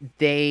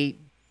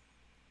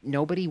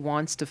nobody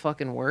wants to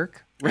fucking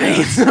work,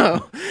 right?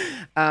 So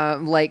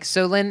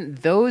so then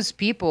those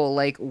people,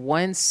 like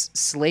once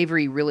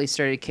slavery really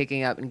started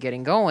kicking up and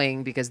getting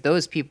going, because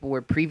those people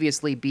were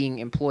previously being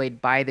employed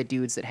by the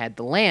dudes that had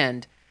the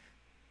land,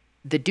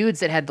 the dudes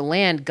that had the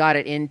land got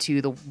it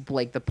into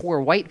the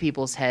poor white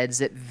people's heads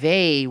that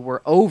they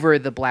were over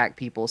the black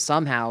people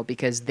somehow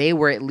because they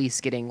were at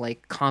least getting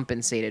like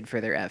compensated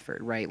for their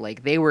effort, right?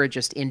 Like they were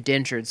just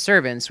indentured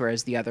servants,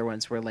 whereas the other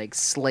ones were like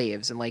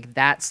slaves. And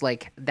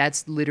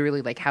that's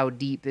literally like how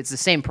deep, it's the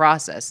same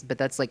process, but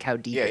that's like how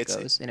deep it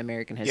goes in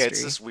American history. Yeah,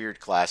 it's this weird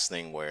class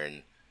thing where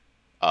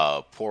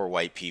some poor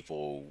white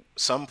people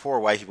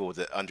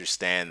that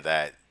understand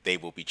that they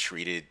will be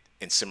treated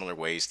in similar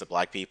ways to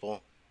black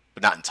people,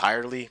 but not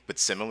entirely, but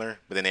similar.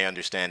 But then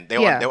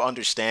they'll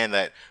understand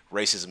that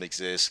racism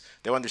exists.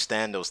 They'll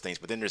understand those things.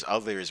 But then there's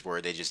others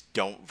where they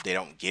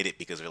don't get it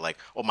because they're like,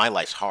 oh, my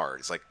life's hard.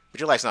 It's like, but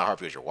your life's not hard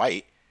because you're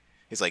white.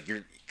 It's like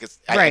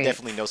I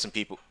definitely know some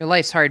people. Your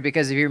life's hard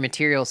because of your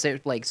material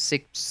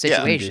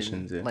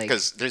situation. Yeah. Like,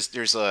 because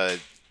there's a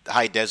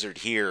high desert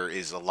here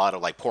is a lot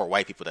of like poor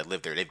white people that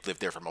live there. They've lived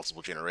there for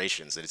multiple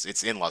generations, and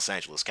it's in Los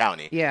Angeles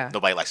County. Yeah.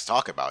 Nobody likes to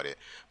talk about it,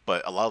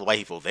 but a lot of the white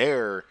people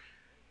there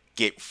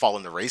fall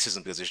into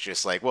racism because it's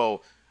just like,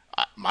 well,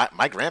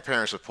 my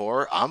grandparents were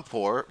poor. I'm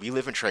poor. We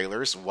live in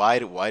trailers. Why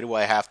do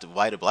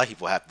black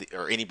people have to,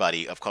 or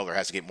anybody of color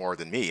has to get more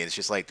than me? And it's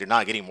just like they're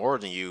not getting more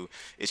than you.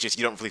 It's just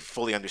you don't really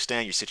fully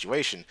understand your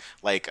situation.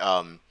 Like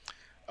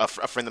a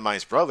friend of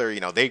mine's brother,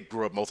 they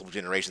grew up multiple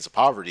generations of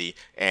poverty,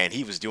 and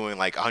he was doing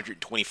like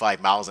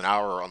 125 miles an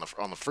hour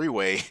on the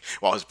freeway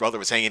while his brother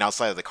was hanging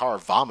outside of the car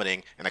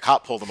vomiting, and a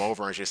cop pulled him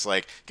over and was just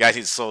like, guys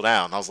need to slow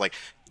down. And I was like,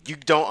 you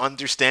don't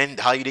understand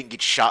how you didn't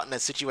get shot in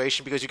that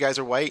situation because you guys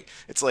are white?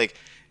 It's like,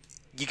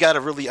 you got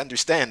to really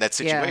understand that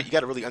situation. Yeah. You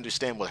got to really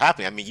understand what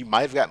happened. I mean, you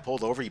might have gotten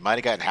pulled over. You might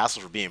have gotten hassled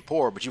for being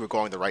poor, but you were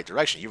going the right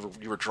direction.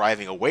 You were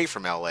driving away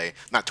from LA,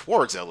 not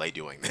towards LA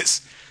doing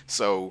this.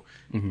 So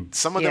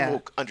some of them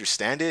will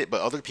understand it, but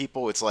other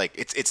people, it's like,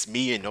 it's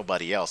me and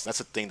nobody else. That's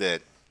the thing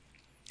that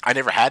I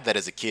never had that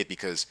as a kid,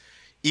 because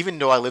even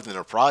though I lived in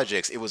the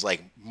projects, it was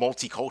like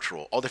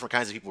multicultural. All different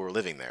kinds of people were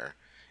living there.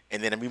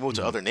 And then we moved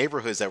to other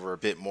neighborhoods that were a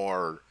bit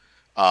more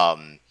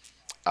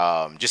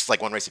just like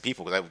one race of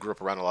people, because I grew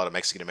up around a lot of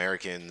Mexican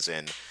Americans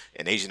and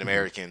Asian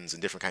Americans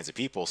and different kinds of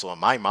people. So in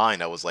my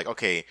mind, I was like,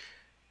 okay,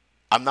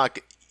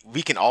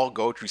 we can all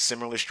go through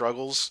similar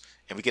struggles,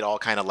 and we can all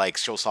kind of like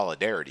show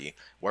solidarity.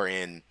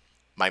 Wherein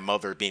my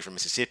mother being from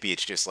Mississippi,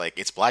 it's just like,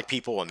 it's black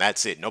people and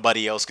that's it.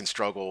 Nobody else can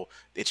struggle.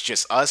 It's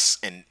just us,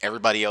 and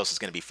everybody else is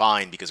going to be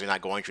fine because they're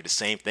not going through the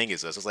same thing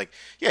as us. It's like,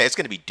 yeah, it's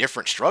going to be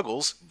different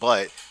struggles,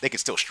 but they can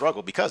still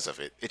struggle because of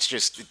it. It's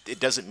just, it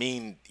doesn't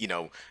mean,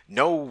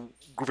 no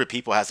group of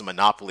people has a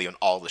monopoly on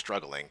all the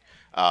struggling.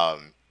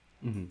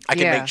 I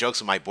can make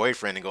jokes with my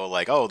boyfriend and go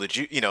like, oh,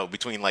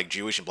 between like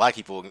Jewish and black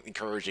people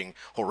encouraging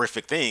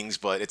horrific things,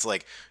 but it's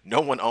like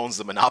no one owns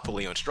the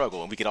monopoly on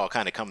struggle, and we could all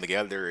kind of come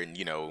together and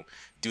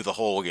do the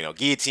whole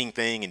guillotine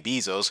thing and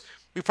Bezos.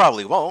 We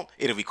probably won't.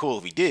 It'll be cool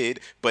if we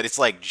did, but it's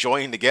like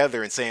joining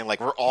together and saying like,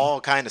 we're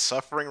all kind of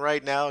suffering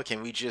right now.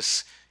 Can we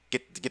just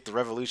get the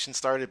revolution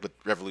started? But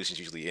revolutions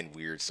usually end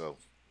weird, so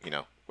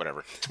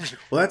whatever.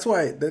 Well, that's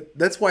why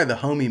the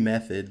homie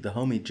method, the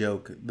homie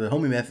joke, the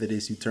homie method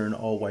is to turn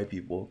all white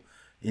people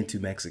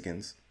into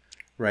Mexicans,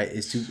 right?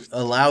 Is to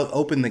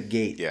open the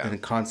gate and the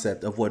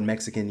concept of what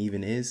Mexican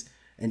even is,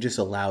 and just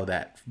allow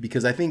that.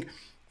 Because I think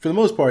for the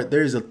most part,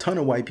 there's a ton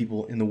of white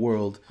people in the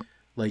world.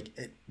 Like,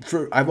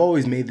 I've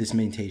always made this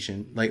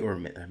I've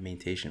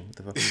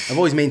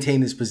always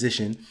maintained this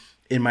position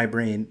in my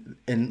brain,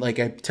 and like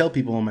I tell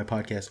people on my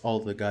podcast all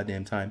the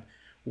goddamn time,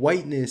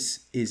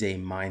 whiteness is a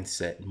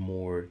mindset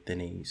more than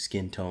a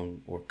skin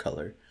tone or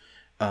color.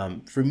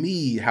 For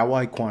me, how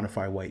I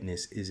quantify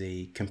whiteness is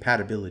a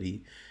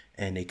compatibility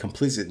and a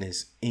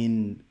complicitness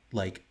in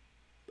like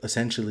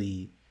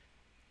essentially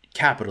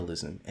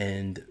capitalism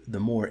and the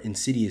more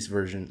insidious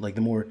version, like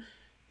the more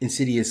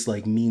insidious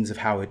like means of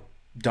how it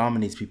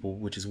dominates people,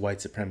 which is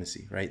white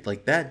supremacy, right?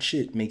 Like that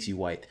shit makes you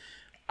white.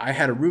 I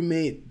had a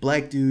roommate,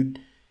 black dude,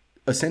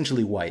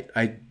 essentially white.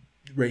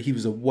 He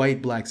was a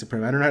white black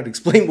supremacist. I don't know how to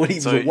explain what he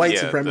was. A white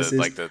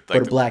supremacist, but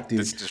a black dude.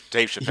 This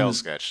Dave Chappelle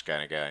sketch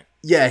kind of guy.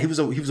 Yeah, he was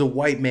a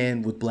white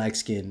man with black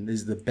skin. This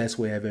is the best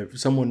way I've ever.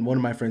 One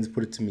of my friends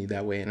put it to me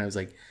that way, and I was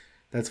like,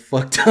 "That's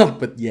fucked up,"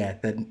 but yeah,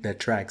 that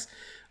tracks.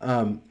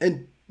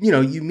 And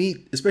you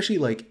meet, especially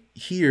like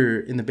here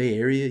in the Bay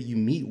Area, you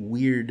meet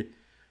weird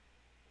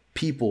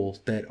people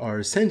that are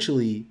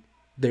essentially,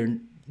 they're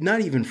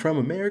not even from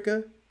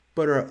America,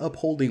 but are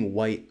upholding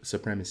white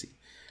supremacy,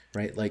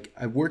 right? Like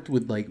I worked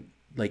with like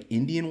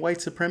Indian white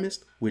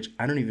supremacists, which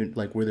I don't even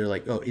like, where they're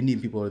like, oh, Indian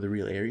people are the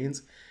real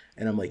Aryans.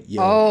 And I'm like,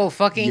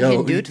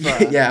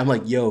 Hindutva. Yeah, I'm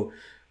like,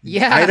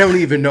 I don't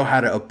even know how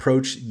to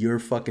approach your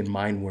fucking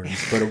mind worms.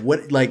 But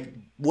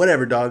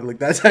whatever, dog. Like,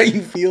 that's how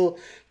you feel.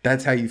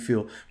 That's how you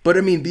feel. But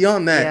I mean,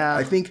 beyond that,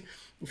 I think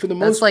for the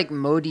most, that's like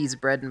Modi's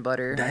bread and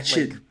butter. That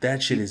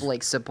shit is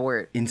like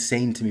support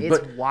insane to me.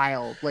 It's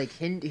wild. Like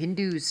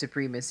Hindu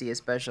supremacy,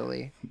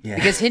 especially. Yeah.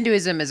 Because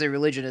Hinduism as a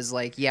religion is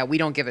like, we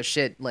don't give a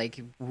shit like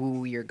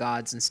who your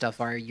gods and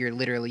stuff are.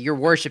 You're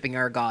worshiping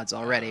our gods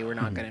already. We're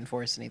not going to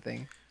enforce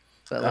anything.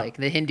 But like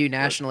the Hindu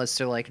nationalists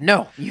are like,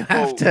 no, you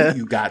have to.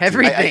 You got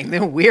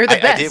everything. We're the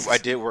best. I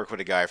did work with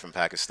a guy from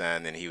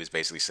Pakistan, and he was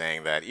basically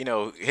saying that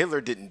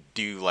Hitler didn't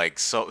do like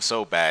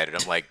so bad, and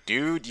I'm like,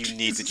 dude, you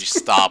need to just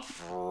stop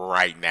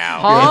right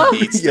now. Huh?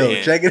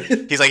 Check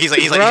it. He's like,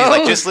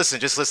 just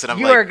listen. I'm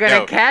you like, are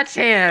gonna catch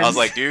hands. I was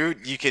like,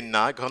 dude, you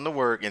cannot come to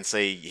work and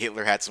say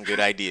Hitler had some good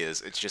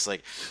ideas. It's just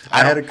like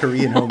I had a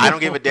Korean homie. I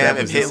don't give a damn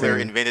if Hitler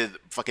invented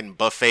fucking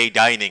buffet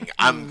dining.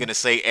 I'm gonna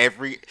say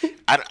every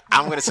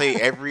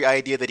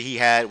idea that he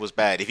had was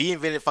bad. If he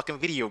invented fucking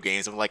video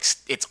games, I'm like,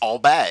 it's all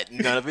bad.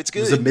 None of it's good.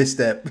 It was a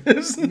misstep.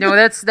 No,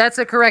 that's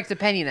a correct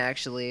opinion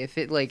actually. If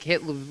it like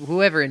Hitler,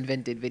 whoever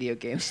invented video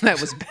games, that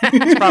was bad.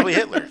 It's probably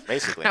Hitler,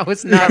 basically. That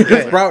was not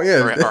good.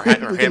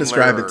 Or we can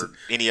ascribe it to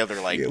any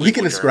other like. Yeah, we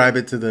can ascribe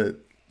it to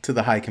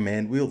the high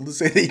command. We'll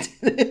say they did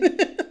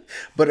it.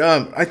 But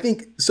I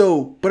think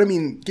so. But I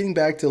mean, getting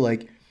back to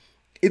like,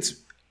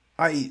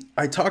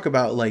 I talk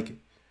about like,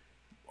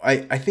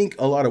 I think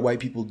a lot of white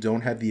people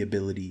don't have the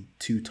ability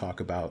to talk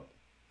about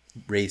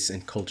race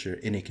and culture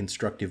in a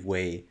constructive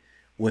way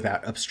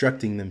without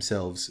obstructing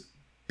themselves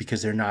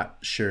because they're not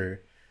sure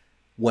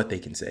what they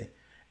can say.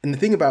 And the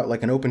thing about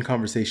like an open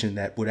conversation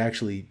that would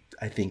actually,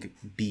 I think,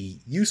 be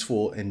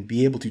useful and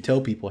be able to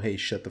tell people, hey,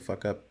 shut the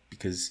fuck up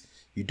because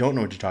you don't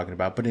know what you're talking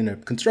about, but in a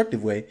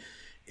constructive way,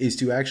 is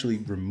to actually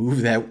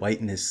remove that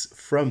whiteness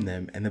from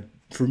them. And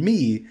for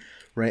me,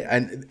 right,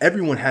 and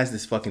everyone has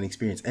this fucking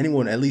experience.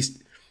 Anyone, at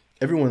least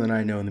everyone that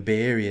I know in the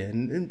Bay Area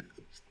and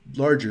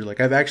larger, like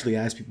I've actually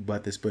asked people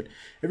about this, but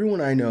everyone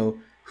I know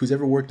who's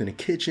ever worked in a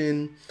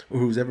kitchen or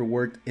who's ever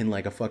worked in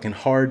like a fucking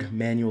hard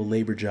manual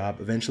labor job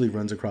eventually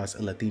runs across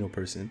a Latino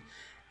person.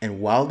 And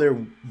while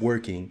they're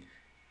working,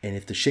 and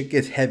if the shit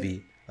gets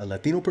heavy, a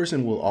Latino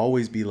person will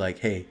always be like,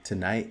 hey,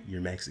 tonight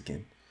you're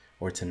Mexican.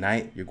 Or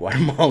tonight you're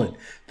Guatemalan.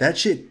 That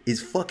shit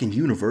is fucking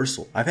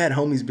universal. I've had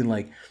homies been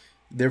like,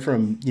 they're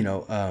from,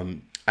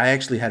 I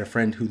actually had a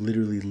friend who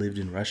literally lived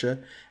in Russia,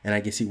 and I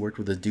guess he worked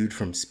with a dude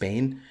from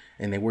Spain,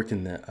 and they worked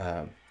on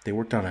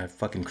a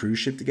fucking cruise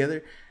ship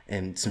together,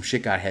 and some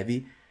shit got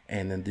heavy,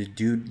 and then the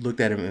dude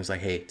looked at him and was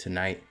like, hey,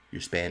 tonight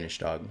you're Spanish,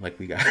 dog. Like,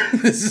 we got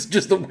this is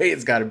just the way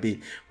it's got to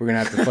be. We're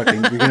gonna have to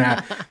fucking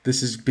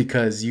this is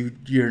because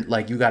you're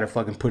like, you got to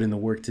fucking put in the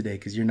work today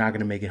because you're not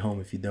gonna make it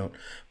home if you don't.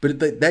 But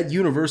that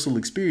universal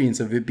experience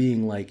of it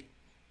being like,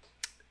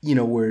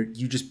 where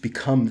you just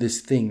become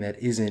this thing that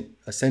isn't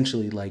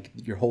essentially like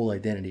your whole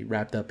identity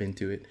wrapped up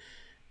into it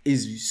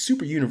is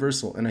super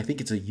universal. And I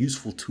think it's a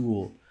useful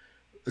tool,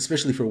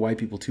 especially for white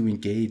people, to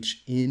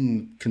engage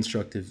in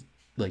constructive,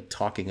 like,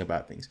 talking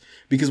about things.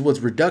 Because what's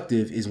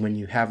reductive is when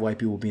you have white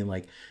people being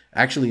like,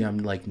 actually, I'm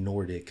like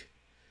Nordic,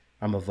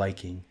 I'm a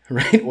Viking,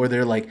 right? Or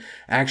they're like,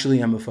 actually,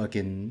 I'm a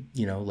fucking,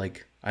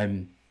 like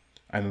I'm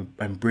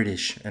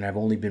British and I've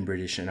only been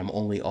British and I'm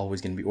only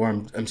always going to be, or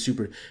I'm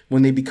super,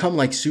 when they become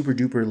like super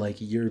duper like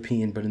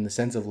European, but in the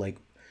sense of like,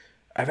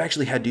 I've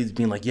actually had dudes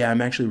being like, yeah,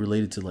 I'm actually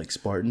related to like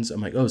Spartans.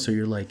 I'm like, oh, so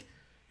you're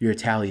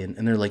Italian.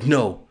 And they're like,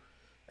 no.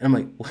 And I'm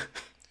like, what?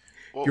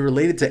 Well, you're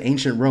related to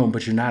ancient Rome,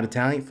 but you're not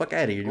Italian? Fuck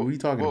out of here. What are you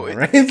talking about,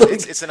 right?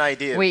 It's an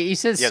idea. Wait, you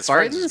said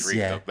Spartans? Is Greek,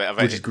 yeah, though,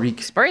 which is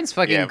Greek. Spartans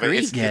fucking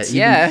Greek.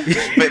 Yeah.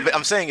 But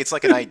I'm saying it's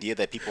like an idea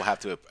that people have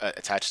to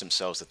attach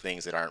themselves to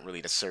things that aren't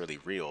really necessarily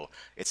real.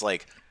 It's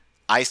like,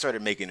 I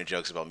started making the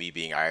jokes about me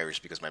being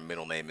Irish because my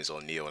middle name is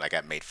O'Neill and I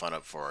got made fun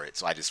of for it.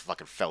 So I just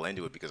fucking fell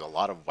into it because a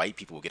lot of white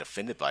people will get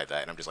offended by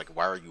that. And I'm just like,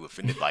 why are you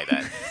offended by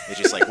that? It's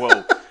just like,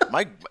 well,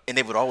 and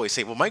they would always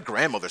say, well, my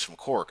grandmother's from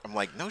Cork. I'm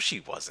like, no,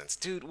 she wasn't.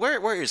 Dude,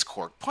 where is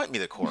Cork? Point me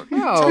to Cork.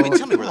 No,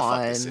 tell me where the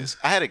fuck this is.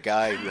 I had a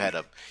guy who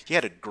had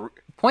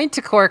point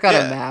to Cork on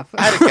a map.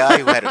 I had a guy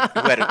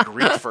who had a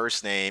Greek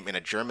first name and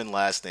a German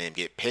last name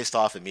get pissed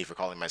off at me for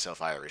calling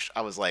myself Irish.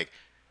 I was like,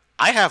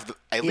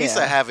 at least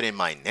I have it in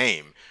my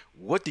name.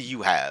 What do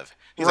you have?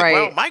 He's like,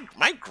 well,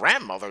 my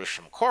grandmother's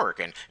from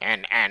Cork,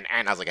 and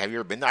I was like, have you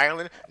ever been to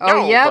Ireland? Oh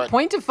no, yeah,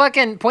 point to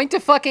fucking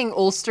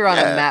Ulster on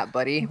a map,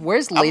 buddy.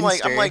 Where's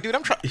Leinster? I'm like, dude,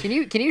 I'm trying.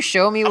 Can you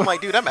show me? I'm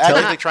like, dude, I'm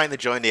actively trying to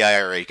join the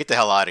IRA. Get the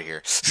hell out of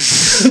here.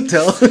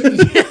 Tell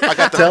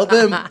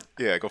them.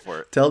 Yeah, go for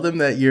it. Tell them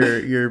that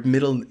your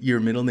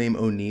middle name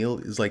O'Neill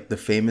is like the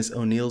famous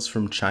O'Neills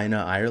from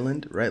China,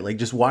 Ireland, right? Like,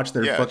 just watch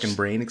their fucking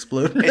brain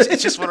explode.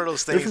 It's just one of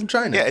those things. They're from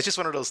China. Yeah, it's just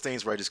one of those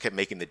things where I just kept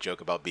making the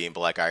joke about being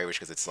Black Irish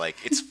because it's like,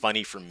 it's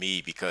funny for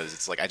me because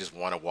it's like I just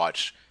want to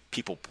watch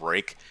people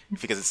break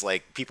because it's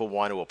like people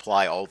want to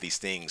apply all these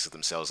things to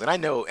themselves. And I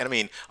know, and I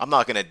mean, I'm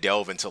not going to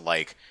delve into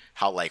like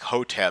how like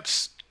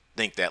Hoteps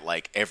think that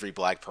like every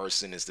black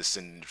person is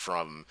descended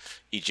from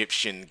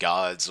Egyptian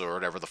gods or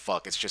whatever the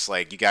fuck. It's just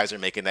like, you guys are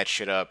making that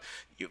shit up.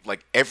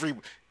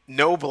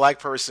 No black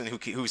person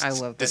who's I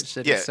love that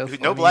shit. It's so funny.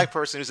 No black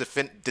person who's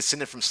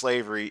descended from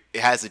slavery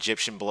has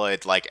Egyptian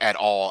blood like at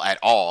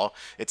all.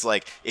 It's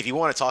like, if you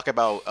want to talk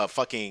about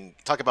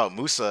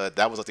Musa,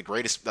 that was like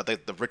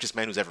the richest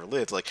man who's ever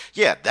lived. Like,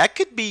 yeah, that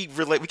could be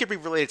related. We could be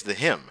related to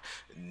him.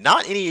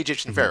 Not any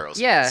Egyptian pharaohs.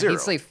 Yeah, Zero.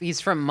 he's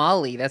from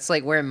Mali. That's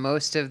like where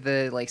most of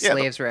the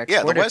slaves were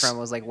exported from,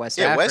 was like West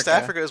Africa. Yeah, West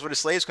Africa is where the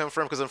slaves come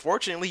from, because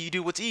unfortunately you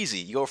do what's easy.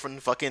 You go from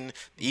fucking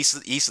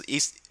east.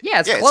 Yeah,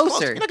 it's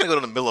closer. You're not gonna go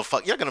to the middle of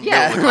You're not gonna middle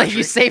of the country.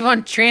 You save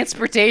on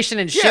transportation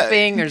and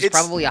shipping. There's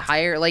probably a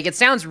higher. Like, it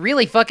sounds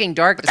really fucking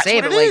dark to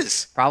say, but like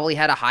probably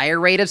had a higher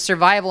rate of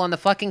survival on the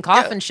fucking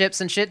coffin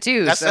ships and shit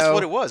too. That's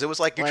what it was. It was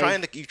like you're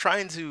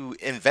trying to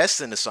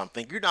invest into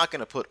something. You're not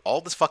gonna put all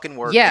this fucking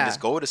work and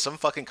just go to some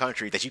fucking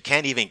country that you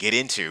can't even get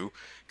into,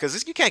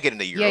 because you can't get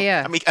into Europe.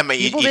 Yeah. I mean,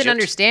 people didn't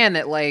understand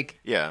that. Like,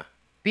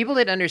 people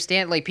didn't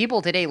understand. Like,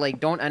 people today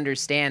don't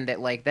understand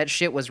that that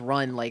shit was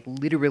run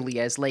literally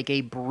as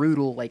a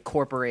brutal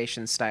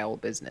corporation style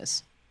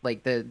business.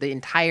 Like the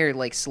entire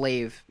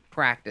slave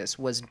practice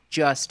was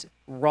just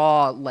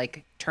raw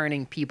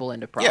turning people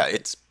into profit. Yeah,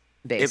 it's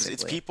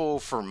people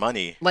for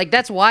money.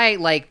 That's why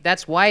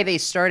they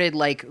started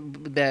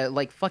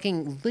the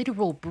fucking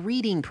literal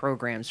breeding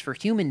programs for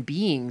human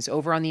beings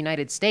over on the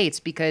United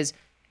States, because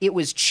it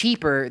was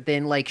cheaper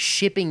than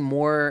shipping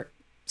more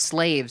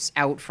slaves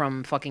out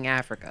from fucking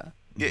Africa.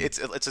 Yeah, it's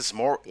a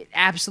moral,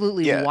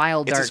 absolutely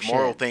wild, dark shit. It's a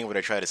moral thing where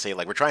they try to say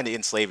we're trying to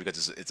enslave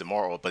because it's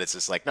immoral, but it's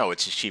just no,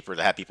 it's just cheaper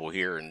to have people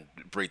here and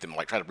breed them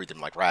try to breed them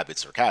like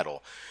rabbits or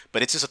cattle.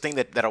 But it's just a thing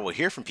that I will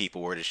hear from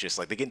people where it's just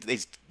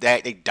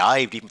they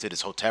dive deep into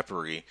this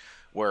hotepery,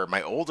 where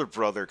my older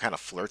brother kind of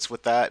flirts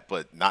with that,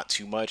 but not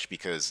too much,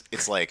 because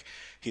it's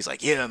he's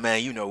like, yeah,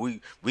 man,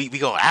 we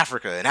go to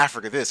Africa, and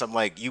Africa this. I'm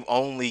like, you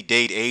only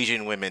date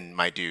Asian women,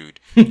 my dude.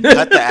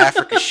 Cut the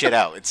Africa shit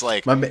out. It's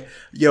like, my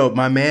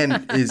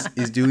man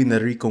is doing the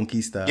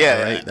Reconquista.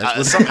 Yeah,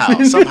 right?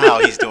 Somehow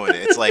he's doing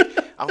it. It's like,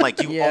 I'm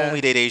like, you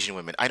only date Asian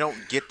women. I don't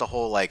get the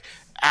whole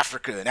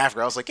Africa and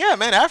Africa. I was like, yeah,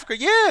 man, Africa,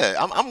 yeah,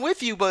 I'm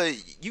with you, but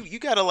you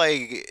gotta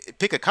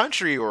pick a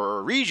country or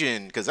a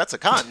region, because that's a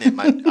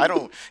continent. I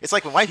don't. It's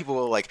like when white people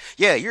are like,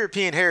 yeah,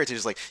 European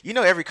heritage is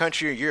every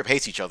country in Europe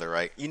hates each other,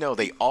 right?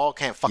 They all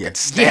can't fucking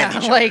stand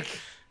each other.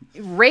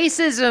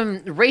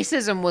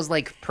 Racism was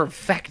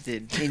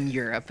perfected in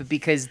Europe,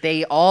 because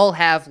they all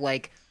have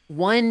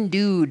one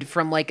dude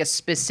from a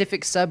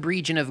specific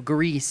sub-region of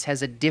Greece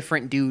has a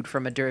different dude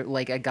from a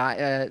guy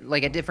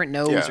a different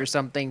nose or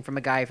something from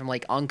a guy from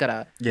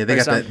Ankara. Yeah, they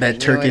got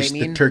that Turkish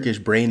the Turkish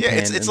brain pan,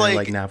 it's and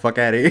they're nah, fuck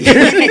out of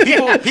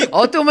here.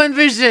 Ottoman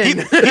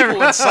vision.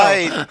 People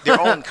inside their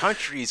own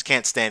countries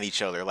can't stand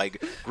each other.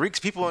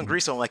 People in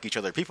Greece don't like each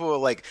other. People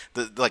are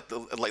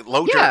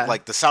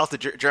the south of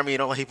Germany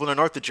don't like people in the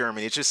north of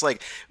Germany. It's just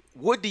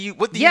what do you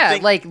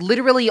think?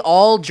 Literally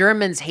all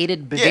Germans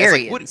hated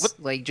Bavarians.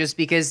 Just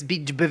because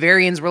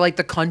Bavarians were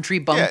the country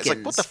bumpkins. Yeah,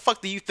 it's what the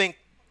fuck do you think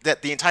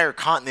that the entire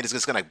continent is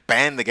just gonna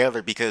band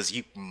together because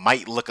you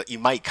might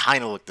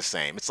kind of look the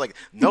same? It's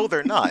no,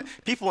 they're not.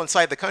 People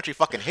inside the country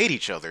fucking hate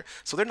each other,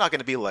 so they're not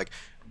gonna be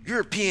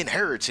European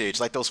heritage,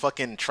 those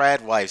fucking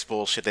trad wives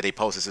bullshit that they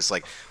post. It's just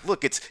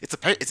look, it's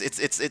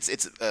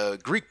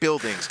Greek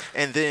buildings,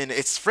 and then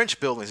it's French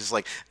buildings.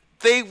 It's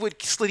they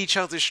would slit each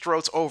other's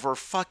throats over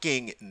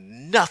fucking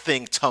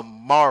nothing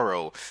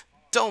tomorrow.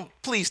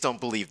 Please don't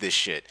believe this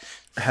shit.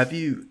 Have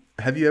you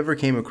ever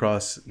came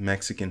across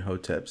Mexican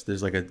hoteps?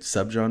 There's a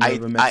subgenre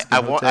of a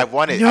Mexican hotep. I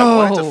wanted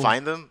to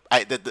find them.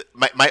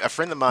 A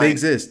friend of mine. They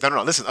exist.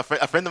 No. Listen, a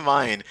friend of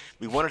mine.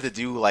 We wanted to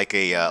do a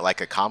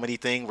comedy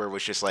thing where it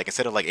was just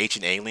instead of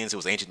ancient aliens, it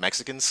was ancient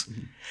Mexicans,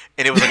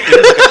 and it was a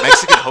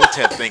Mexican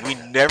hotep thing.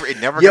 It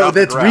never. Yo,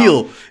 that's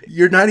real.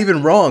 You're not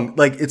even wrong.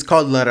 It's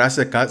called La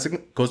Raza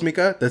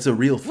Cósmica. That's a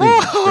real thing,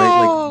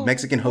 right?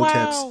 Mexican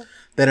hoteps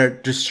that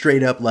are just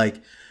straight up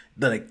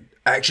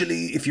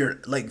actually, if you're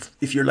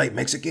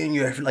Mexican,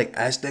 you have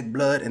Aztec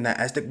blood, and that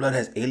Aztec blood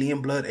has alien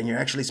blood, and you're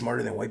actually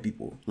smarter than white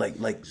people,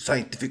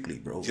 scientifically,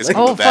 bro.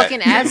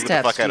 Fucking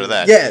Aztecs. Fuck out of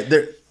that. Yeah,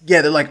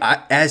 they're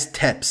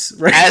Aztecs,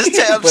 right?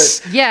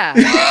 Aztecs. Yeah.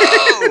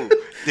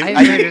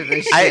 I've heard of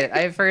this shit.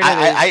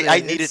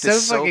 I needed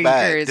this so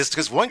bad. Just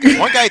because one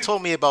guy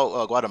told me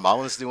about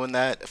Guatemalans doing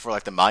that for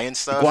the Mayan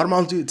stuff.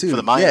 Guatemalans do it too. For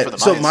the Mayan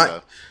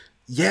stuff.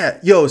 Yeah,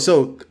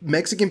 so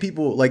Mexican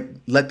people,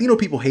 Latino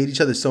people hate each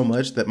other so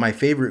much that my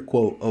favorite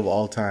quote of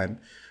all time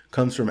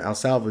comes from El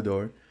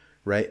Salvador,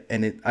 right?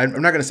 And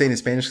I'm not gonna say it in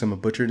Spanish because I'm a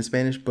butcher in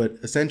Spanish, but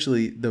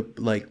essentially the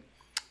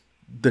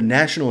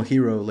national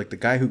hero, the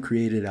guy who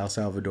created El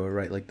Salvador,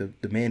 right?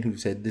 The man who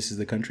said this is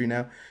the country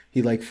now,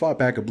 he fought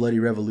back a bloody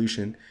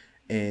revolution,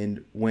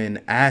 and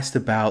when asked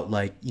about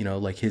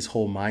his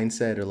whole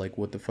mindset or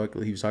what the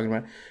fuck he was talking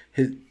about,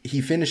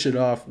 he finished it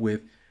off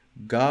with,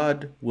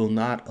 God will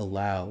not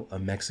allow a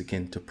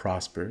Mexican to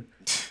prosper.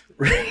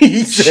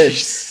 He said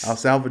El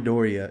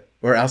Salvador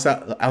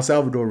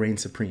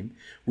reigns supreme,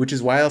 which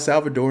is why El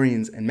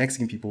Salvadorians and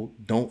Mexican people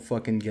don't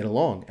fucking get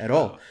along at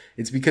all.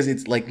 It's because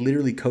it's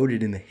literally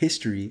coded in the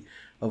history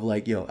of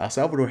El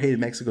Salvador hated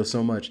Mexico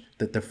so much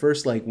that the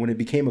first when it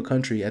became a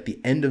country, at the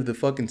end of the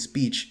fucking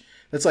speech,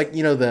 that's at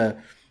the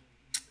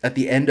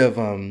end of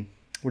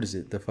what is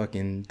it?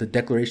 The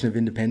Declaration of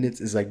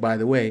Independence is by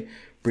the way,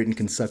 Britain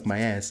can suck my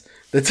ass.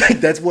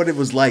 That's what it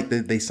was like.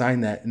 They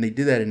signed that, and they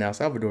did that in El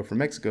Salvador for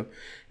Mexico.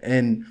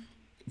 And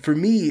for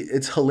me,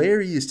 it's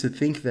hilarious to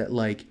think that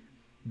like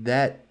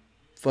that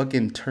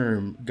fucking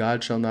term,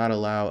 God shall not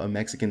allow a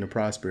Mexican to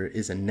prosper,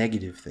 is a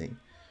negative thing,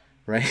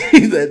 right?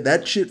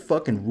 that shit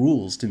fucking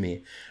rules to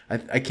me.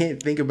 I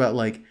can't think about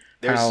like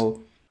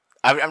how.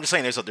 I'm just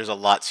saying there's a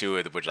lot to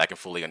it which I can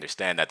fully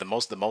understand. That the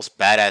most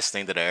badass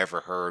thing that I ever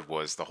heard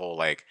was the whole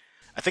like,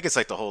 I think it's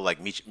like the whole like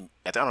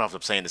I don't know if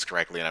I'm saying this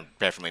correctly, and I'm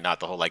definitely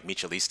not, the whole like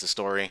Michelista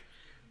story,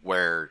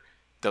 where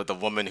the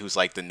woman who's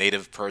like the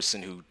native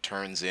person who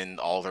turns in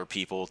all her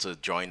people to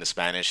join the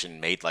Spanish and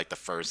made like the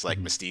first like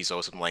mestizo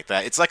or something like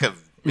that. It's like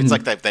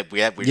that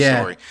weird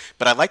story.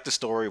 But I like the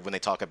story when they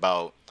talk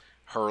about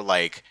her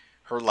like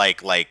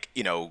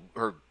you know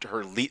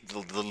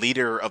the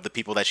leader of the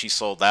people that she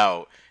sold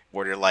out,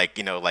 where they're like,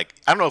 you know, like,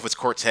 I don't know if it's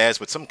Cortez,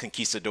 but some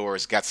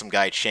conquistadors got some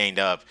guy chained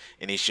up,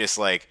 and he's just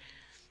like,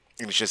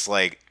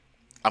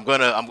 I'm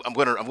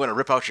gonna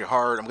rip out your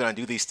heart. I'm gonna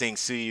do these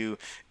things to you,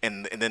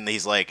 and then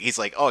he's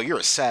like, oh, you're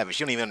a savage.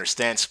 You don't even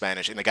understand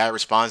Spanish. And the guy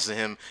responds to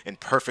him in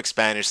perfect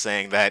Spanish,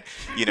 saying that,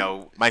 you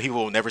know, my people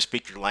will never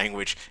speak your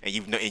language, and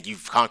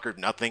you've conquered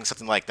nothing,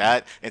 something like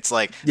that. It's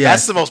like,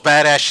 that's the most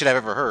badass shit I've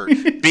ever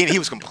heard. Being he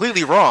was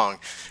completely wrong,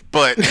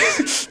 but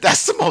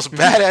that's the most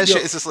badass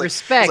shit. It's just like,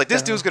 respect, it's like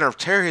this dude's gonna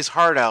tear his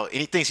heart out, and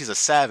he thinks he's a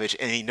savage,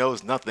 and he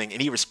knows nothing,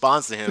 and he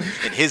responds to him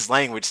in his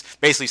language,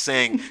 basically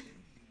saying,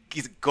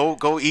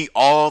 go eat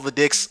all the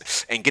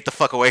dicks and get the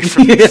fuck away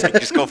from me. Like,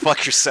 just go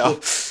fuck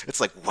yourself.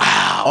 It's like,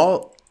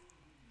 wow.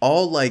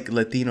 All like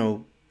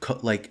Latino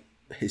like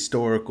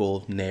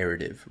historical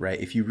narrative, right?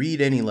 If you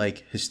read any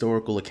like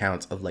historical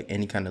accounts of like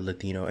any kind of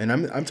Latino, and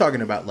I'm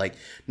talking about like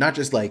not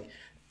just like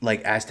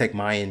Aztec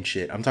Mayan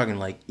shit. I'm talking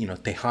like, you know,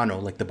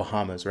 Tejano, like the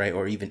Bahamas, right?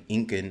 Or even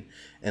Incan,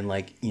 and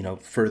like, you know,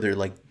 further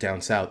like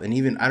down south. And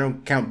even I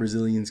don't count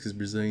Brazilians, because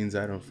Brazilians,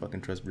 I don't fucking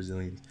trust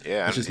Brazilians.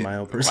 Yeah, it's just my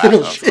own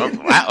personal shit.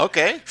 Wow,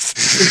 okay.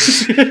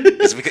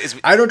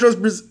 I don't trust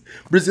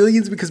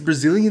Brazilians because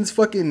Brazilians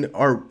fucking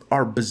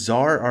are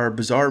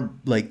bizarre.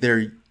 Like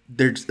they're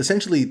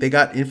essentially, they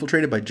got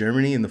infiltrated by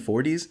Germany in the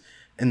 40s.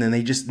 And then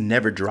they just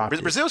never dropped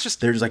it. Brazil's just,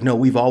 they're just like, no,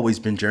 we've always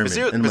been German.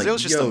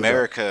 Brazil's just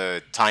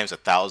America times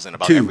 1,000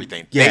 about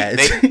everything. Yeah,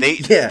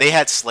 they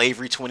had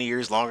slavery 20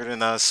 years longer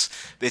than us.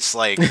 It's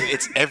like,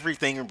 it's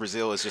everything in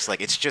Brazil is just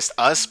like, it's just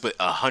us, but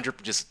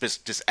 100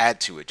 just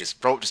add to it. Just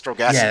throw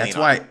gasoline. Yeah, that's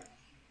why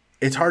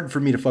it's hard for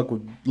me to fuck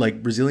with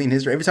like Brazilian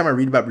history. Every time I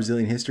read about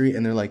Brazilian history,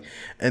 and they're like,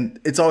 and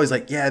it's always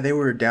like, yeah, they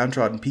were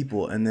downtrodden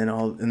people, and then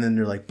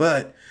they're like,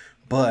 but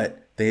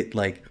they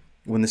like.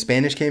 When the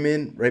Spanish came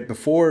in, right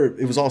before,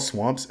 it was all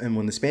swamps, and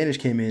when the Spanish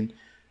came in,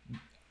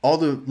 all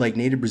the like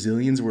native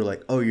Brazilians were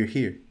like, "Oh, you're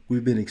here.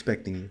 We've been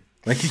expecting you."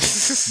 Like,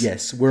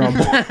 yes, we're on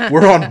board.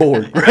 We're on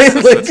board, right?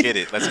 Like, let's get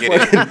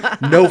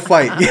it. No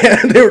fight.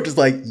 Yeah, they were just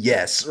like,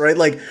 yes, right?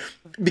 Like,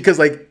 because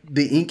like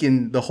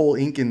the whole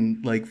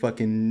Incan like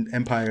fucking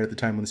empire at the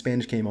time when the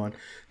Spanish came on,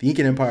 the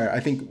Incan Empire. I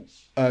think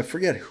I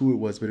forget who it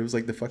was, but it was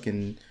like the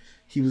fucking.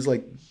 He was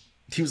like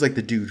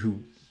the dude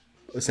who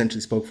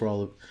essentially spoke for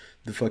all of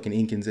the fucking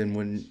Incans. And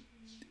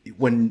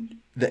when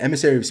the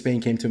emissary of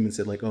Spain came to him and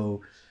said like,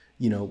 oh,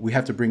 you know,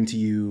 we're bringing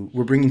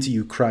to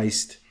you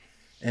Christ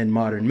and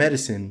modern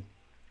medicine,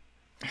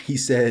 he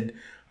said,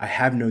 I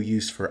have no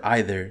use for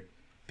either,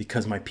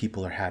 because my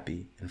people are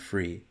happy and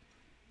free.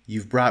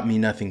 You've brought me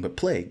nothing but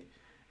plague.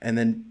 And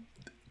then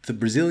the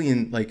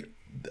Brazilian, like,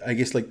 I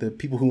guess like the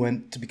people who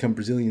went to become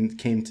Brazilian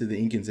came to the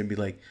Incans and be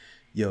like,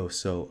 yo,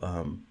 so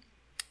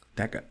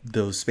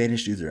those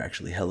Spanish dudes are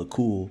actually hella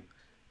cool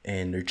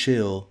and they're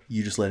chill.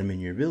 You just let them in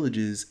your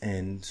villages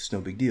and it's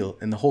no big deal.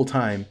 And the whole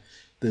time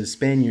the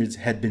Spaniards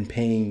had been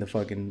paying the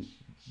fucking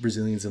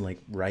Brazilians in like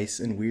rice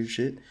and weird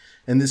shit.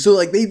 And so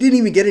like they didn't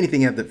even get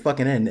anything at the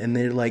fucking end. And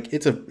they're like,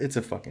 it's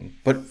a fucking,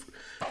 but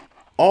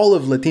all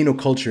of Latino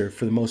culture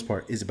for the most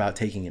part is about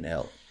taking an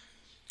L,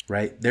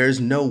 right?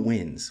 There's no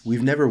wins.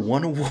 We've never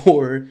won a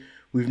war.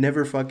 We've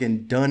never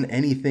fucking done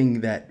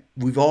anything that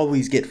we've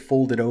always get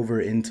folded over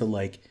into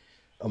like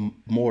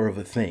more of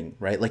a thing,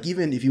 right? Like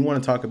even if you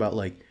want to talk about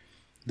like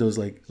those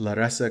like La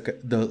Raza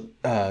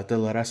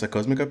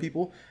Cosmica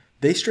people,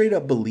 they straight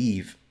up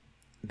believe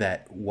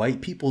that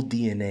white people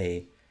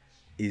DNA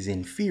is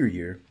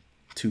inferior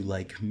to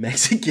like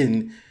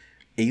Mexican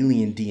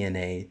alien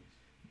DNA.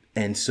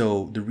 And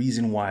so the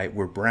reason why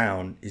we're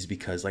brown is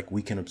because like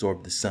we can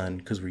absorb the sun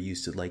because we're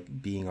used to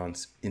like being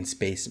in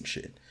space and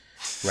shit,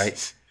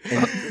 right?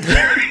 And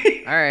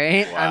all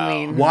right. Wow. I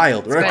mean,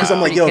 wild, right? Because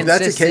I'm like, yo, if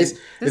that's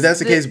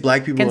the case,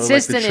 black people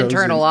consistent are like the chosen,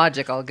 internal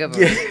logic. I'll give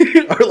them.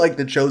 Yeah, are like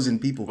the chosen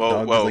people.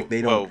 Whoa, like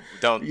they don't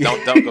go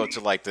to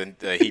like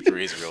the Hebrew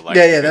Israel. Like,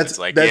 that's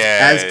like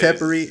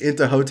Aztepery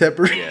into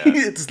Hotepery. Yeah.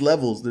 It's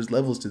levels. There's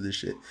levels to this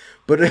shit.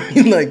 But I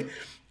mean, like,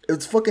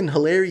 it's fucking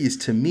hilarious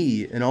to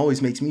me, and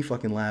always makes me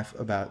fucking laugh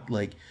about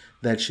like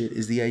that shit.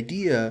 Is the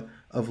idea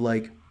of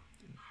like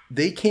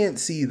they can't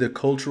see the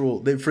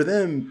cultural. For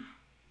them,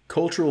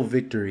 cultural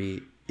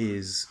victory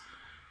is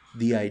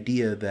the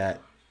idea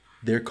that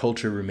their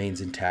culture remains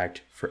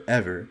intact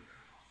forever.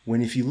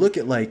 When if you look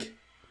at like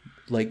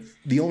like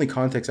the only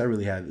context I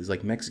really have is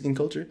like Mexican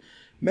culture.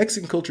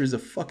 Mexican culture is a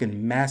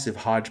fucking massive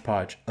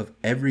hodgepodge of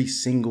every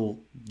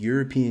single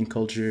European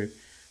culture,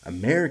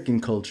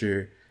 American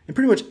culture, and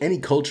pretty much any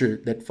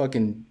culture that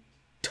fucking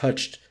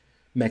touched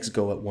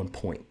Mexico at one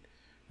point,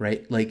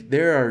 right? Like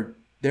there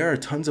are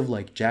tons of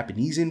like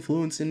Japanese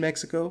influence in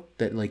Mexico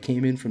that like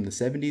came in from the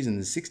 70s and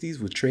the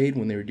 60s with trade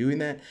when they were doing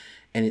that,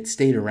 and it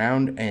stayed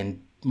around,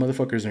 and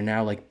motherfuckers are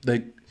now like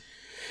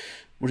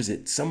what is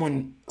it?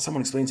 Someone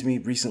explained to me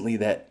recently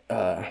that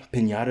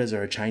piñatas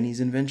are a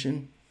Chinese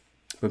invention,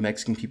 but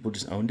Mexican people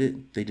just owned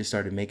it. They just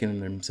started making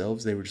them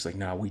themselves. They were just like,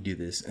 nah, we do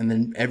this. And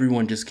then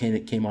everyone just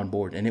came on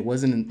board. And it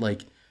wasn't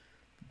like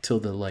till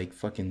the like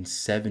fucking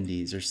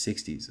 70s or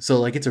 60s. So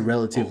like it's a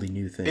relatively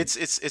new thing. It's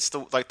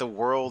the like the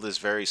world is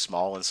very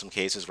small in some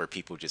cases where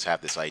people just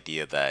have this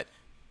idea that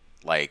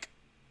like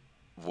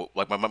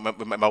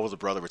my older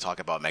brother would talk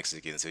about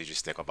Mexicans. He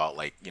just think about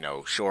like, you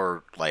know,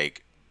 sure,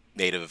 like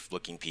native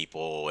looking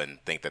people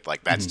and think that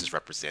like that just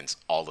represents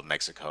all of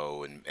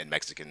Mexico and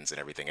Mexicans and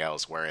everything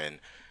else. Wherein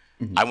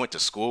I went to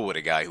school with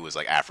a guy who was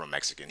like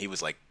Afro-Mexican. He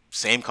was like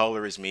same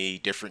color as me,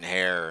 different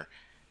hair.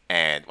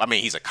 And I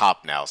mean, he's a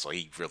cop now, so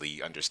he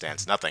really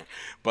understands nothing.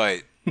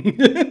 But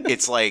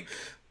it's like,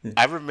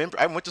 I remember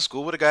I went to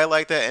school with a guy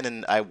like that, and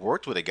then I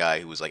worked with a guy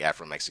who was like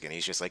Afro-Mexican.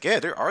 He's just like, yeah,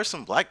 there are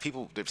some black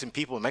people, there's some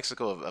people in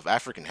Mexico of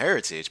African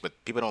heritage,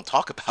 but people don't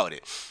talk about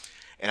it.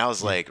 And I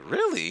was like,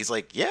 really? He's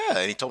like, yeah.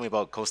 And he told me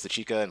about Costa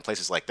Chica and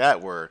places like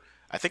that, where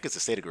I think it's the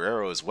state of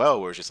Guerrero as well,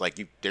 where it's just like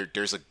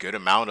there's a good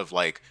amount of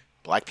like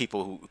black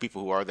people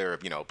who are there,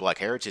 you know, black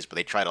heritage, but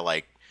they try to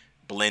like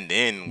blend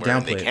in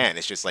wherever they can.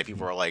 It's just like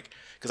people are like,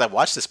 because I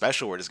watched the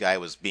special where this guy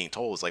was being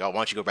told, it's like, oh, why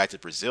don't you go back to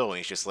Brazil? And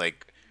he's just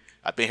like,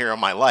 I've been here all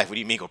my life. What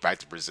do you mean go back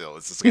to Brazil?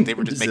 It's just like they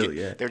were just they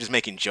were just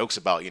making jokes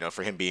about, you know,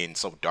 for him being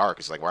so dark.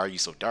 It's like, why are you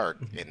so dark?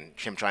 And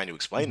him trying to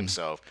explain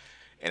himself.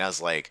 And I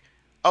was like,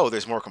 oh,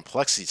 there's more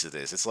complexity to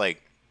this. It's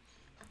like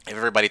if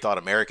everybody thought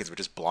Americans were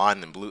just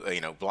blonde and blue,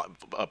 you know,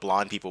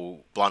 blonde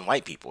people, blonde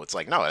white people. It's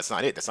like, no, that's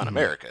not it. That's not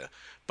America.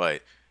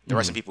 But there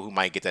are some people who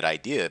might get that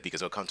idea because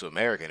they'll come to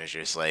America and it's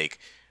just like,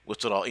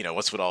 what's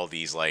with all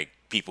these like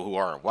people who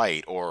aren't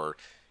white? Or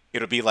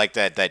it'll be like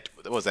that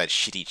what was that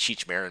shitty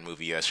Cheech Marin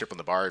movie, Strip on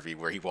the Barbie,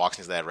 where he walks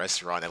into that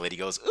restaurant, that lady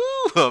goes,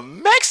 "Ooh, a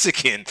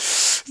Mexican."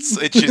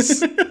 It's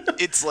just,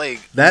 it's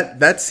like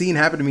that scene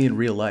happened to me in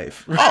real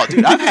life. Oh,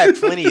 dude, I've had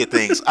plenty of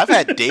things. I've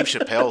had Dave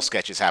Chappelle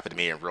sketches happen to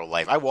me in real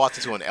life. I walked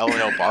into an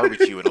L&L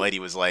barbecue and a lady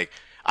was like,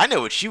 "I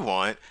know what you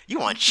want. You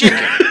want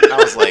chicken." And I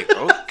was like,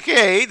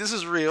 "Okay, this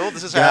is real.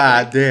 This is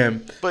happening." God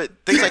damn. But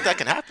things like that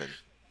can happen.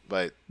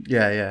 But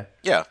yeah.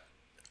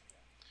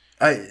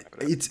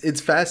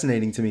 It's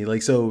fascinating to me.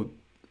 Like, so,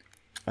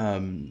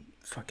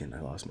 fucking,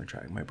 I lost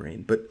my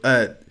brain. But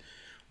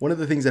one of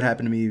the things that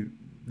happened to me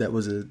that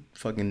was a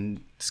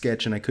fucking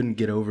sketch, and I couldn't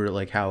get over,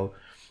 like, how,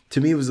 to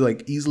me, it was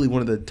like easily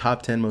one of the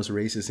top 10 most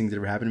racist things that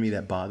ever happened to me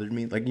that bothered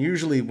me. Like,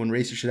 usually when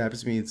racist shit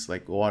happens to me, it's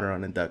like water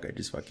on a duck.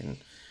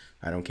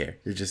 I don't care.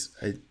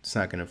 It's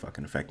not gonna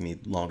fucking affect me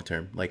long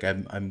term. Like,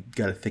 I'm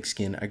got a thick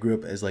skin. I grew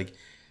up as like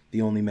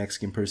the only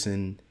Mexican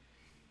person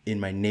in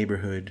my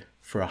neighborhood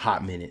for a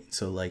hot minute,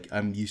 so like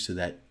I'm used to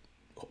that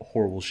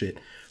horrible shit.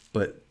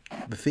 But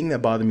the thing that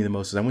bothered me the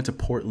most is I went to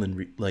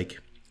Portland like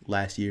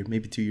last year,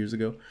 maybe 2 years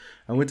ago.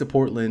 I went to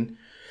Portland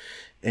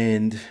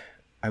and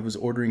I was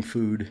ordering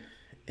food,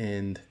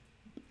 and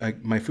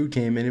my food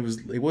came and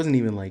it wasn't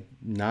even like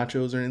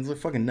nachos or anything. It was like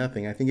fucking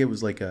nothing. I think it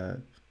was like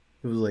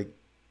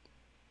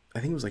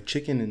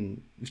chicken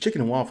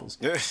and waffles.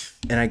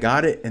 And I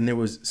got it, and there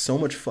was so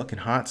much fucking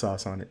hot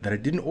sauce on it that I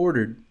didn't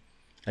order.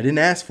 I didn't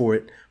ask for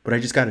it, but I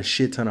just got a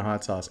shit ton of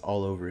hot sauce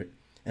all over it.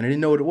 And I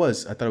didn't know what it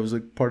was. I thought it was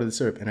like part of the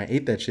syrup. And I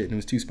ate that shit and it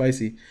was too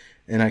spicy.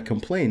 And I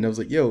complained. I was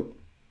like, yo,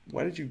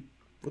 what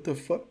the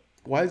fuck?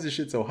 Why is this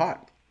shit so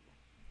hot?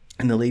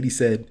 And the lady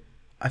said,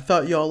 I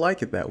thought y'all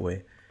like it that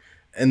way.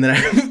 And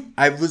then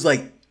I was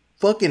like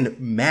fucking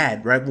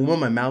mad, right? One,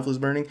 my mouth was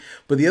burning.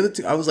 But the other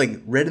two, I was like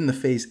red in the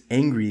face,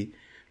 angry,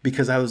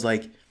 because I was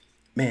like,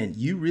 man,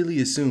 you really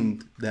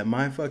assumed that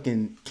my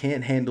fucking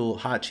can't handle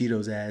hot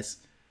Cheetos ass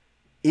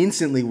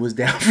instantly was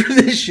down for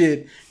this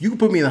shit. You could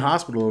put me in the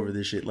hospital over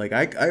this shit. Like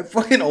I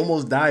fucking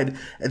almost died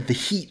at the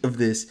heat of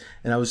this,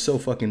 and I was so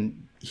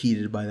fucking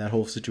heated by that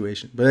whole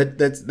situation. But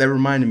that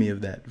reminded me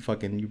of that.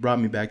 Fucking, you brought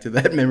me back to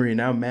that memory, and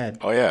now I'm mad.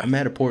 Oh yeah, I'm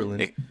mad at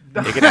Portland. It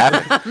could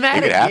happen. Mad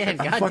it could again.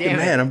 happen. I'm fucking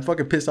mad. I'm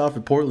fucking pissed off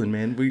at Portland,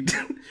 man.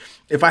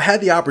 If I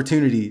had the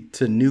opportunity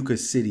to nuke a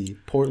city,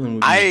 Portland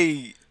would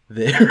be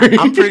there.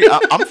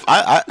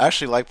 I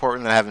actually like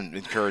Portland. I haven't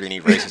incurred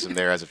any racism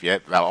there as of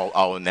yet.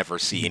 I'll never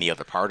see any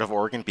other part of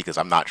Oregon because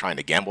I'm not trying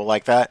to gamble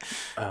like that.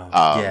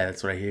 Yeah,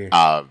 that's what I hear.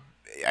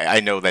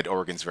 I know that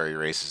Oregon's very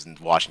racist, and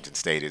Washington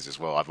State is as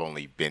well. I've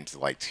only been to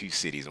like 2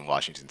 cities in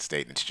Washington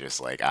State, and it's just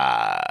like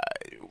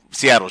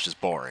Seattle's just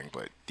boring,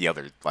 but the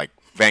other, like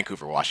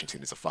Vancouver,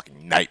 Washington, is a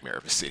fucking nightmare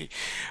of a city.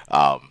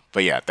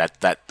 But yeah,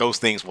 that those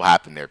things will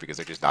happen there because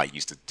they're just not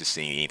used to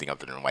seeing anything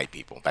other than white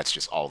people. That's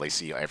just all they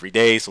see every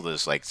day. So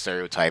there's like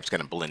stereotypes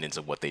kind of blend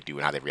into what they do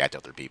and how they react to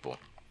other people.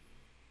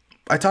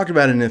 I talked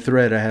about it in a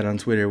thread I had on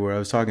Twitter where I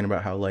was talking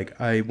about how like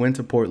I went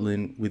to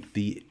Portland with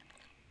the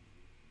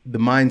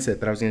mindset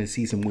that I was going to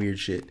see some weird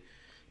shit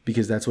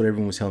because that's what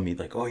everyone was telling me.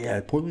 Like, oh yeah,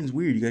 Portland's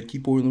weird. You got to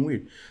keep Portland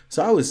weird.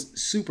 So I was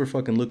super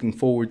fucking looking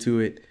forward to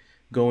it,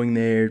 going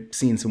there,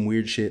 seeing some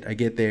weird shit. I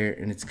get there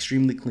and it's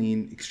extremely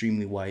clean,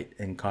 extremely white,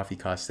 and coffee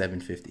costs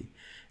 $7.50.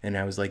 And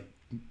I was like,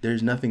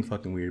 there's nothing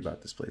fucking weird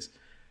about this place.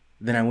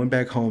 Then I went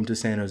back home to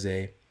San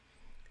Jose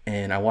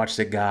and I watched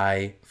a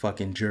guy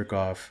fucking jerk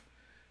off,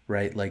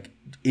 right? Like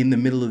in the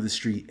middle of the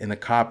street, and the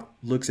cop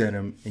looks at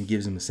him and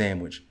gives him a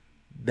sandwich.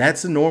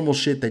 That's the normal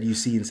shit that you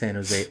see in San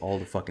Jose all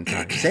the fucking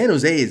time. San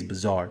Jose is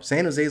bizarre.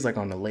 San Jose is like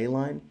on the ley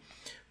line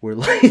where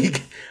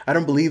like I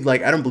don't believe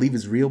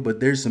it's real, but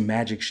there's some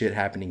magic shit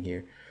happening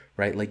here,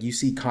 right? Like you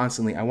see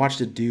constantly. I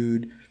watched a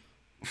dude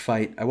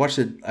fight. I watched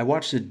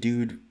a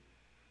dude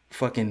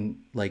fucking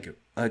like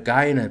a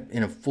guy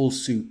in a full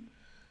suit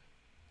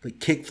like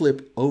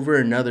kickflip over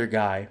another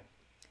guy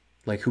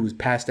like who was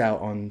passed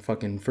out on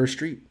fucking First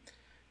Street.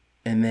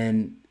 And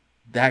then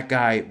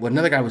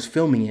another guy was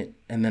filming it.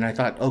 And then I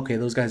thought, okay,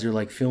 those guys are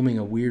like filming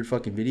a weird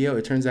fucking video.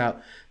 It turns out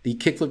he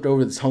kickflipped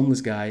over this homeless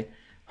guy.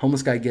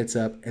 Homeless guy gets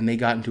up and they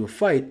got into a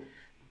fight.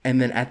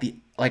 And then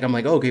I'm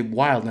like, okay,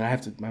 wild. And I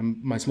have to,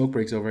 my smoke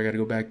break's over. I got to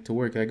go back to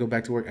work. I go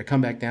back to work. I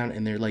come back down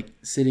and they're like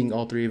sitting,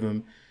 all three of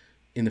them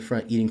in the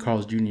front eating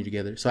Carl's Jr.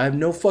 together. So I have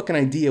no fucking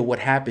idea what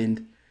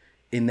happened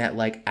in that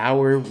like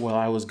hour while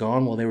I was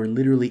gone, while they were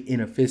literally in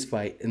a fist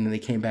fight. And then they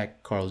came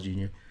back, Carl's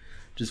Jr.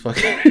 Just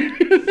fucking...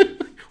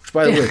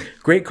 By the way,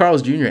 great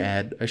Carl's Jr.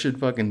 ad. I should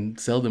fucking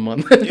sell them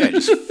on that. Yeah,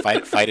 just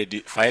fight a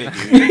dude.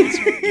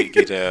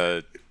 Get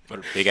a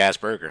big ass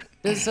burger.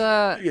 Does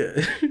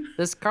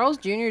Carl's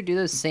Jr. do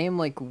the same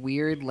like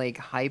weird like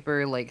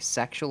hyper like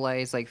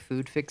sexualized like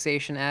food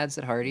fixation ads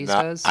that Hardee's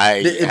does?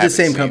 It's the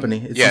same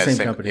company. It's the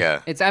same company. Yeah.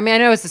 I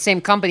know it's the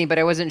same company, but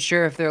I wasn't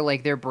sure if they're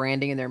like their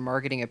branding and their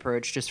marketing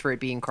approach just for it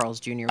being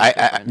Carl's Jr.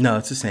 No,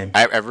 it's the same.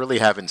 I really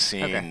haven't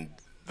seen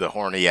the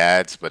horny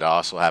ads, but I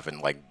also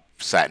haven't like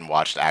sat and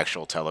watched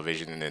actual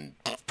television in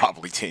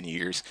probably 10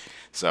 years.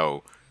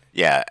 So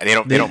yeah, they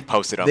don't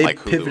post it on like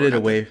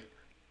Hulu.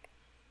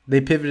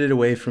 They pivoted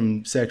away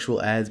from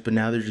sexual ads, but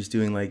now they're just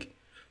doing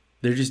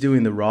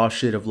the raw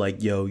shit of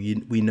like, yo,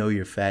 we know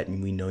you're fat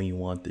and we know you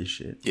want this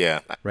shit. Yeah.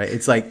 Right.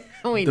 It's like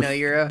we know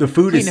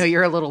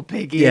you're a little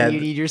piggy and you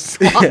need your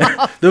slop.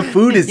 Yeah, the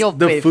food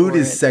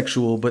is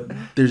sexual, but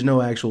there's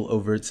no actual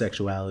overt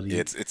sexuality.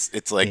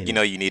 It's like, you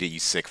need it, you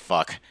sick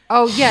fuck.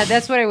 Oh yeah,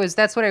 that's what I was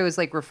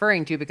like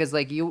referring to, because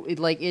like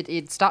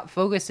it stopped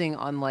focusing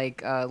on I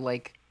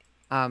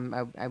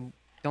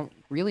don't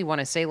really want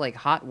to say like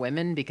hot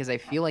women, because I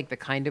feel like the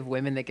kind of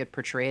women that get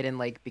portrayed in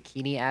like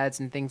bikini ads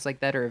and things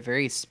like that are a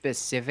very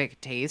specific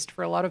taste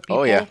for a lot of people.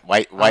 Oh yeah,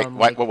 white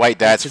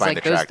dads find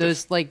like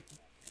attractive.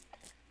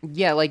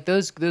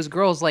 Those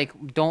girls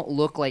like don't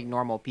look like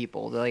normal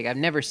people. Like I've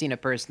never seen a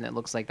person that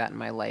looks like that in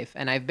my life,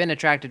 and I've been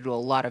attracted to a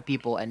lot of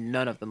people, and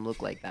none of them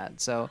look like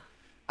that. So.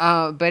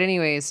 But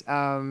anyways,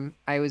 I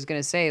was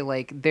gonna say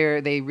like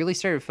they really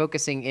started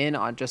focusing in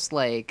on just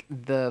like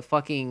the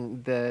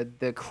fucking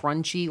the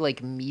crunchy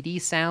like meaty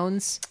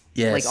sounds.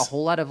 Yes. Like a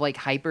whole lot of like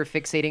hyper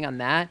fixating on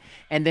that,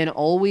 and then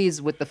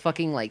always with the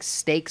fucking like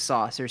steak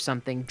sauce or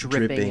something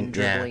dripping and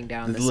dribbling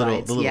down the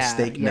sides. The little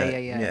steak nut.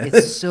 Yeah.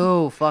 It's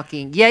so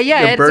fucking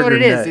that's what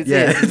it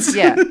is.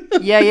 Yeah.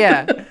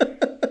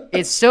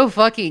 It's so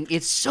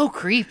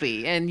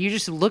creepy, and you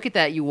just look at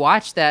that, you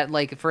watch that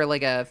like for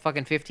like a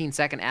fucking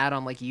 15-second ad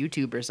on like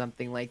YouTube or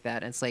something like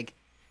that, and it's like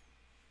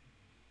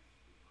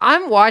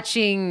I'm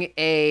watching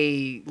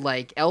a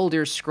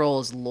Elder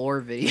Scrolls lore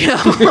video.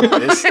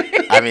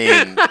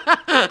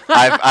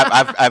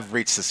 I've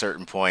reached a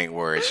certain point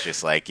where it's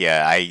just like,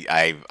 yeah,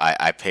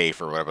 I pay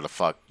for whatever the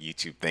fuck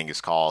YouTube thing is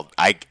called.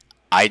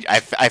 I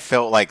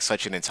felt like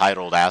such an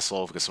entitled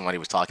asshole because somebody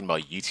was talking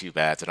about YouTube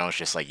ads, and I was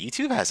just like,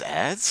 YouTube has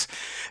ads?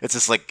 It's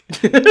just like,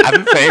 I've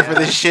been paying for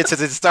this shit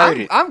since it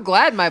started. I'm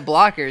glad my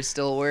blocker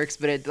still works,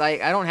 but I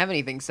don't have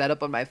anything set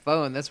up on my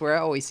phone. That's where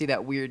I always see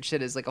that weird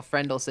shit, is like a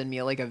friend will send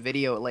me like a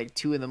video at like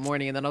 2 a.m,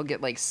 and then I'll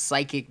get like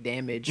psychic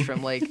damage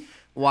from like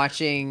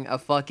watching a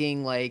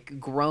fucking like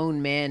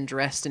grown man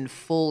dressed in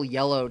full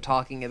yellow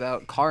talking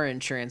about car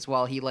insurance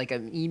while he like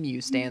an emu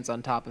stands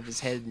on top of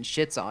his head and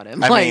shits on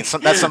him. I mean,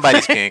 that's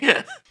somebody's kink.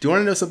 Do you want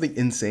to know something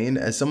insane?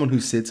 As someone who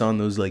sits on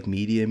those like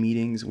media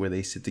meetings where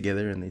they sit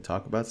together and they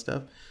talk about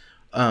stuff,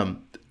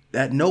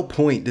 at no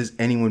point does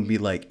anyone be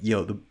like,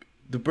 yo,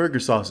 the burger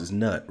sauce is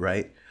nut,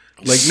 right?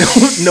 Like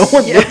no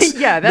one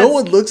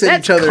looks at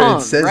each other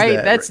and says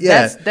right?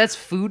 that. That's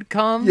food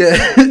cum.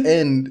 Yeah,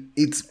 and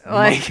it's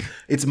like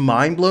it's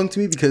mind blowing to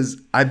me because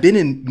I've been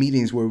in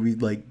meetings where we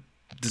like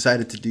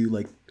decided to do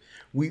like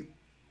we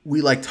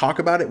like talk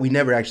about it. We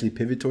never actually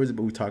pivot towards it,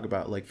 but we talk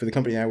about like for the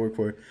company I work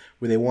for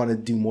where they want to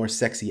do more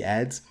sexy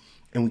ads,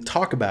 and we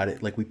talk about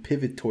it like we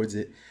pivot towards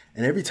it.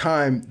 And every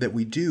time that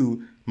we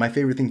do, my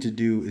favorite thing to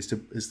do is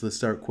to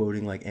start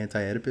quoting like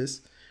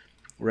Anti-Oedipus.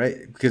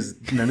 Right? Because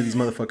none of these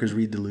motherfuckers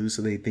read Deleuze,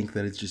 so they think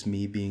that it's just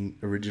me being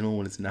original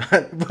when it's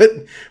not. But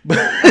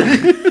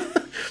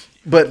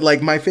But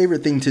like my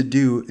favorite thing to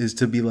do is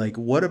to be like,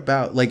 what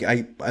about like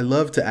I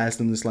love to ask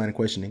them this line of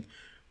questioning.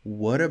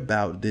 What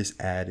about this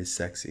ad is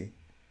sexy?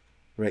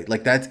 Right?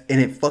 Like that's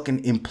and it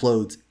fucking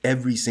implodes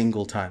every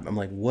single time. I'm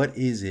like, what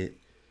is it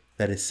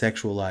that is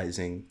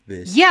sexualizing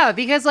this? Yeah,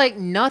 because like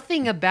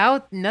nothing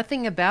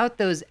about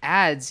those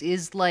ads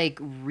is like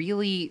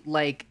really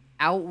like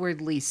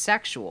outwardly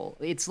sexual.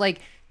 It's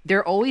like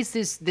they're always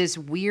this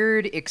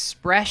weird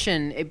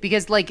expression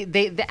because like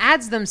the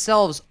ads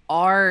themselves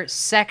are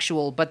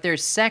sexual, but they're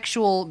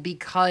sexual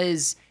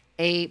because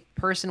a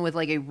person with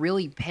like a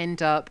really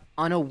pent up,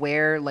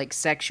 unaware like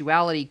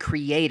sexuality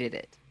created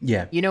it.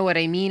 Yeah. You know what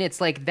I mean?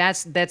 It's like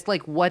that's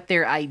like what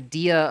their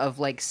idea of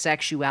like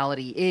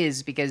sexuality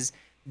is because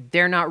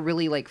they're not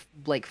really like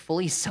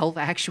fully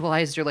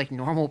self-actualized or like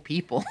normal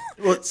people.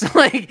 So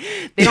like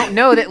they don't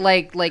know that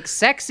like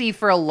sexy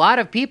for a lot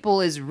of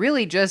people is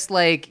really just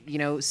like, you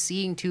know,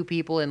 seeing two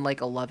people in like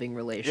a loving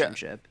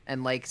relationship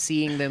and like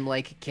seeing them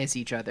like kiss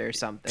each other or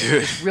something.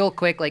 Just real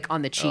quick like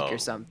on the cheek or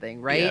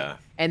something, right? Yeah.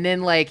 And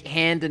then like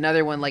hand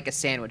another one like a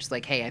sandwich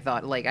like, "Hey, I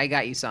thought like I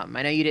got you something.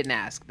 I know you didn't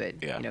ask,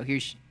 but you know,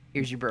 here's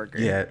your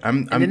burger." Yeah,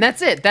 and then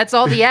that's it. That's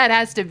all the ad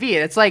has to be.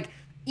 It's like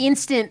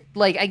instant,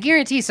 like I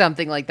guarantee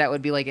something like that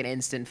would be like an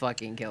instant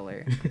fucking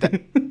killer.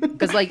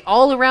 Because like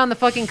all around the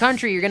fucking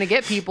country, you're gonna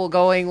get people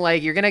going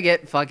like you're gonna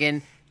get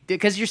fucking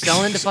because you're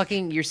selling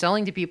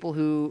to people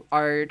who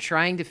are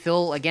trying to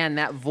fill again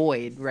that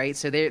void, right?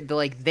 So they're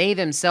like they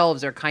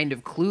themselves are kind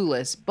of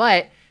clueless,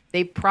 but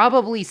they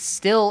probably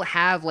still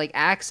have like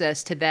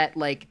access to that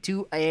like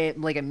to a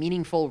like a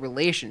meaningful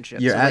relationship.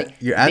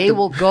 They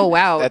will go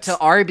out to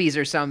Arby's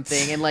or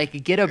something and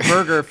like get a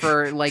burger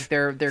for like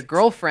their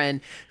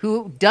girlfriend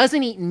who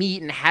doesn't eat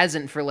meat and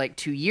hasn't for like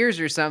 2 years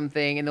or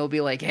something, and they'll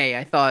be like, "Hey,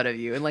 I thought of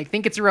you," and like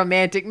think it's a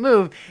romantic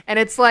move, and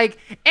it's like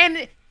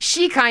and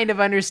she kind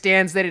of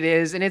understands that it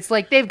is, and it's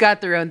like they've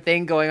got their own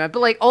thing going on, but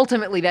like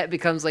ultimately that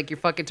becomes like your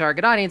fucking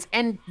target audience,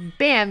 and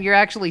bam, you're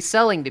actually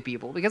selling to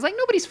people because like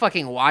nobody's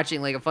fucking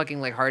watching like a fucking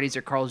like Hardee's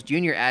or Carl's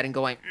Jr. ad and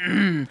going,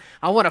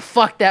 I want to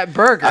fuck that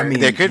burger. I mean,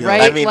 they could,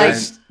 right? I mean, like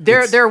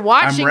they're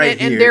watching right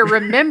it and here. they're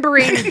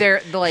remembering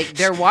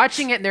they're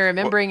watching it and they're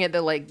remembering it.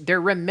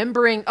 They're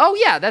remembering. Oh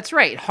yeah, that's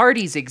right.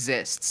 Hardee's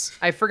exists.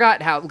 I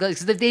forgot how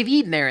because they've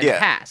eaten there in the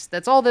past.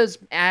 That's all those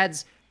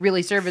ads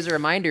really serve as a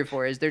reminder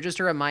for is they're just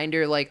a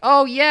reminder like,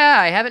 oh yeah,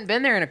 I haven't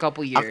been there in a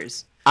couple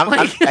years.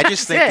 I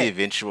just think the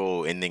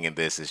eventual ending of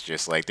this is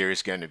just like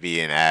there's going to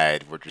be an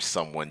ad where just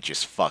someone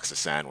just fucks a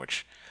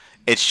sandwich.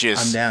 It's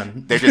just I'm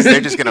down.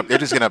 they're just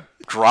gonna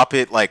drop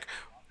it like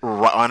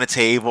on a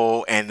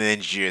table and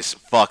then just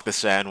fuck the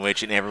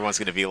sandwich and everyone's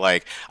gonna be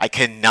like, I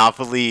cannot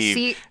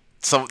believe.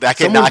 Someone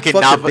fucked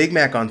a Big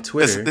Mac on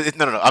Twitter.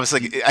 No. I was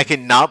like, I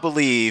cannot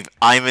believe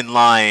I'm in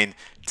line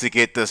to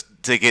get this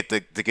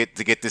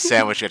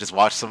sandwich. I just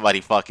watched somebody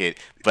fuck it,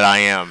 but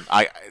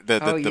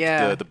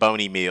the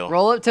bony meal.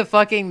 Roll up to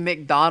fucking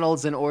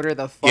McDonald's and order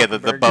the burger.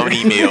 the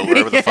bony meal,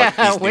 whatever the fuck.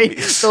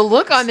 The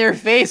look on their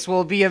face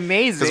will be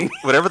amazing.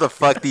 Whatever the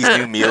fuck these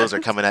new meals are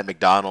coming at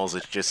McDonald's,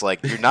 it's just like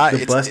you're not.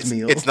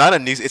 Meal. It's not a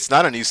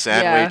new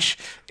sandwich.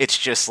 Yeah. It's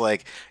just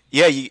like.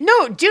 Yeah,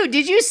 no, dude.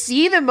 Did you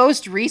see the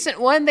most recent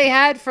one they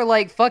had for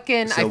like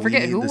fucking? I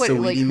forget who. Like,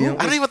 who I don't even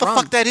know what the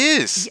fuck that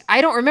is.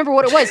 I don't remember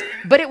what it was,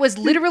 but it was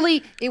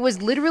literally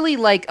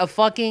like a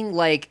fucking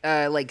like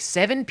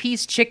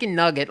 7-piece chicken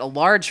nugget, a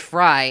large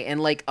fry, and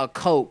like a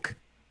Coke.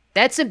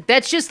 That's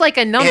just like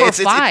a number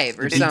 5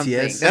 or something.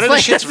 None of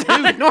this shit's new.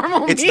 Not a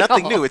normal it's meal.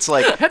 Nothing new. It's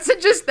like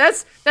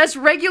that's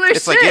regular shit.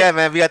 It's like, yeah,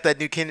 man, we got that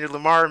new Kendrick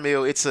Lamar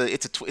meal. It's a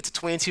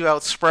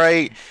 22-ounce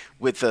Sprite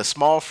with a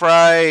small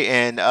fry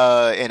and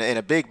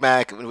a Big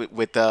Mac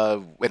with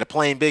a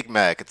plain Big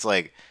Mac. It's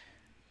like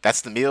that's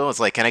the meal. It's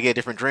like, can I get a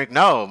different drink?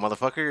 No,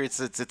 motherfucker. It's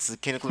the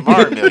Kendrick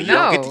Lamar meal.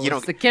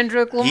 It's the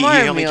Kendrick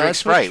Lamar meal. That's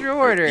Sprite. What you're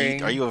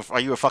ordering. Are you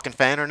a fucking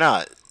fan or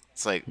not?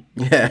 It's like,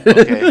 yeah.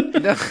 Okay.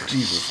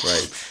 Jesus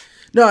Christ.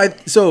 No,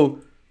 so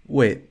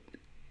wait,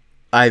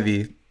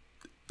 Ivy.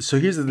 So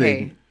here's the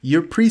thing. Hey.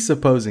 You're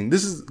presupposing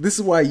this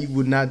is why you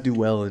would not do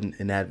well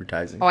in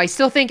advertising. Oh, I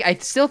still think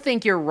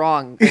you're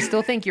wrong. I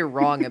still think you're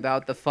wrong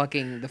about the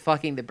fucking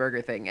the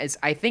burger thing.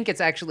 I think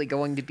it's actually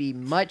going to be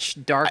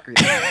much darker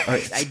than that.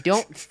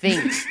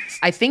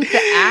 I think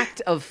the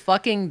act of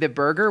fucking the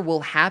burger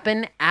will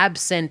happen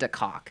absent a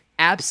cock,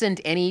 absent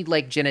any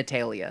like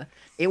genitalia.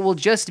 It will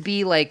just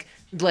be like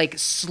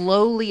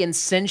slowly and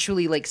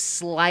sensually like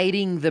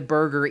sliding the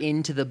burger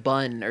into the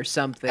bun or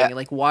something, and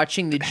like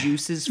watching the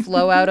juices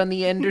flow out on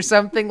the end or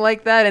something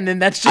like that, and then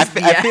that's just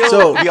I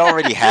feel we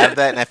already have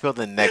that, and I feel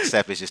the next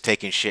step is just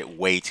taking shit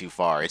way too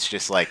far. It's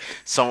just like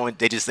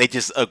they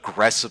just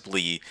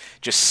aggressively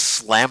just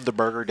slam the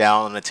burger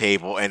down on the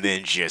table and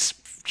then just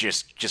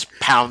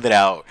pound it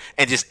out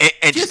and just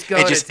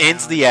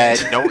ends the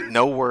ad.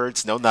 No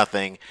words, no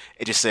nothing.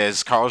 It just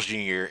says Carl's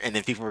Jr. and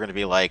then people are gonna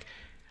be like,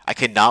 I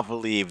cannot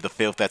believe the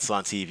filth that's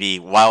on TV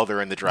while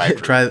they're in the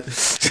drive-thru.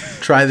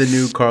 Try the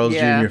new Carl's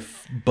Jr.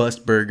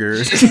 Bust Burger.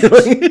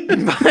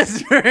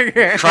 Bust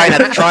Burger. Try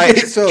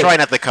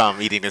not to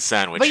come eating a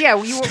sandwich. But yeah,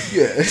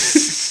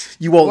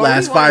 you won't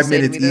last 5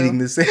 minutes eating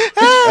the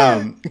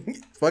sandwich.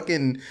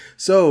 Fucking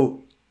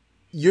so.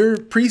 You're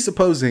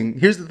presupposing.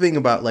 Here's the thing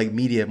about like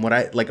media and what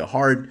I like a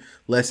hard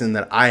lesson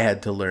that I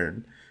had to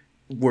learn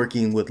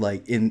working with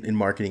like in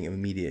marketing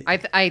and media.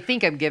 I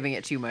think I'm giving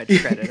it too much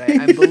credit.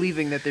 I'm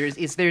believing that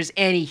there's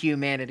any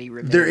humanity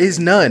remaining. There is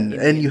none,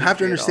 and you have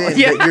to understand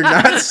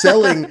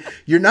that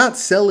you're not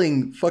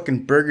selling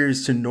fucking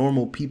burgers to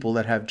normal people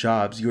that have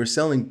jobs. You are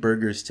selling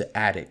burgers to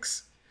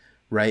addicts.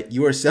 Right?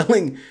 You are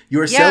selling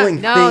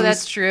things. No,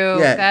 that's true.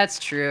 Yeah, that's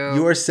true.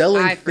 You are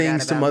selling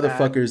things to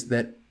motherfuckers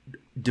that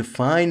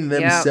define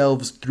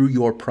themselves through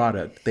your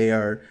product. They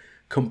are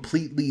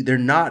they're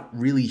not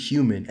really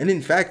human. And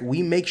in fact,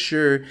 we make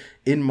sure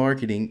in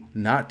marketing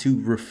not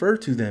to refer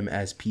to them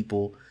as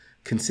people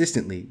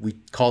consistently. We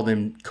call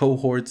them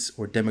cohorts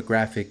or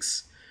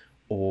demographics,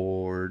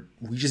 or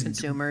we just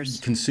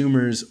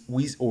consumers,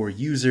 or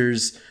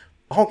users,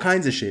 all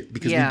kinds of shit,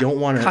 because we don't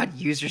want to. God,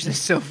 users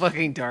is so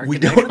fucking dark. We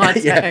don't.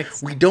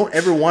 We don't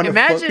ever want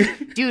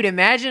to.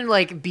 Imagine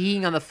like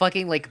being on the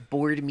fucking like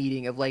board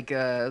meeting of like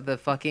the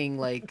fucking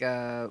like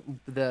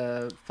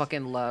the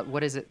fucking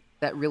what is it?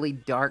 That really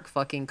dark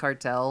fucking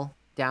cartel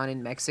down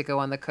in Mexico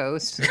on the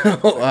coast.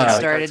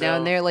 Started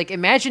down there. Like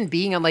imagine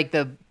being on like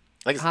the.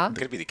 Like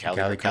could it be the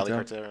Cali cartel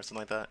or something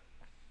like that?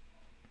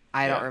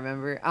 I don't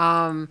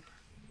remember.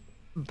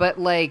 But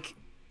like.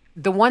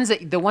 The ones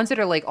that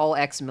are like all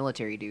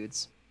ex-military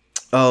dudes.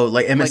 Oh,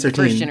 like MS-13. Like the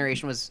first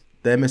generation was.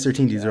 The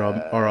MS-13 dudes are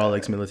all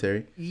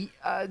ex-military.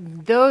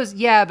 Those,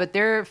 but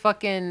they're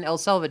fucking El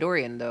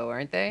Salvadorian though,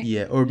 aren't they?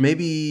 Yeah, or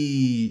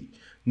maybe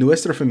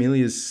Nuestra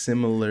Familia is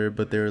similar,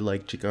 but they're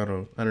like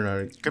Chicano. I don't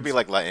know. Could be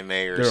like Latin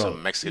May or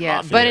some Mexican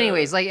mafia. But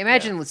anyways, like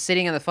imagine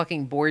sitting on the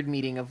fucking board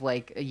meeting of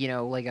like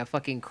like a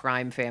fucking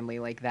crime family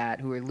like that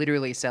who are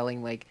literally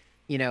selling like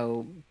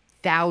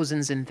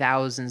thousands and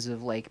thousands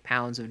of like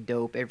pounds of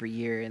dope every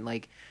year, and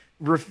like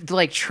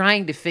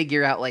trying to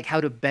figure out like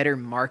how to better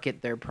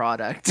market their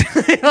product.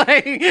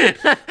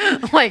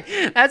 like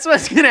that's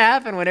what's gonna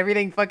happen when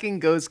everything fucking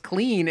goes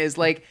clean. Is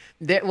like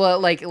that. Well,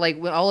 like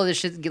when all of this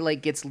shit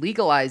gets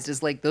legalized,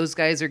 is like those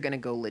guys are gonna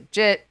go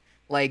legit.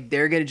 Like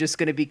they're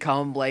gonna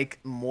become like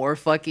more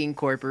fucking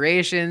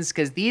corporations,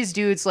 because these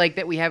dudes like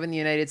that we have in the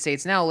United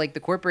States now, like the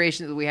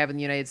corporations that we have in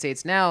the United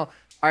States now,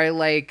 are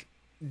like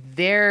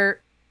they're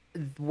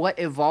what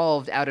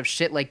evolved out of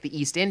shit like the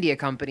East India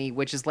Company,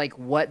 which is like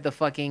what the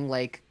fucking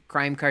like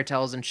crime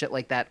cartels and shit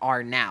like that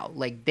are now.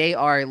 Like they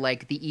are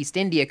like the East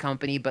India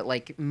Company, but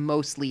like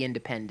mostly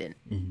independent,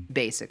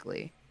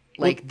 basically.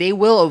 Like they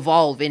will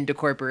evolve into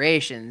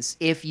corporations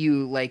if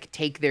you like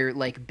take their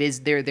like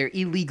their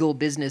illegal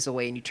business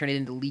away and you turn it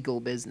into legal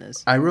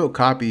business. I wrote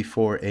copy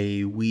for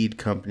a weed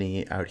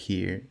company out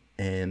here,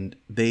 and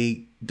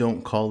they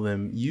don't call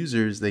them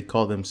users; they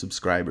call them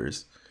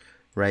subscribers.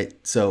 Right,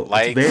 so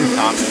like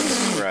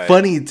it's very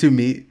funny to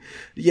me.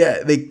 Yeah,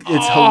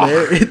 it's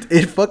hilarious.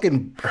 It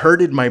fucking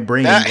hurted my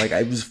brain. Like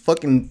I was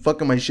fucking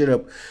my shit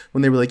up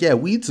when they were like, "Yeah,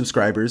 weed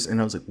subscribers," and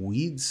I was like,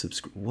 "Weed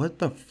subscribe? What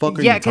the fuck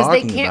are you talking about?" Yeah,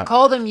 because they can't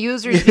call them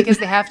users because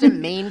they have to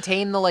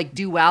maintain the like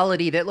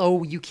duality that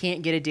you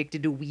can't get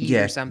addicted to weed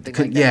or something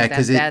like that. Yeah,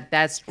 because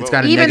it's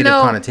got a negative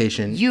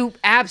connotation. You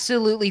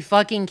absolutely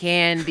fucking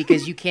can,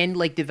 because you can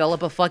like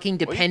develop a fucking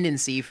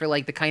dependency for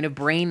like the kind of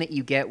brain that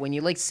you get when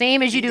you like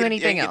same as you do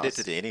anything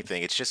else. To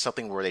anything. It's just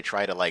something where they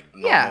try to like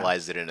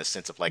normalize it in a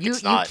sense of like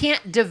it's not. You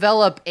can't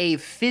develop a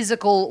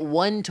physical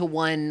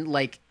one-to-one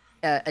like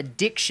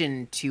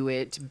addiction to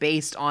it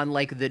based on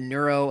like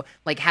the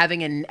like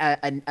having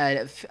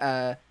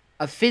a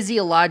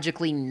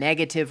physiologically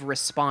negative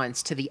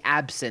response to the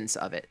absence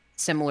of it,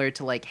 similar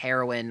to like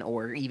heroin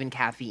or even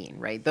caffeine,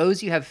 right?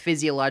 Those you have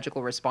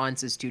physiological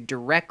responses to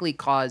directly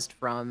caused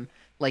from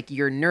like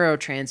your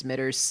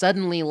neurotransmitters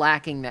suddenly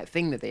lacking that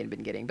thing that they had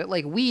been getting. But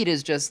like weed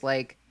is just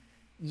like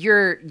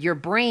your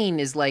brain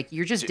is like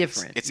you're just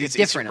different. It's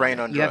different. Brain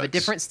on you drugs, have a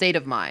different state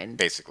of mind,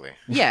 basically.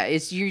 Yeah,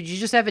 it's you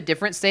just have a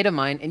different state of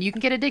mind, and you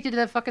can get addicted to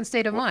that fucking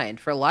state of mind.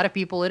 For a lot of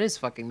people, it is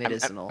fucking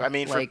medicinal. I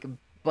mean, like,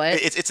 but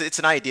it's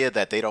an idea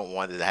that they don't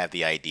want to have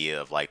the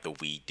idea of like the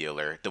weed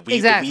dealer. The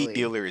weed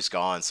dealer is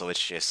gone, so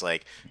it's just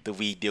like the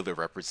weed dealer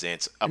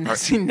represents a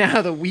person.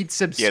 Now the weed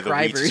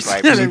subscribers.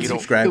 Yeah, the weed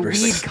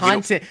subscribers.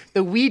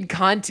 The weed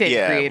content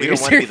creators. We don't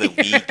want to be the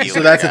weed dealer.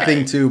 So that's a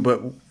thing too,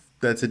 but.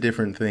 That's a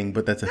different thing,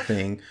 but that's a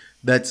thing.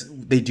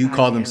 They do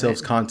call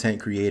themselves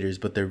content creators,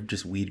 but they're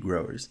just weed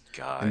growers.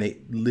 God. And they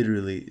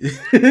literally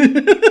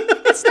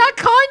It's not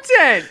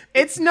content.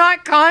 It's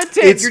not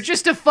content. You're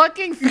just a farmer.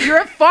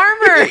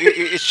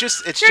 It's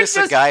just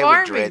a guy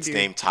with dreads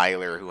named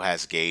Tyler who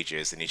has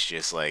gauges, and he's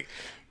just like,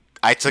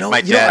 I took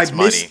my dad's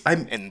money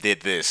and did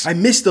this. I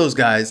miss those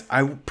guys.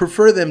 I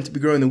prefer them to be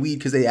growing the weed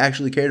because they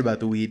actually cared about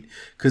the weed.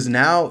 Because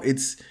now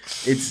it's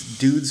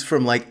dudes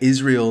from like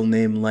Israel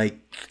named like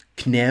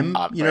Knem,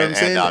 you know what I'm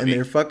saying? And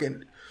they're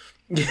fucking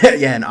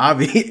Yeah, and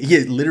Avi,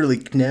 yeah, literally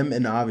Knem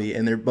and Avi,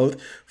 and they're both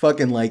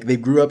fucking like they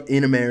grew up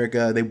in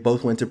America. They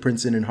both went to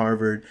Princeton and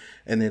Harvard,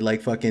 and they're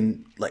like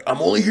fucking like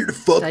I'm only here to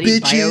fuck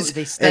bitches.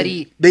 They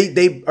study. And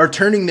they are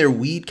turning their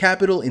weed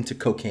capital into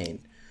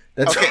cocaine.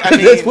 That's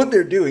that's what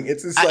they're doing.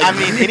 It's just like I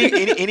mean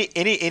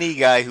any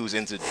guy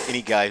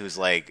who's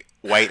like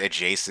white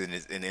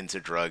adjacent and into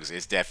drugs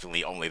is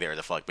definitely only there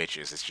to fuck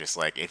bitches. It's just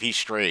like if he's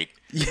straight,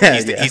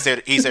 he's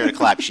there to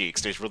clap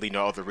cheeks. There's really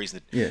no other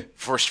reason.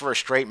 For a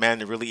straight man,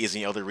 there really isn't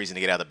any other reason to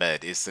get out of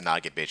bed is to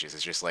not get bitches.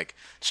 It's just like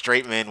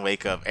straight men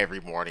wake up every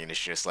morning and it's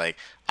just like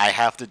I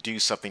have to do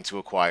something to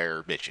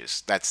acquire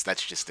bitches. That's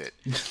just it.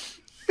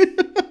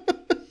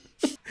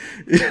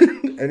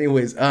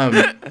 Anyways,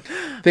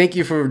 thank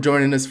you for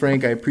joining us,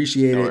 Frank. I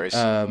appreciate it.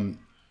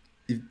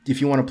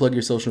 If you want to plug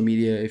your social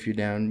media, if you're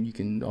down, you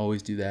can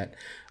always do that.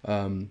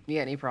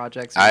 Any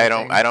projects? I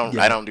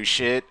don't do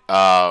shit.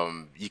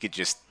 You could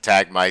just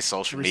tag my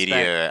social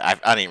media. I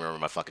don't even remember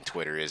what my fucking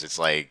Twitter is. It's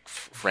like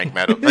Frank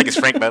Meadows. Like it's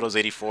Frank Meadows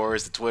 84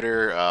 is the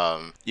Twitter.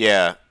 I'm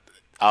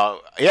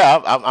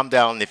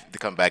down to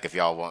come back if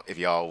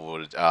y'all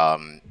would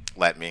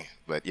let me.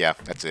 But yeah,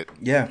 that's it.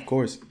 Yeah, of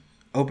course.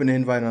 Open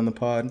invite on the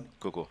pod.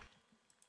 Cool.